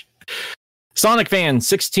 Sonic fan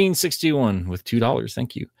 1661 with $2.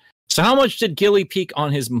 Thank you. So how much did Gilly peak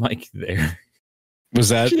on his mic there? Was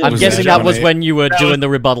that? I'm guessing that was John when you were That doing the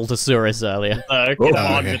rebuttal to Surus earlier. Get Oh,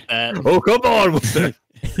 on okay. with that. Oh, come on with that.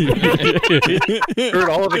 Heard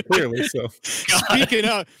all of it clearly. So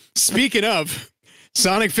Speaking of,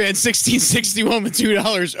 Sonic fan 1661 with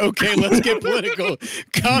 $2. Okay, let's get political.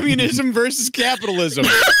 Communism versus capitalism.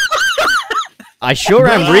 I sure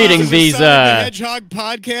am reading This is a these. Sonic the Hedgehog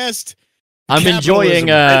podcast. I'm enjoying.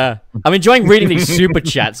 I'm enjoying reading these super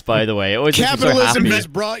chats. By the way, it always makes me so Capitalism happy. has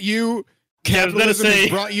brought you. Yeah, I was gonna Capitalism has say-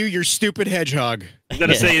 brought you your stupid hedgehog. I was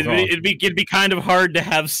gonna say Yeah. it'd be kind of hard to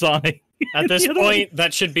have Sonic. At this You know- point,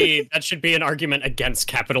 that should be an argument against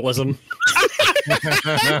capitalism.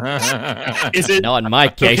 Is it No, in my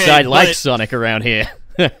case, Okay, I like but- Sonic around here.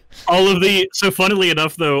 all of the? So, funnily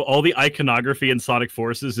enough, though, all the iconography in Sonic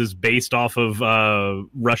Forces is based off of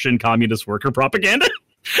Russian communist worker propaganda.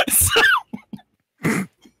 So,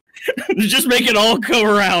 just make it all go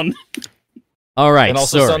around. All right, and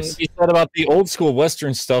also something Surus. you said about the old school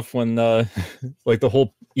Western stuff when like the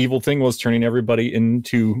whole evil thing was turning everybody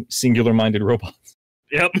into singular minded robots.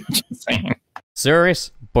 Yep. Just saying.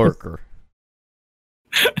 Surus Burger.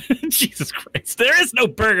 Jesus Christ, there is no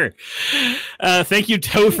burger. Thank you,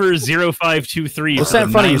 Topher0523. What's for that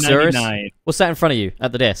in front of you, Surus? $9.99. What's that in front of you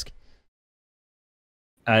at the desk?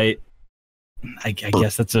 I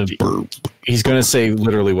guess that's a. He's gonna say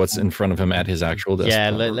literally what's in front of him at his actual desk. Yeah,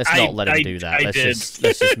 let's not let him do that. I Let's did.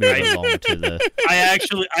 just move along to the. I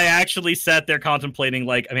actually sat there contemplating.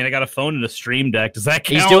 Like, I mean, I got a phone and a stream deck. Does that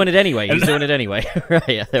count? He's doing it anyway. He's doing it anyway. Right,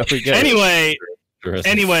 yeah, there we go. Anyway,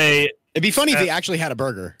 Interesting. It'd be funny if he actually had a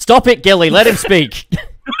burger. Stop it, Gilly. Let him speak.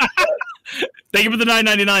 thank you for the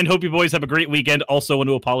 $9.99. Hope you boys have a great weekend. Also, want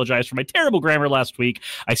to apologize for my terrible grammar last week.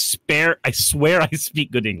 I swear I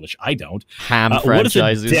speak good English. I don't. Ham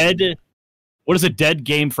franchises. What is a dead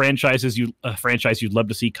game franchise you'd love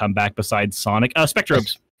to see come back besides Sonic?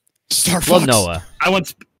 Spectrobes. Star Well, Fox. Noah. I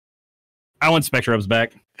want Spectrobes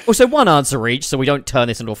back. Oh, so one answer each, so we don't turn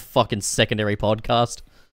this into a fucking secondary podcast.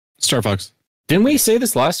 Star Fox. Didn't we say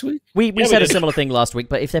this last week? We we said a did. similar thing last week,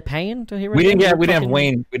 but if they're paying to hear it, We didn't. then Yeah, we didn't have fucking-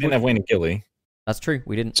 Wayne. We didn't have Wayne and Gilly. That's true.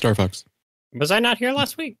 We didn't. Star Fox. Was I not here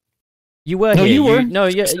last week? You were No, here. you were. No,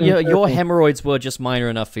 your hemorrhoids were just minor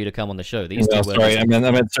enough for you to come on the show. These No, two were sorry, just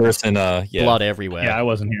I meant Cirrus and yeah. blood everywhere. Yeah, I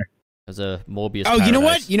wasn't here. There's a Morbius. Oh, you know what?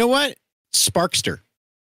 paradise. You know what? Sparkster.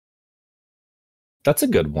 That's a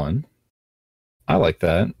good one. I like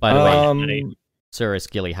that. By the way, Cirrus,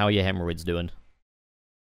 Gilly, how are your hemorrhoids doing?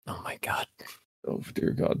 Oh my god. Oh dear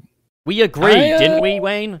God. We agreed, I, didn't we,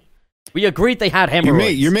 Wayne? We agreed they had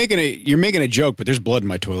hemorrhoids. You're making a joke, but there's blood in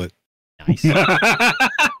my toilet. Nice. Oh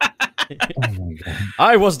my God.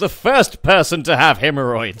 I was the first person to have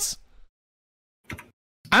hemorrhoids.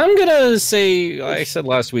 I'm gonna say, like I said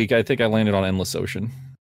last week, I think I landed on Endless Ocean.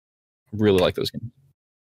 Really like those games.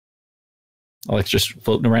 I like just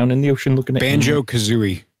floating around in the ocean looking at Banjo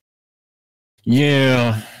Kazooie.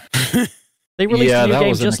 Yeah. They released Yeah, a new that game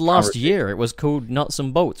was in just the last conversation. year. It was called Nuts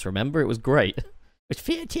and Bolts, remember? It was great. It was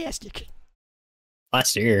fantastic.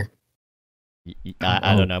 Last year.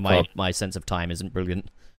 I don't know. God. My sense of time isn't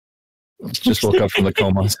brilliant. Just woke up from the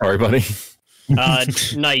coma. Sorry, buddy.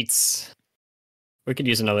 Knights. We could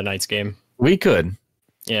use another Knights game. We could.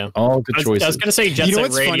 Yeah. All good I choices. was gonna say Jet You know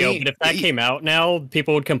Set what's Radio, funny? but if that came out now,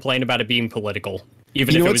 people would complain about it being political,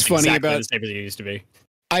 even You if know it what's was funny exactly about- the same as it used to be.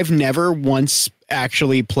 I've never once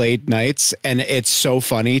actually played Knights, and it's so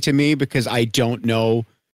funny to me because I don't know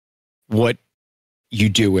what you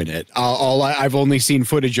do in it. I've only seen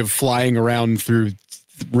footage of flying around through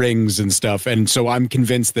rings and stuff, and so I'm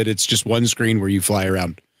convinced that it's just one screen where you fly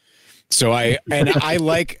around. So I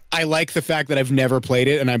like the fact that I've never played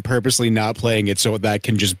it, and I'm purposely not playing it so that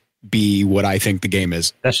can just be what I think the game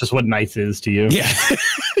is. That's just what Knights is to you. Yeah.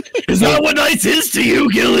 Is that what Knights is to you,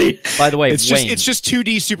 Gilly? By the way, it's Wayne, just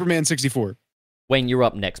 2D Superman 64. Wayne, you're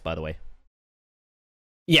up next, by the way.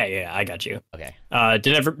 Yeah, I got you. Okay.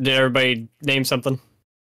 Did everybody name something?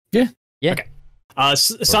 Yeah. Okay.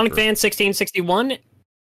 Sonic Fan 1661.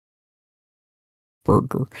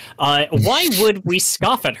 Burger. Why would we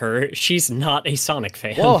scoff at her? She's not a Sonic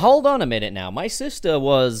fan. Well, hold on a minute now. My sister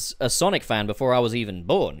was a Sonic fan before I was even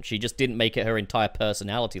born. She just didn't make it her entire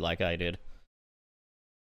personality like I did.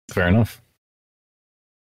 Fair enough.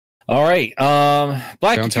 All right.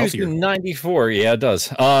 Black Sounds Tuesday healthier. 94. Yeah, it does.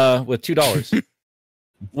 With $2.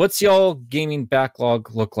 What's y'all gaming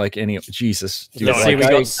backlog look like? Jesus. Dude, Let's see, we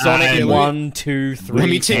got I- Sonic 1, 2, 3, Let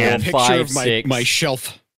me take 4, a picture 5, of 6, my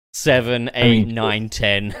shelf. 7, 8, 9,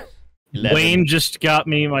 10, 11. Wayne just got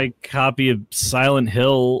me my copy of Silent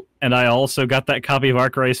Hill, and I also got that copy of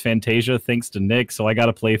Arc Rise Fantasia thanks to Nick, so I got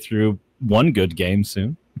to play through one good game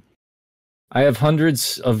soon. I have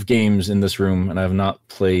hundreds of games in this room, and I have not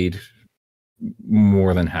played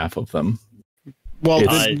more than half of them. Well,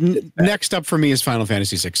 It's- next up for me is Final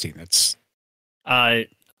Fantasy 16. That's I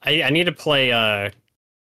need to play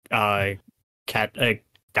Kato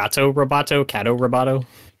Roboto.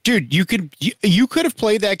 dude. You could have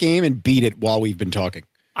played that game and beat it while we've been talking.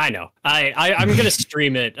 I know. I'm gonna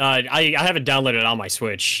stream it. I haven't downloaded it on my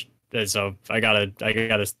Switch, so I gotta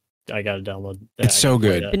download that. It's so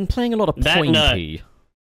good. Been playing a lot of That and, Pointy.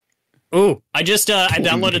 Ooh, I just I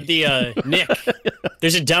downloaded the Nick.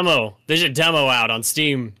 There's a demo out on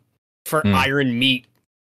Steam for Iron Meat.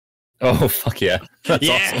 Oh, fuck yeah. That's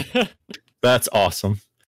awesome. That's awesome.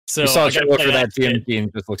 So You saw I a gotta trailer play for that shit.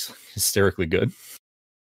 game. Just looks hysterically good.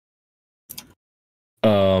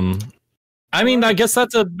 I mean, I guess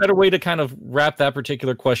that's a better way to kind of wrap that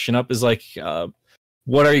particular question up. Is like,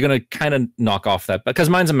 what are you going to kind of knock off that? Because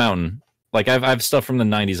mine's a mountain. Like I've stuff from the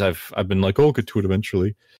 '90s. I've been like, oh, I'll get to it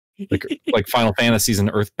eventually. Like Final Fantasies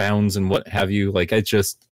and Earthbounds and what have you. Like I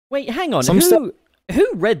just Wait, hang on. Some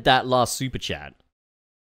Who read that last super chat?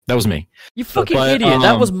 that was me. You fucking But, idiot.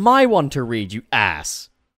 That was my one to read, you ass.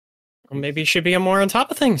 Well, maybe you should be more on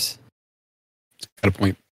top of things. Got a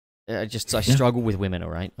point. I struggle with women,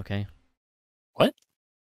 alright? Okay.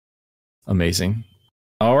 Amazing.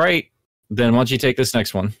 All right, then why don't you take this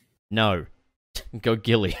next one? No. Go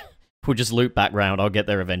Gilly. We'll just loop back round. I'll get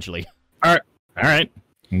there eventually. All right.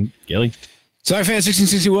 Gilly. Sci-Fi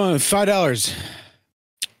 1661, $5.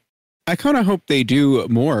 I kind of hope they do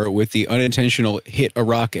more with the unintentional hit a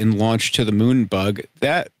rock and launch to the moon bug.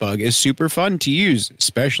 That bug is super fun to use,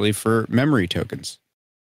 especially for memory tokens.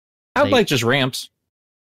 I'd like just ramps.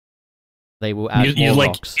 They will add You more like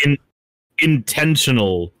rocks.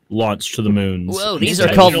 intentional launch to the moons. Whoa, these are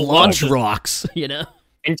Intentional called launch launch. rocks, you know?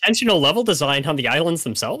 Intentional level design on the islands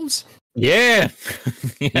themselves? Yeah.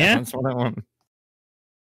 yeah, Yeah? that's what I want.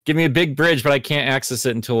 Give me a big bridge, but I can't access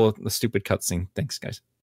it until the stupid cutscene. Thanks, guys.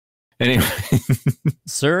 Anyway.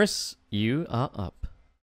 Cirrus, you are up.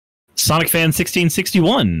 Sonic Fan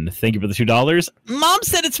 1661. Thank you for the $2. Mom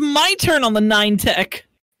said it's my turn on the 9 tech.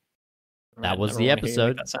 That was Never the wanna hear you episode.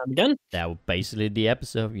 make That sound again. That was basically the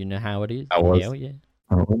episode. You know how it is. That was. Hell yeah.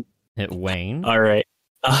 Wayne. All right.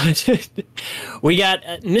 We got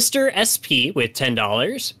Mr. SP with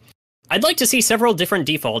 $10. I'd like to see several different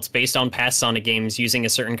defaults based on past Sonic games using a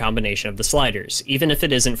certain combination of the sliders, even if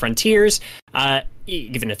it isn't Frontiers.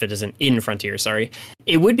 Even if it isn't in Frontiers, sorry.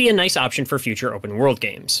 It would be a nice option for future open world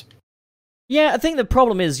games. Yeah, I think the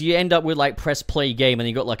problem is you end up with like press play game and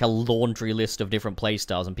you got like a laundry list of different play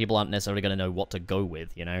styles and people aren't necessarily going to know what to go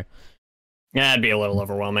with, you know? Yeah, it'd be a little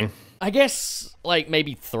overwhelming. I guess like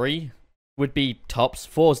maybe 3 would be tops.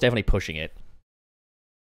 4 is definitely pushing it.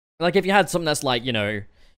 Like if you had something that's like, you know,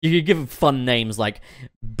 you could give them fun names like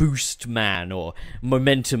Boost Man or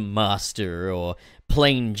Momentum Master or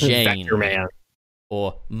Plain Jane Vector Man.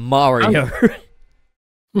 or Mario.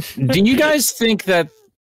 Do you guys think that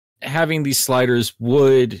having these sliders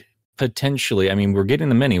would potentially, I mean, we're getting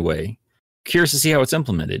them anyway. Curious to see how it's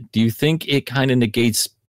implemented. Do you think it kind of negates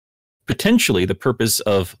potentially the purpose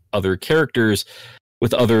of other characters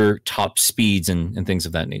with other top speeds and things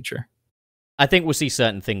of that nature? I think we'll see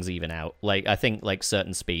certain things even out. Like I think like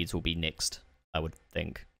certain speeds will be nixed, I would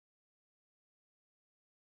think.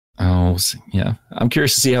 Oh, yeah. I'm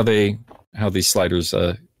curious to see how these sliders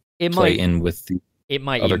play in with the It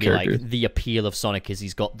might other even be like characters. the appeal of Sonic is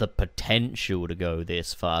he's got the potential to go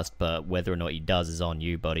this fast, but whether or not he does is on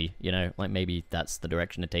you, buddy. You know, like maybe that's the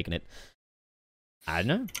direction they're taking it. I don't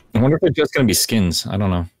know. I wonder if it's just going to be skins. I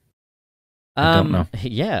don't know. I don't know.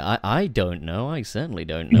 Yeah, I don't know. I certainly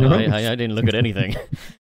don't know. I didn't look at anything.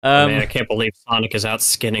 Man, I can't believe Sonic is out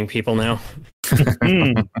skinning people now.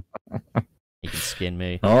 He can skin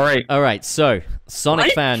me. All right. So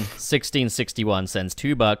Sonic Fan 1661 sends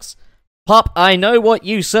 $2. Pop, I know what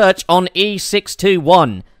you search on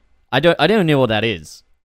E621. I don't know what that is.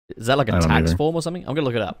 Is that like a tax either. form or something? I'm gonna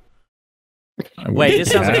look it up. Wait,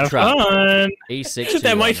 this sounds like a trap.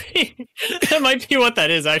 E621. That might be what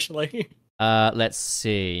that is actually. Let's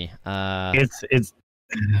see. It's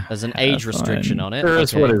There's an age restriction on it.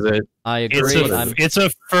 Chris, Okay. what is it? I agree. it's a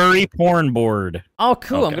furry porn board. Oh,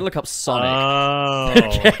 cool. I'm Okay. gonna look up Sonic. Oh.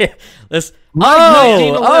 Okay. Let's. Mike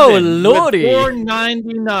Oh, 1911 lordy. with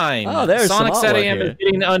 $4.99. Oh, there's Sonic some Set artwork AM here. is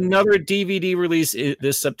getting another DVD release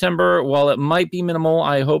this September. While it might be minimal,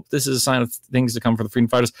 I hope this is a sign of things to come for the Freedom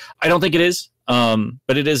Fighters. I don't think it is,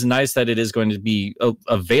 but it is nice that it is going to be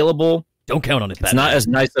available. Don't count on it. It's not as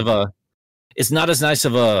nice of a. It's not as nice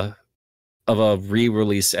of a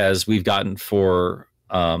re-release as we've gotten for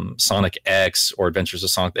Sonic X or Adventures of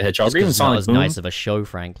Sonic the Hedgehog. Or even It's not Sonic as Boom. nice of a show,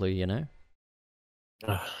 frankly. You know.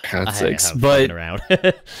 God's sakes. I'm But fucking around.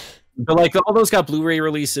 like all those got Blu-ray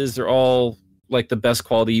releases. They're all like the best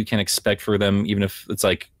quality you can expect for them, even if it's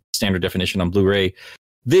like standard definition on Blu-ray.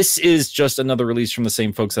 This is just another release from the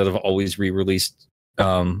same folks that have always re-released.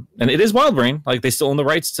 And it is Wild Brain. Like they still own the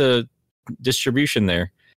rights to distribution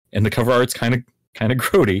there, and the cover art's kind of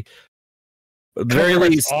grody. But at the very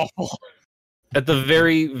least, at the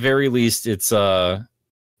very least, it's I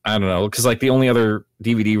don't know, because like the only other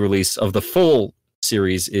DVD release of the full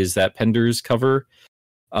series is that Pender's cover,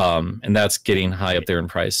 and that's getting high up there in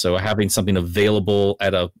price. So having something available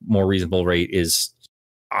at a more reasonable rate is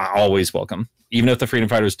always welcome. Even if the Freedom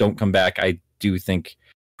Fighters don't come back, I do think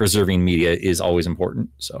preserving media is always important.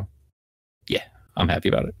 So yeah, I'm happy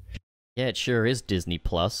about it. Yeah, it sure is Disney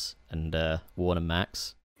Plus and Warner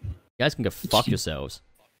Max. You guys can go fuck yourselves.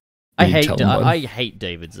 I You hate tell 'em, bud. I hate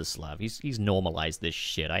David Zaslav. He's normalized this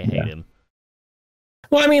shit. I hate him.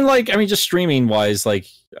 Well, I mean, just streaming wise, like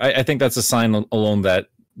I think that's a sign alone that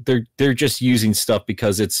they're just using stuff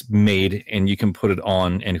because it's made and you can put it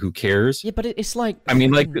on, and who cares? Yeah, but it's like I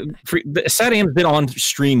mean, like SatAM's been on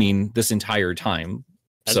streaming this entire time,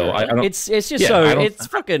 so I don't. It's just yeah, so I don't- it's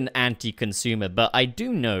fucking anti-consumer. But I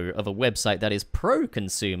do know of a website that is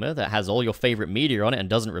pro-consumer that has all your favorite media on it and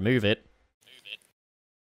doesn't remove it.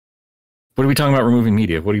 What are we talking about? Removing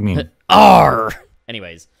media? What do you mean? Arr.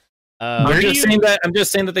 Anyways, I'm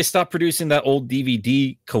just saying that they stopped producing that old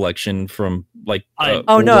DVD collection from like.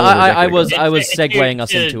 oh no, over a I decade was ago. I was It- segueing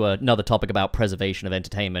us it- into another topic about preservation of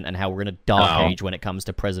entertainment and how we're in a dark Oh. age when it comes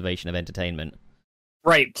to preservation of entertainment.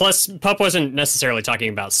 Right. Plus, Pup wasn't necessarily talking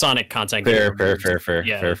about Sonic content. Fair.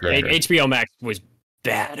 Yeah, HBO Max was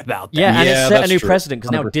bad about that. Yeah, and Yeah, it's set a that's new true. precedent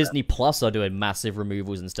because now 100%. Disney Plus are doing massive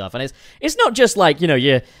removals and stuff, and it's not just like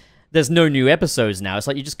there's no new episodes now. It's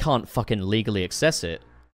like you just can't fucking legally access it.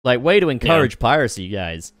 Like, way to encourage piracy,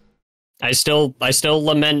 guys. I still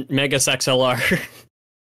lament Megas XLR.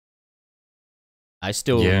 I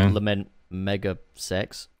still Yeah. lament mega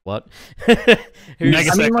sex. What? Megas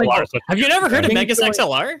I mean, like, XLR. Have you never heard of think Megas it's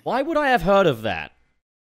XLR? Why would I have heard of that?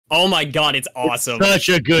 Oh my god, it's awesome. Such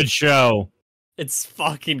a good show. It's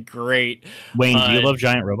fucking great. Wayne, do you Uh, love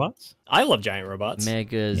giant robots? I love giant robots.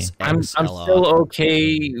 Megas I'm XLR. still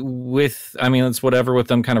okay with. I mean, it's whatever with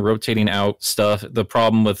them kind of rotating out stuff. The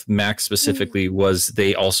problem with Max specifically was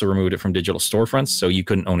they also removed it from digital storefronts, so you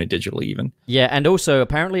couldn't own it digitally even. Yeah, and also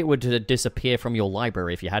apparently it would disappear from your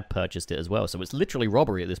library if you had purchased it as well. So it's literally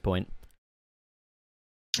robbery at this point.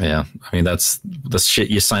 Yeah, I mean that's the shit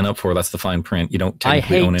you sign up for. That's the fine print. You don't. I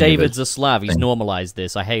technically hate own any David of it. Zaslav. He's thing. normalized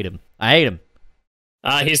this. I hate him. I hate him.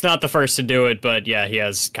 He's not the first to do it, but yeah, he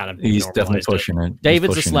has kind of. He's definitely normalized it. pushing it. David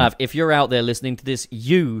He's pushing Zaslav, if you're out there listening to this,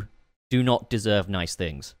 you do not deserve nice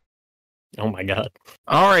things. Oh my god, it.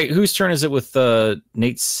 All right, whose turn is it with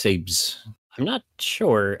Nate Sabes? I'm not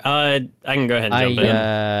sure. I can go ahead and jump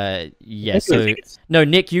in. Yeah, so... No,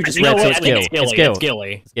 Nick, you just You know read, so what? it's I think Gil. it's It's Gilly. Gil. It's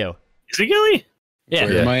Gilly. It's Gil. Is it Gilly? Yeah.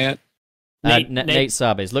 Where am I at? Nate-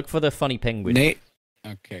 Sabes. Look for the funny penguin. Nate.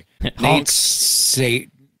 Okay. Honk. Nate say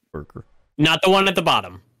Burger. Not the one at the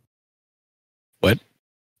bottom. what?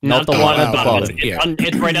 Not the Oh, one at oh, the bottom. bottom, It's, yeah.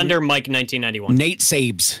 it's right under Mike 1991. Nate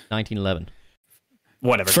Sabes. 1911.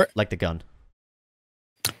 Whatever. Like the gun.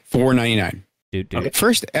 $4.99. Dude. The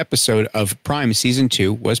first episode of Prime Season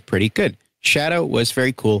 2 was pretty good. Shadow was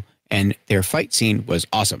very cool, and their fight scene was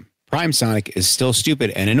awesome. Prime Sonic is still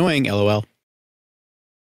stupid and annoying, LOL.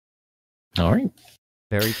 All right.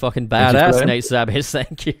 Very fucking Thank you for badass, that. Nate Sabis.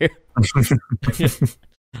 Thank you.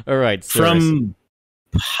 All right. From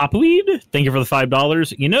Hopweed, thank you for the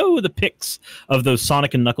 $5. You know the pics of those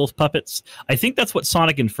Sonic and Knuckles puppets? I think that's what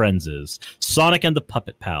Sonic and Friends is. Sonic and the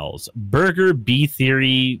Puppet Pals. Burger, B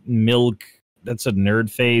Theory, Milk. That's a nerd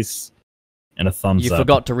face. And a thumbs You up.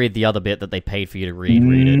 forgot to read the other bit that they paid for you to read.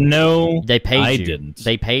 Read it. No, They paid I you. didn't.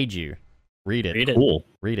 They paid you. Read it. Read it. Cool.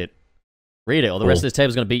 Read it. Read it, or the rest of this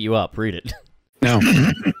table's going to beat you up. Read it. No.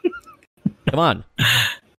 Come on.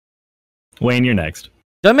 Wayne, you're next.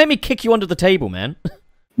 Don't make me kick you under the table, man.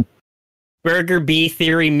 Burger, B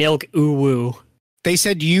Theory, Milk, Uwu. They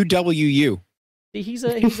said UWU. See, he's a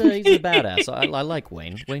badass. I like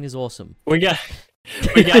Wayne. Wayne is awesome. We got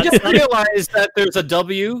I just realized that there's a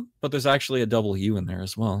W, but there's actually a double U in there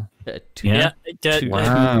as well. Yeah.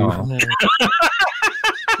 Wow.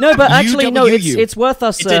 No, but actually, no. UWU. It's worth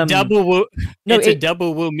us. It's a double woo. no, it's a it-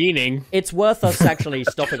 double woo meaning. It's worth us actually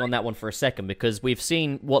stopping on that one for a second because we've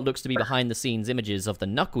seen what looks to be behind-the-scenes images of the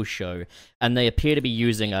Knuckles show, and they appear to be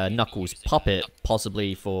using a Knuckles puppet,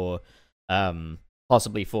 possibly for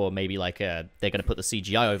maybe like they're going to put the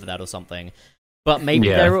CGI over that or something. But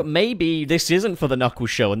maybe this isn't for the Knuckles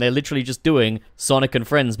show, and they're literally just doing Sonic and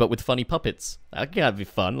Friends, but with funny puppets. That can't be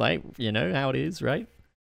fun, like you know how it is, right?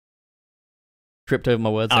 Tripped over my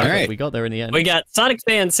words. All There, right. but we got there in the end. We got Sonic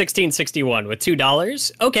Fan 1661 with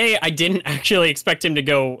 $2. Okay, I didn't actually expect him to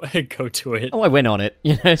go to it. Oh, I went on it.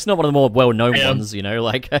 You know, it's not one of the more well-known Yeah. ones. You know,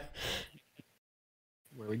 like Where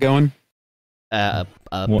are we going? a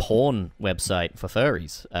porn website for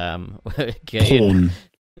furries.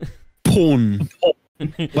 Porn.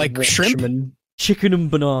 Like shrimp? Chicken and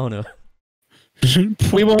banana.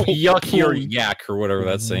 We won't yuck your yak or whatever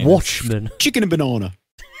that's saying. Watchmen. Chicken and banana.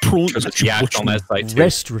 Prawns, There's yak on that site too.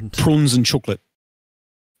 Restaurant. prawns and chocolate.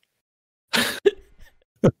 All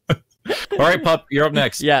right, Pup, you're up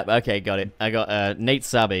next. Yeah, okay, got it. I got Nate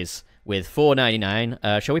Sabes with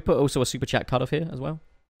 $4.99. Shall we put also a super chat cutoff here as well?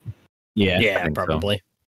 Yeah, Yeah, probably.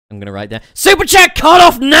 I'm gonna write down super chat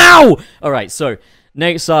cutoff now. All right, so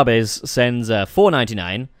Nate Sabes sends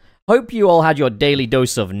 $4.99. Hope you all had your daily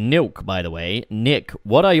dose of Nilk, by the way. Nick,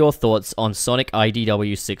 what are your thoughts on Sonic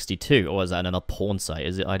IDW 62? Or is that another porn site?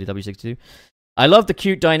 Is it IDW 62? I love the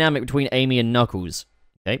cute dynamic between Amy and Knuckles.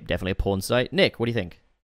 Okay, definitely a porn site. Nick, what do you think?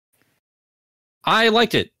 I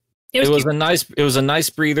liked it. It was a nice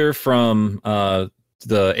breather from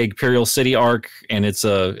the Imperial City arc, and it's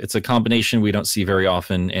a combination we don't see very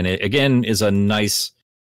often, and it again is a nice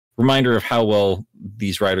reminder of how well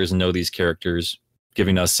these writers know these characters,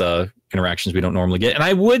 giving us interactions we don't normally get. And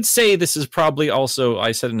I would say this is probably also,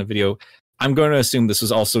 I said in the video, I'm going to assume this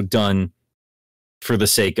was also done for the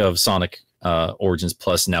sake of Sonic Origins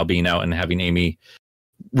Plus now being out and having Amy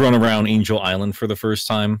run around Angel Island for the first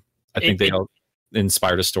time. I think they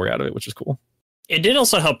inspired a story out of it, which is cool. It did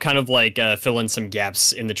also help kind of like fill in some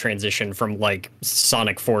gaps in the transition from like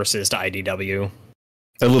Sonic Forces to IDW.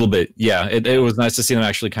 A little bit, yeah. It was nice to see them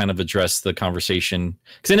actually kind of address the conversation,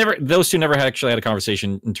 because those two never actually had a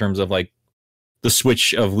conversation in terms of like the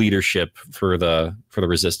switch of leadership for the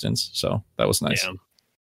Resistance. So that was nice. Yeah.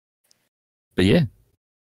 But yeah,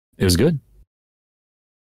 it was good.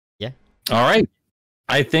 Yeah. All right.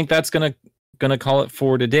 I think that's gonna call it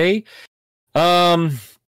for today.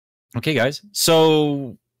 Okay, guys.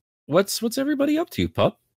 So what's everybody up to,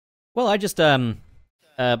 Pup? Well, I just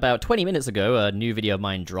about 20 minutes ago, a new video of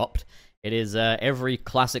mine dropped. It is every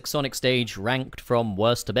classic Sonic stage ranked from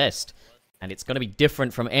worst to best, and it's going to be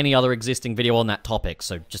different from any other existing video on that topic.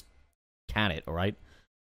 So just can it, all right?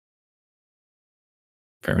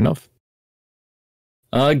 Fair enough.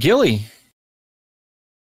 Gilly.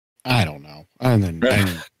 I don't know. I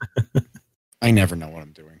never know what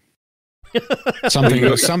I'm doing.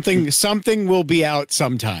 Something will be out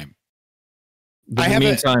sometime. In the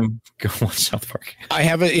meantime, go watch South Park. I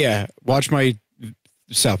have watch my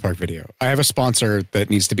South Park video. I have a sponsor that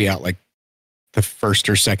needs to be out like the first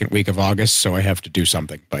or second week of August, so I have to do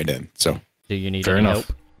something by then. So Do you need Fair any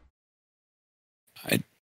enough. help?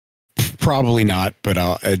 probably not, but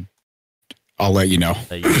I'll let you know.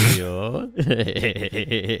 Are you sure?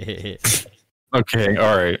 Okay,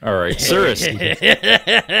 all right. Cirrus.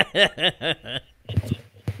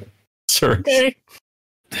 Okay.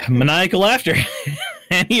 Maniacal laughter.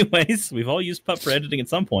 Anyways, we've all used Pup for editing at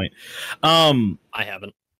some point. I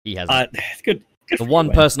haven't. He hasn't. Good. The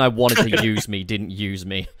one person I wanted to use me didn't use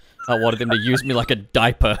me. I wanted him to use me like a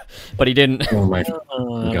diaper, but he didn't. Oh my I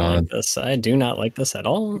don't God. like this. I do not like this at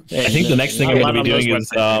all. I think the next thing I'm going to be doing is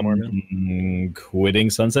quitting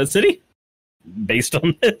Sunset City. based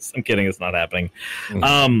on this. I'm kidding. It's not happening.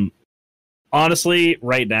 Mm-hmm. Honestly,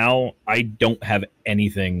 right now, I don't have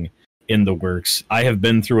anything in the works. I have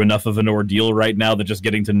been through enough of an ordeal right now that just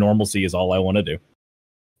getting to normalcy is all I want to do.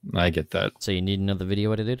 I get that. So you need another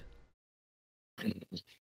video edited?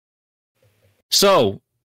 So,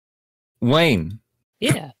 Wayne.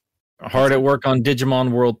 Yeah. Hard at work on Digimon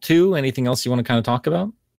World 2. Anything else you want to kind of talk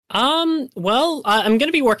about? Well, I'm going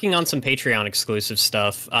to be working on some Patreon exclusive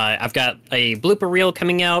stuff. I've got a blooper reel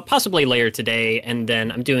coming out, possibly later today, and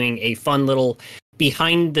then I'm doing a fun little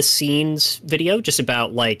behind the scenes video just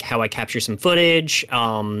about like how I capture some footage,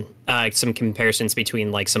 some comparisons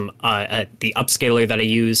between like some the upscaler that I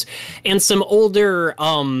use and some older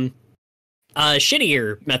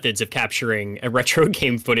shittier methods of capturing a retro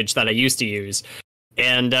game footage that I used to use.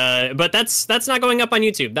 And but that's not going up on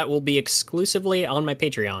YouTube. That will be exclusively on my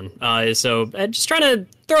Patreon. So just trying to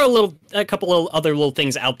throw a couple of other little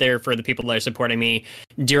things out there for the people that are supporting me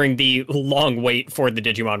during the long wait for the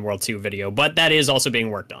Digimon World 2 video. But that is also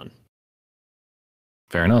being worked on.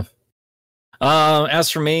 Fair enough. As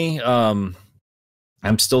for me, I'm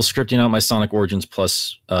still scripting out my Sonic Origins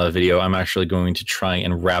Plus video. I'm actually going to try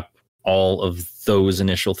and wrap all of those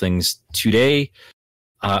initial things today.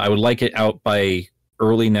 I would like it out by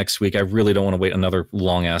early next week. I really don't want to wait another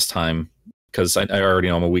long ass time because I already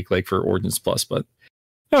know I'm a week late for Origins Plus, but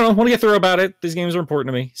I don't know. I want to get thorough about it. These games are important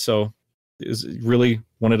to me, so really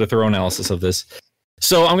wanted a thorough analysis of this.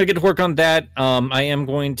 So I'm going to get to work on that. I am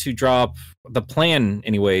going to drop the plan,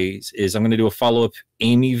 anyways, is I'm going to do a follow-up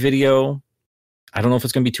Amy video. I don't know if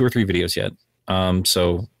it's going to be 2 or 3 videos yet.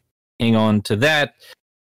 So hang on to that.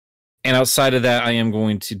 And outside of that, I am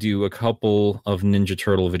going to do a couple of Ninja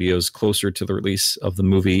Turtle videos closer to the release of the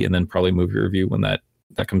movie, and then probably movie review when that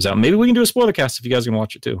comes out. Maybe we can do a spoiler cast if you guys are gonna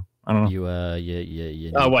watch it too. I don't know. You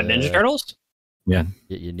you What, Ninja Turtles? Yeah.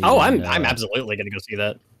 You need I'm absolutely gonna go see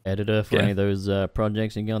that. Editor for any of those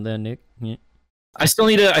projects you got there, Nick. Yeah. I still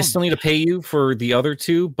need to pay you for the other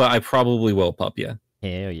 2, but I probably will, pup. Yeah.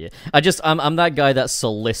 Hell yeah. I'm that guy that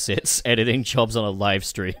solicits editing jobs on a live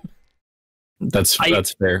stream. That's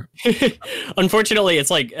fair. Unfortunately,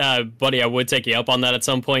 it's like, buddy, I would take you up on that at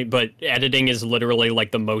some point, but editing is literally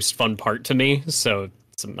like the most fun part to me, so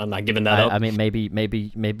I'm not giving that up. I mean,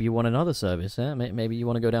 maybe you want another service, huh? Maybe you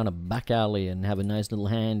want to go down a back alley and have a nice little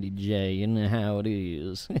handy J. You know how it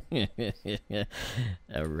is.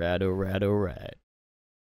 All right. All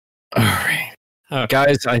right. Okay.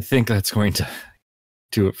 Guys, I think that's going to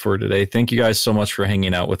do it for today. Thank you guys so much for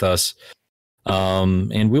hanging out with us.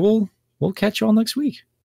 And we'll catch you all next week.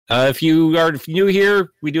 If you are new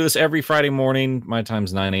here, we do this every Friday morning. My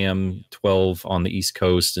time's 9 a.m., 12 on the East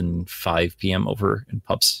Coast, and 5 p.m. over in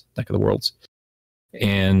Pup's neck of the world.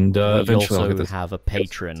 And eventually also have a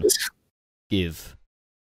patron. Give.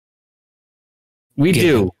 We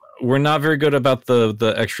do. We're not very good about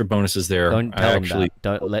the extra bonuses there. Don't tell them that.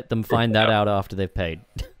 Don't let them find that out after they've paid.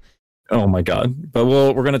 Oh my god! But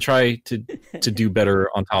we're going to try to do better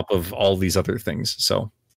on top of all these other things.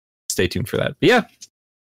 So stay tuned for that. But yeah,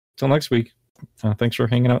 till next week. Thanks for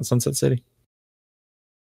hanging out in Sunset City.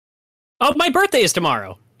 Oh, my birthday is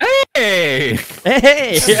tomorrow. Hey!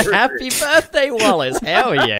 Hey! Happy birthday, Wallace! Hell yeah!